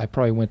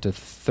probably went to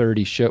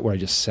 30 shows where I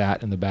just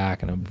sat in the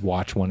back and I'd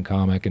watch one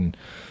comic and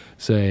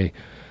say,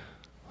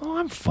 oh,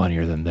 I'm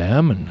funnier than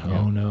them. And,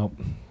 oh, no,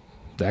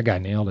 that guy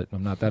nailed it.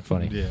 I'm not that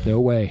funny. Yeah.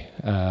 No way.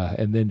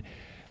 And then...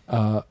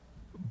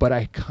 but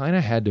I kind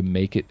of had to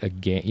make it a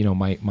game.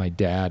 My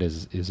dad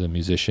is a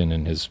musician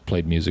and has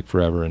played music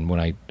forever. And when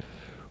I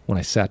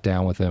sat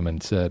down with him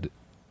and said,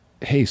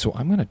 hey, so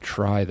I'm going to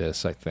try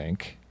this, I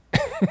think.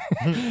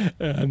 And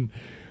I'm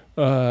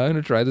going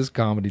to try this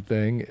comedy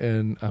thing.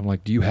 And I'm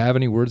like, do you have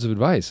any words of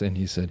advice? And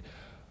he said,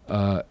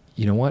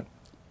 you know what?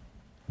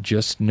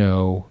 Just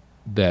know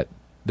that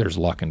there's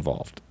luck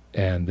involved.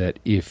 And that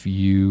if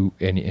you...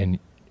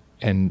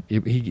 And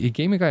he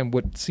gave me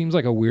what seems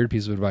like a weird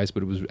piece of advice,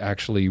 but it was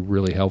actually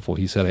really helpful.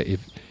 He said, if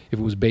it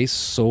was based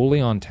solely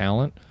on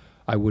talent,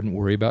 I wouldn't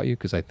worry about you,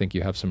 because I think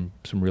you have some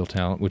real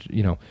talent, which,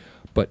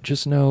 but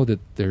just know that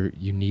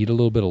you need a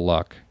little bit of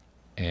luck,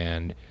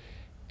 and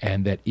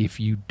that if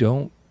you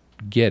don't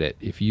get it,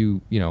 if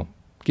you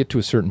get to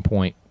a certain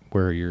point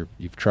where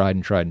you've tried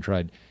and tried and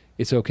tried,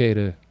 it's okay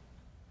to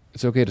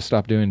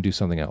stop doing and do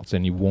something else,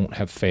 and you won't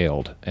have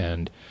failed.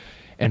 And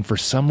for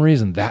some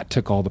reason, that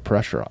took all the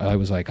pressure. I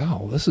was like,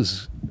 oh, this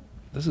is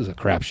a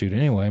crapshoot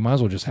anyway. Might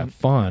as well just have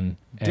fun.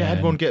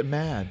 Dad won't get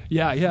mad.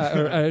 Yeah.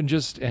 and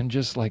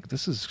just like,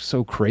 this is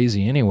so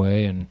crazy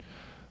anyway, and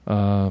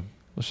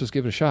let's just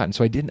give it a shot. And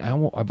so I didn't.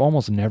 I've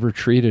almost never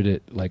treated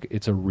it like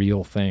it's a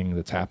real thing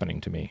that's happening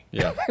to me.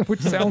 Yeah,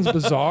 which sounds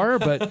bizarre,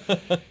 but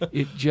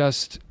it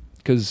just,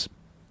 because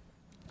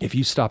if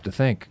you stop to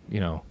think,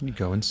 you'd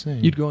go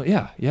insane. You'd go,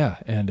 yeah,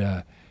 and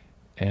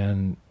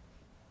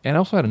I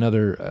also had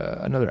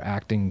another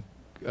acting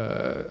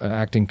an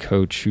acting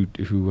coach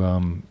who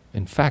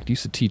in fact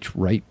used to teach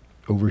right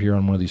over here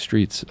on one of these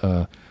streets,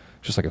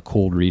 just like a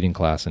cold reading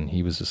class, and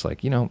he was just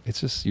like,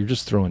 it's just you're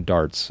just throwing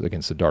darts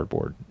against the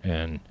dartboard,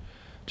 and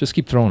just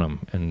keep throwing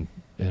them,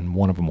 and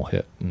one of them will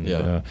hit.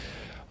 And,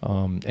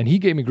 and he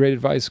gave me great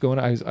advice going.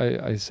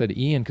 I said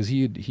Ian, because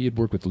he had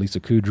worked with Lisa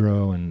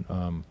Kudrow and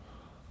a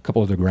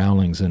couple other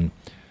groundlings, and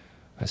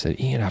I said,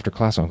 Ian, after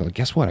class, I'm like,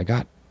 guess what? I'm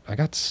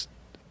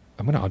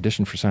going to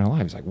audition for Saturday Night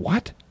Live. He's like,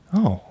 what?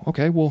 Oh,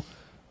 okay. Well,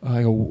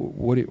 I go,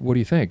 what do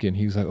you think? And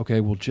he's like,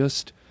 okay, well,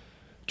 just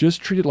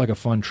treat it like a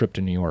fun trip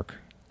to New York,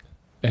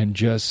 and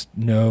just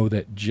know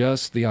that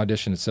just the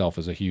audition itself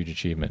is a huge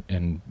achievement,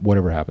 and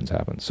whatever happens,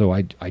 happens. So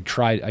I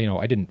tried,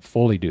 I didn't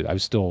fully do that. I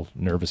was still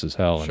nervous as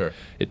hell, and Sure.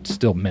 It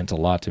still meant a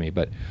lot to me,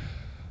 but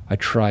I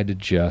tried to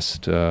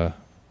just,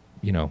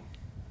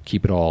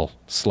 keep it all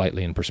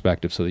slightly in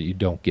perspective so that you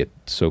don't get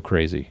so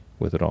crazy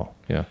with it all.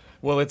 Yeah.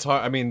 Well, it's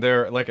hard. I mean,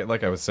 they're like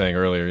I was saying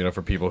earlier,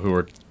 for people who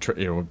are,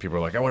 when people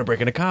are like, I want to break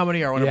into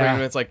comedy, or I want to break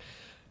into, it's like,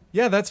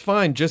 yeah, that's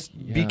fine.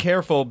 Just be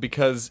careful,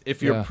 because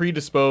if you're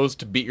predisposed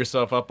to beat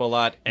yourself up a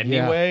lot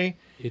anyway,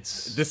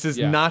 this is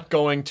not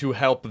going to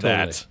help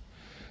that.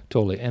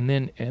 Totally. And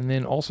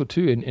then also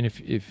too, and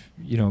if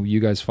you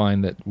guys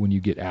find that when you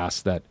get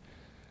asked that,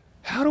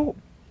 how do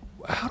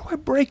I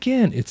break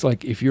in? It's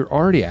like, if you're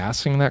already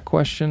asking that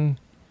question,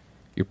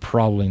 you're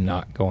probably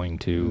not going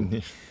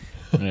to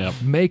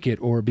make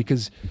it, or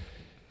because,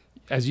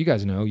 as you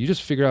guys know, you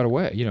just figure out a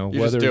way.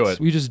 Whether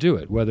we just do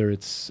it. Whether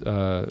it's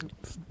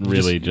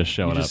really just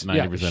showing up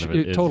 90% of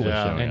it. Is totally,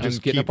 and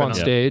just getting up on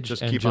stage,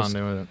 just and keep on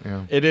doing it.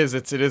 Yeah. It is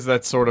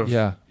that sort of.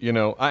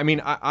 I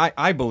mean,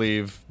 I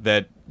believe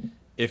that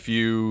if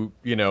you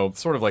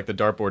sort of like the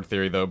dartboard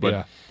theory though,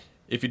 but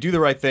if you do the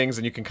right things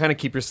and you can kind of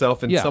keep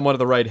yourself in somewhat of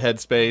the right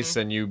headspace,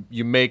 and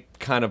you make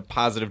kind of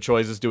positive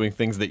choices, doing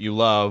things that you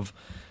love,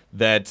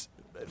 that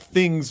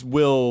things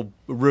will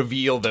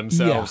reveal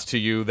themselves to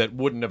you that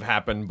wouldn't have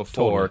happened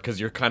before, because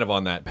you're kind of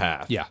on that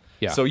path. Yeah.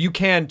 So you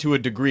can, to a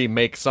degree,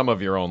 make some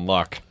of your own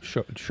luck.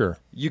 Sure.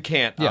 You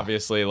can't,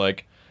 obviously,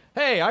 like,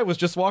 hey, I was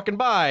just walking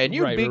by, and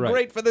you'd be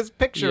great for this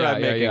picture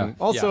I'm making. Yeah.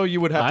 Also, you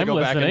would have to go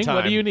back in time.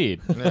 What do you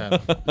need?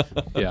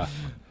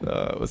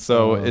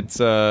 So it's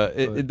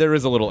there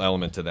is a little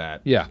element to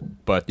that. Yeah.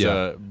 But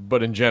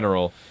in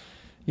general,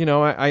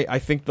 I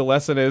think the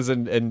lesson is,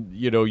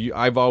 and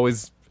I've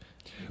always.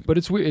 But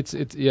it's weird.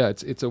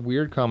 It's a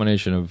weird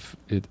combination of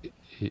it.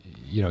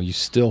 You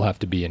still have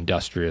to be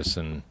industrious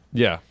and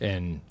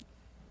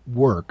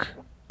work,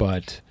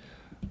 but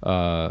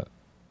to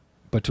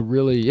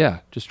really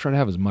just try to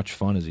have as much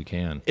fun as you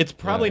can. It's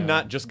probably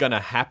not just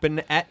gonna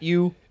happen at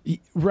you,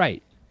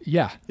 right?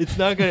 Yeah, it's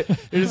not gonna.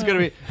 It's gonna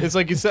be. It's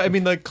like you said. I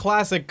mean, the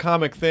classic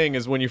comic thing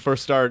is when you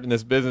first start in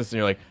this business, and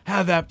you're like,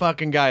 "Have that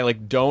fucking guy."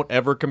 Like, don't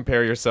ever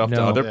compare yourself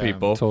to other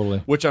people. Totally.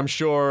 Which I'm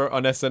sure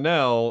on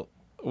SNL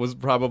was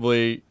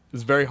probably.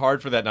 It's very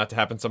hard for that not to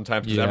happen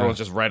sometimes, because everyone's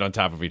just right on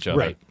top of each other.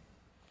 Right.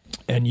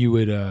 And you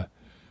would, I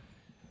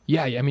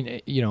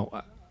mean,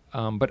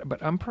 but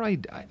I'm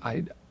probably,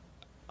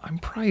 I'm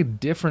probably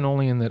different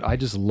only in that I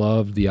just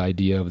loved the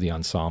idea of the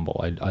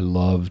ensemble. I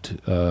loved,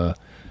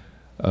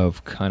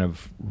 of kind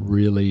of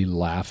really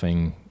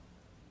laughing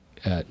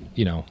at,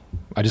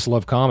 I just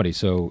love comedy.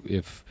 So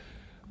if,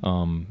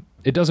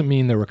 it doesn't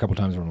mean there were a couple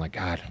times where I'm like,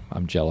 God,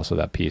 I'm jealous of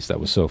that piece. That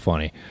was so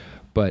funny.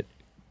 But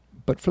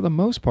for the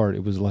most part,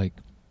 it was like,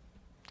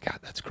 God,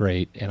 that's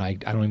great. And I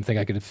don't even think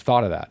I could have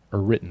thought of that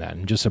or written that,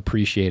 and just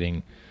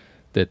appreciating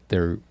that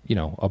there,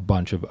 a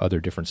bunch of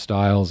other different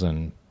styles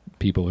and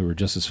people who are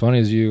just as funny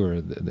as you,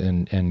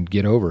 and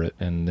get over it,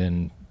 and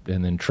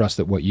then trust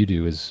that what you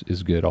do is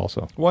good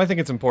also. Well, I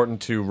think it's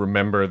important to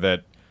remember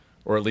that,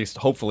 or at least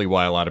hopefully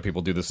why a lot of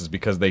people do this is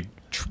because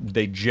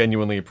they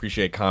genuinely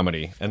appreciate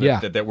comedy, and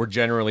that we're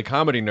generally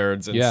comedy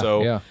nerds,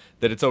 and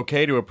that it's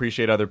okay to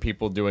appreciate other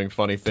people doing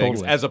funny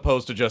things, as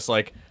opposed to just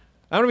like,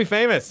 I want to be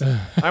famous.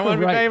 I want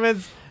to be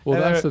famous.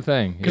 Well, that's the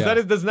thing. Because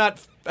that does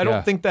not. I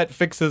don't think that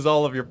fixes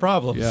all of your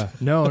problems. Yeah.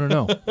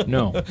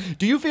 No.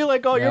 Do you feel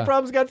like all your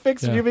problems got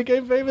fixed when you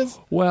became famous?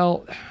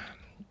 Well,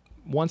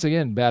 once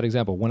again, bad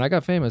example. When I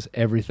got famous,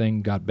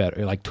 everything got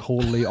better. Like,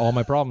 totally, all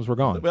my problems were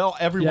gone. Well,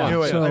 everyone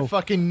knew it. So I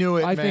fucking knew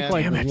it, I man. think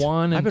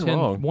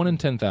like one in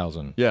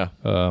 10,000. Yeah.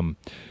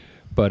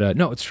 But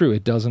no, it's true.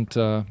 It doesn't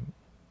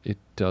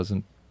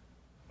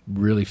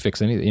really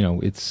fix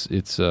anything. It's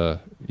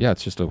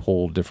just a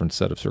whole different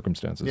set of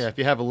circumstances. Yeah, if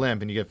you have a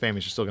limp and you get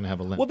famous, you're still going to have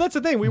a limp. Well, that's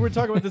the thing. We were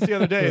talking about this the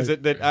other day. Is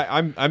that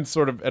I'm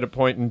sort of at a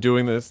point in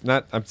doing this.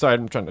 I'm sorry.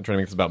 I'm trying to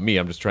make this about me.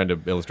 I'm just trying to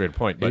illustrate a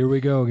point. But here we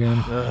go again.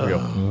 Here we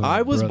go.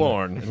 I was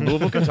born in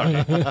Louisville,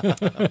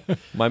 Kentucky.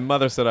 My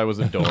mother said I was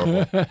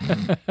adorable.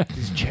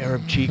 These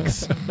cherub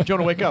cheeks.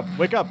 Jonah, wake up!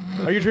 Wake up!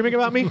 Are you dreaming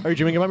about me? Are you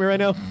dreaming about me right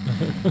now?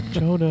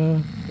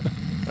 Jonah.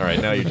 All right,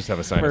 now you just have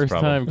a sinus First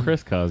problem. time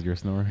Chris caused your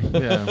snoring.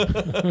 Yeah.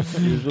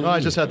 I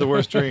just had the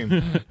worst dream.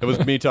 It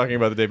was me talking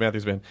about the Dave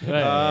Matthews Band.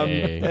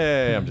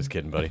 Hey, I'm just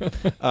kidding, buddy.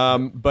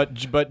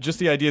 But just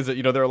the idea is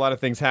that, there are a lot of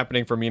things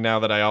happening for me now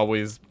that I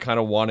always kind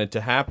of wanted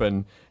to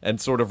happen,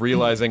 and sort of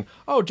realizing,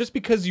 just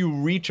because you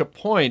reach a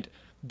point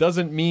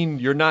doesn't mean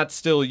you're not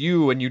still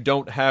you and you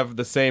don't have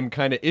the same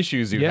kind of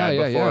issues you had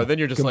before. Yeah. Then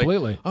you're just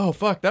completely. like, oh,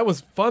 fuck, that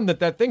was fun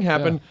that thing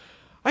happened.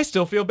 I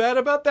still feel bad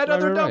about that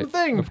other dumb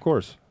thing. Of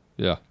course.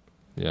 Yeah.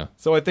 Yeah.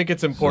 So I think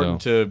it's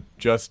important to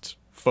just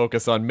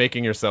focus on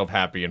making yourself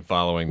happy and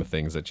following the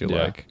things that you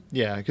like.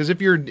 Yeah, because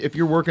if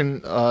you're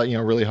working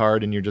really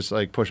hard and you're just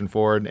like pushing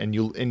forward and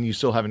you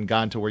still haven't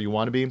gotten to where you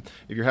want to be, if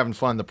you're having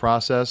fun in the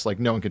process, like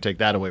no one can take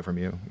that away from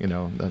you.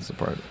 That's the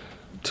part.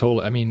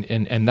 Totally. I mean,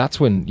 and that's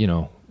when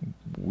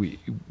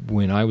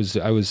when I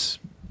was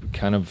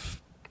kind of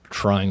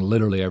trying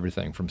literally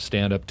everything from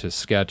stand up to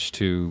sketch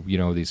to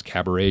these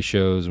cabaret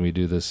shows, and we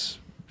do this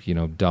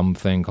dumb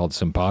thing called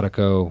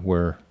Simpatico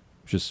where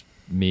just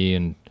me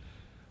and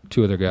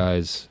two other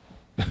guys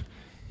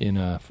in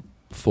a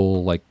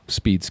full like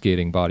speed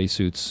skating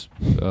bodysuits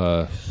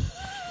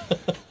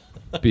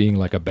being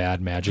like a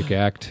bad magic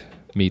act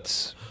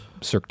meets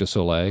Cirque du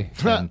Soleil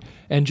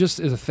and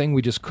just as a thing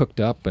we just cooked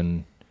up,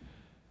 and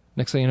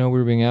next thing you know we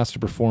were being asked to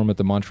perform at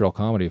the Montreal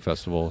Comedy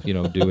Festival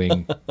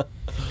doing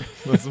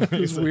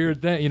this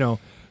weird thing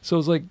so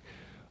it's like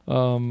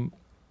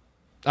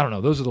I don't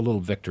know, those are the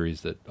little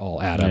victories that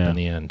all add up in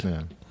the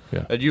end.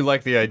 Yeah. And you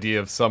like the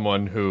idea of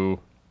someone who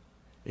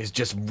is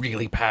just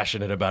really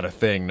passionate about a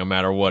thing, no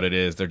matter what it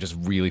is. They're just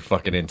really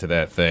fucking into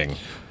that thing.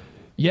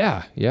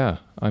 Yeah.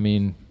 I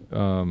mean,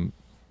 at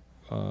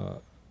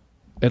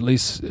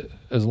least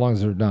as long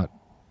as they're not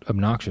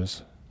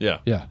obnoxious. Yeah.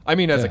 Yeah. I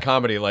mean, as a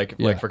comedy, like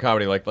for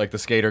comedy, like the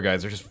skater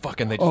guys, they're just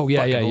fucking, they just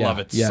love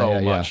it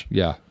much.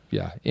 Yeah.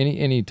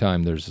 Any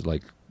time there's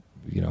like,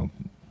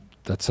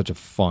 that's such a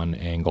fun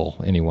angle.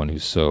 Anyone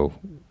who's so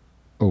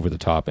over the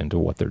top into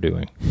what they're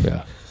doing.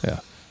 Yeah.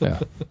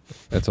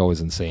 That's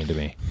always insane to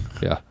me.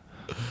 Yeah.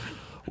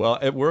 Well,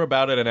 we're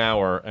about at an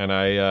hour, and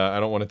I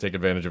don't want to take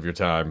advantage of your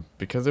time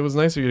because it was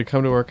nice of you to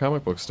come to our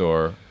comic book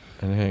store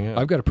and hang out.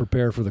 I've got to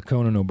prepare for the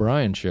Conan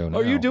O'Brien show now.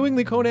 Are you doing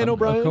the Conan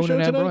O'Brien show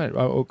tonight?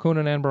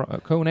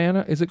 Conan,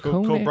 is it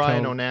Conan?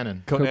 O'Brien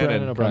O'Nanan.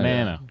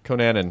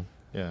 Conanan.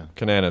 Yeah.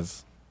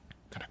 Conanas.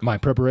 My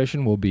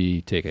preparation will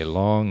be take a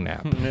long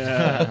nap.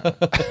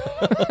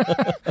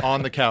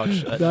 On the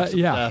couch. I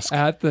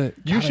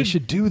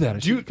should do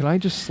that. Can I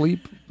just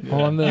sleep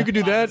on the... You could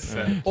do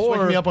that. Or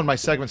wake me up when my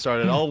segment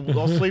started.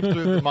 I'll sleep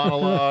through the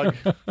monologue,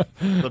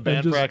 the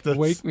band practice.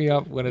 Wake me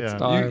up when it's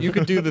time. You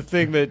could do the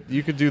thing that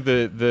you could do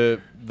the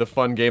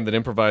fun game that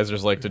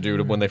improvisers like to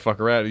do when they fuck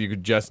around. You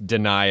could just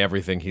deny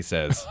everything he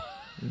says.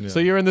 So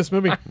you're in this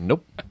movie?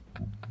 Nope.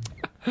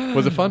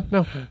 Was it fun?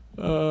 No.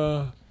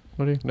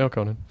 What do you? No,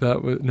 Conan.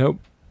 That was nope.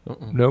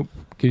 Nope.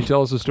 Can you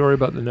tell us a story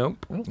about the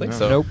nope? I don't think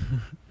so. Nope.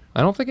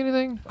 I don't think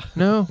anything.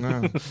 No.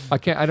 I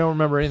can't. I don't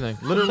remember anything.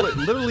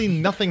 Literally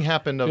nothing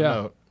happened of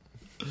note.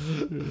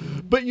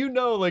 But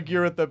like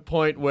you're at the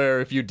point where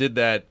if you did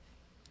that,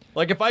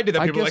 like if I did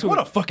that, people are like, "What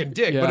a fucking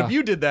dick!" Yeah. But if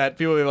you did that,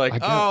 people are like,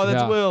 "Oh,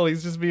 that's Will.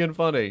 He's just being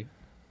funny."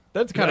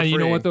 That's kind of. You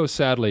know what though?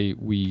 Sadly,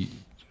 we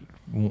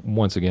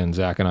once again,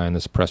 Zach and I in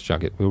this press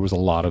junket, there was a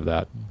lot of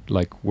that.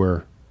 Like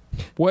where,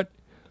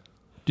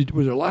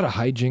 was there a lot of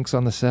hijinks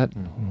on the set?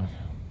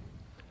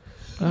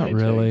 Not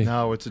really.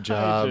 No, it's a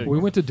job. We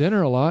went to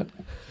dinner a lot.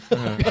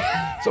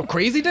 So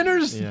crazy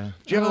dinners? Yeah.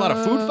 Did you have a lot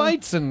of food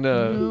fights? And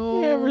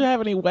you ever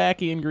have any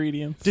wacky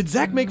ingredients? Did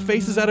Zach make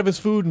faces out of his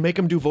food and make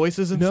him do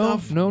voices and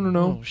stuff? No.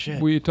 Oh,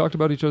 shit. We talked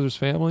about each other's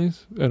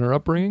families and our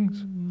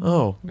upbringings.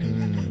 Oh.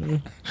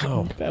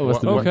 Oh. That was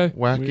the okay.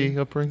 Wacky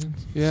upbringings?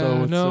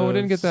 Yeah, So we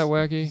didn't get that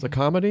wacky. It's a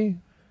comedy?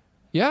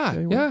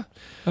 Yeah.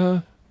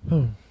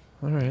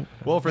 All right.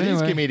 Well, for these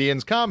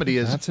comedians, comedy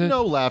is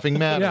no laughing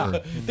matter. Yeah.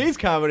 These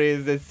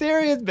comedies is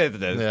serious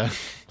business. Yeah.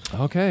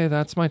 Okay,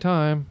 that's my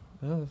time.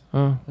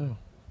 I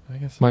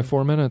guess my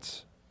 4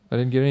 minutes. I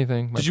didn't get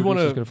anything. My Did you want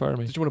producer's gonna fire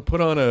me. to put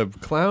on a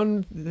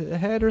clown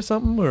head or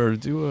something, or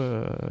do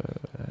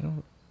I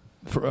don't.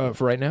 For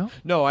right now?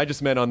 No, I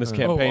just meant on this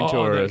campaign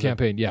tour. The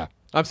campaign, yeah.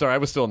 I'm sorry, I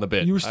was still in the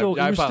bit. You were still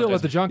at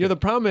the junket. Yeah, the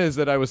problem is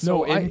that I was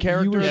so in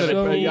character that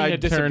I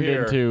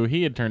disappeared.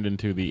 He had turned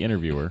into the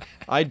interviewer.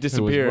 I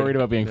disappeared. Who was worried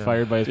about being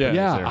fired by his producer.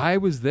 Yeah, I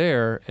was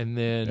there, and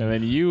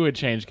then you had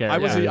changed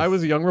characters. I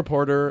was a young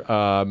reporter.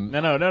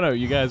 No.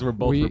 You guys were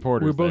both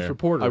reporters. We were both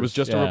reporters. I was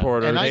just a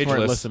reporter, and I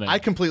ageless. listening. I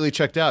completely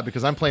checked out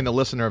because I'm playing the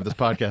listener of this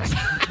podcast.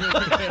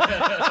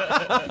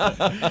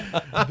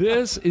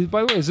 This is,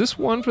 by the way, is this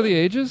one for the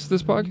ages?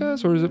 This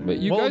podcast, or is it?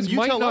 You guys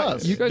might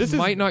not. You guys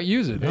might not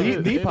use it.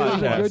 The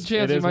podcast. There's a good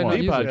chance you might not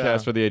use it. The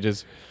podcast for the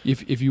ages.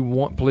 If you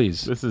want,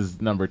 please. This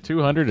is number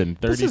 232.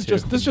 This is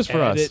just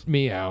for us. Edit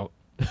me out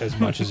as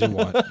much as you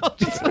want.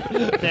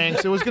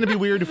 Thanks. It was going to be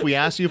weird if we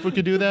asked you if we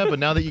could do that, but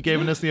now that you've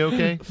given us the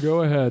okay,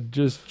 go ahead.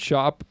 Just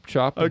chop.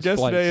 Our and guest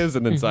splice. today is,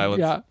 and then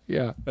silence.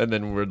 Yeah. And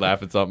then we'd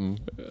laugh at something.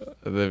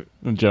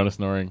 Jonah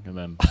snoring, and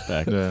then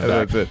back.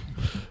 That's it.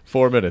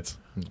 4 minutes.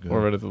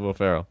 4 minutes with Will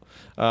Ferrell.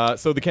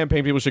 So the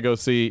campaign people should go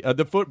see. By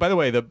the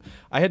way,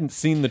 I hadn't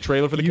seen the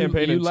trailer for the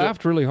campaign. You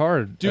laughed really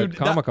hard, dude. At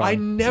Comic-Con. I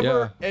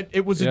never. Yeah.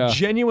 It was a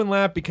genuine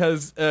laugh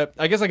because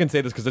I guess I can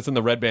say this because it's in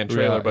the Red Band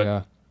trailer,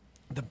 but.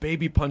 The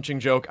baby punching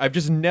joke, I've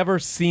just never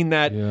seen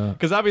that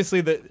because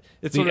obviously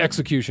it's the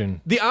execution.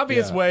 The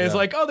obvious way is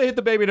like, oh, they hit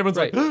the baby and everyone's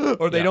like,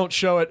 or they don't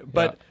show it,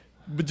 but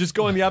just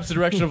going the opposite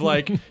direction of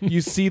like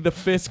you see the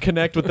fist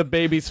connect with the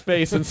baby's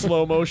face in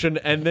slow motion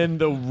and then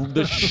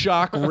the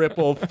shock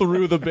ripple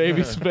through the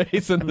baby's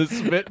face and the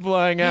spit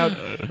flying out.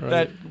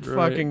 That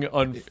fucking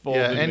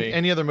unfolded me.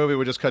 Any other movie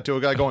would just cut to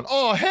a guy going,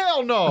 oh,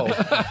 hell no!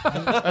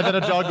 And then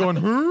a dog going,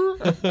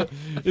 huh?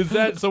 Is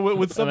that so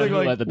with something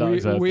like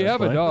we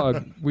have a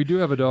dog. We do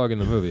have a dog in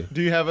the movie.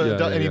 Do you have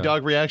any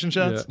dog reaction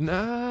shots? Yeah.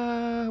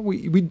 Nah,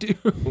 we do.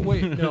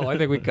 Wait, no, I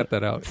think we cut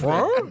that out.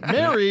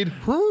 Married.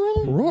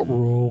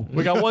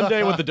 We got one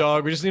day with the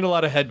dog. We just need a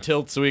lot of head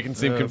tilts so we can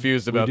seem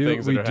confused about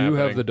things that are happening. We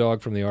do have the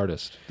dog from The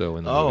Artist, though,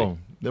 in the movie.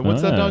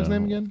 What's that dog's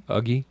name again?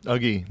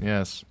 Uggy,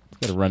 yes.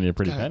 Got to run you a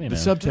pretty penny now.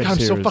 I'm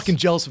so fucking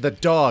jealous of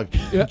that dog.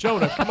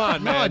 Jonah, come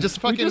on, man. No, I just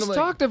fucking... We just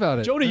talked about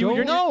it. Jonah,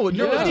 you're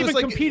not even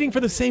competing for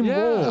the same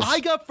roles. I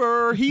got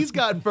fur. He's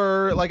got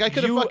fur. Like, I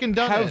could have fucking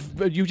done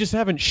it. You just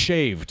haven't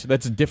shaved.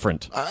 That's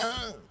different.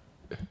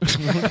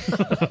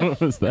 What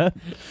was that?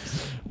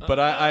 But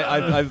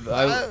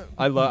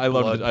I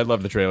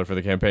love the trailer for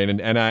the campaign,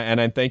 and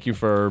I thank you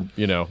for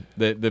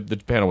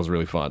the panel was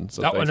really fun.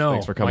 So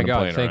thanks for coming. My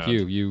God, and playing thank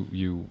around.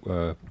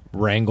 you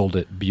wrangled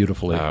it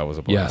beautifully. It was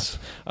a blast.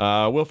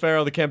 Yes. Will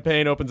Ferrell, the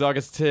campaign opens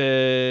August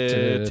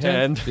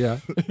 10th. Yeah.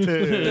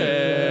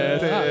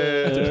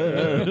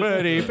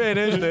 But he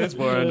finished this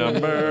for a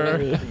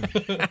number.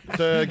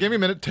 Give me a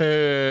minute.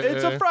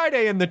 It's a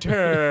Friday in the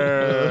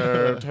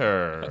terms.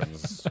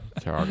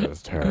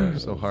 August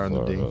terms. So hard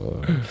on the D.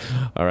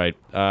 All right.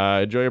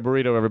 Enjoy your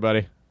burrito,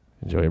 everybody.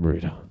 Enjoy your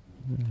burrito.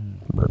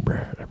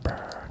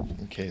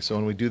 Okay, so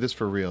when we do this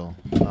for real,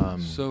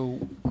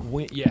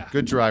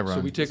 good dry run.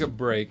 So we take a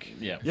break.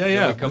 Yeah.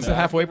 That's the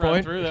halfway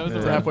point. That's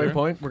the halfway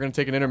point. We're going to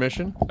take an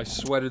intermission. I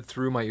sweated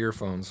through my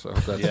earphones, so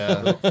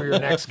that's for your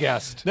next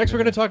guest. Next, we're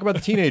going to talk about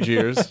the teenage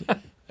years,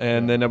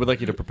 and then I would like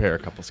you to prepare a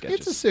couple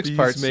sketches. It's a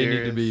 6-part These may series.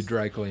 need to be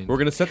dry cleaned. We're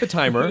going to set the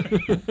timer,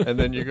 and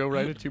then you go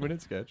write a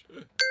 2-minute sketch.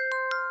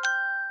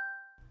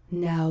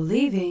 Now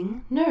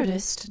leaving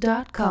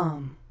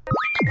Nerdist.com.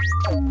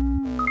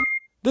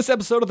 This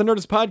episode of the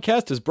Nerdist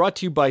Podcast is brought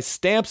to you by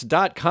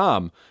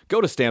Stamps.com.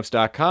 Go to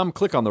Stamps.com,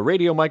 click on the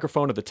radio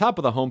microphone at the top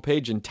of the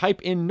homepage, and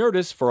type in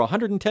Nerdist for a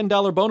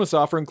 $110 bonus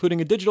offer, including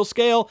a digital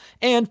scale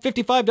and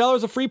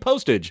 $55 of free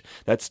postage.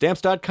 That's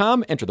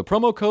Stamps.com. Enter the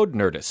promo code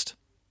Nerdist.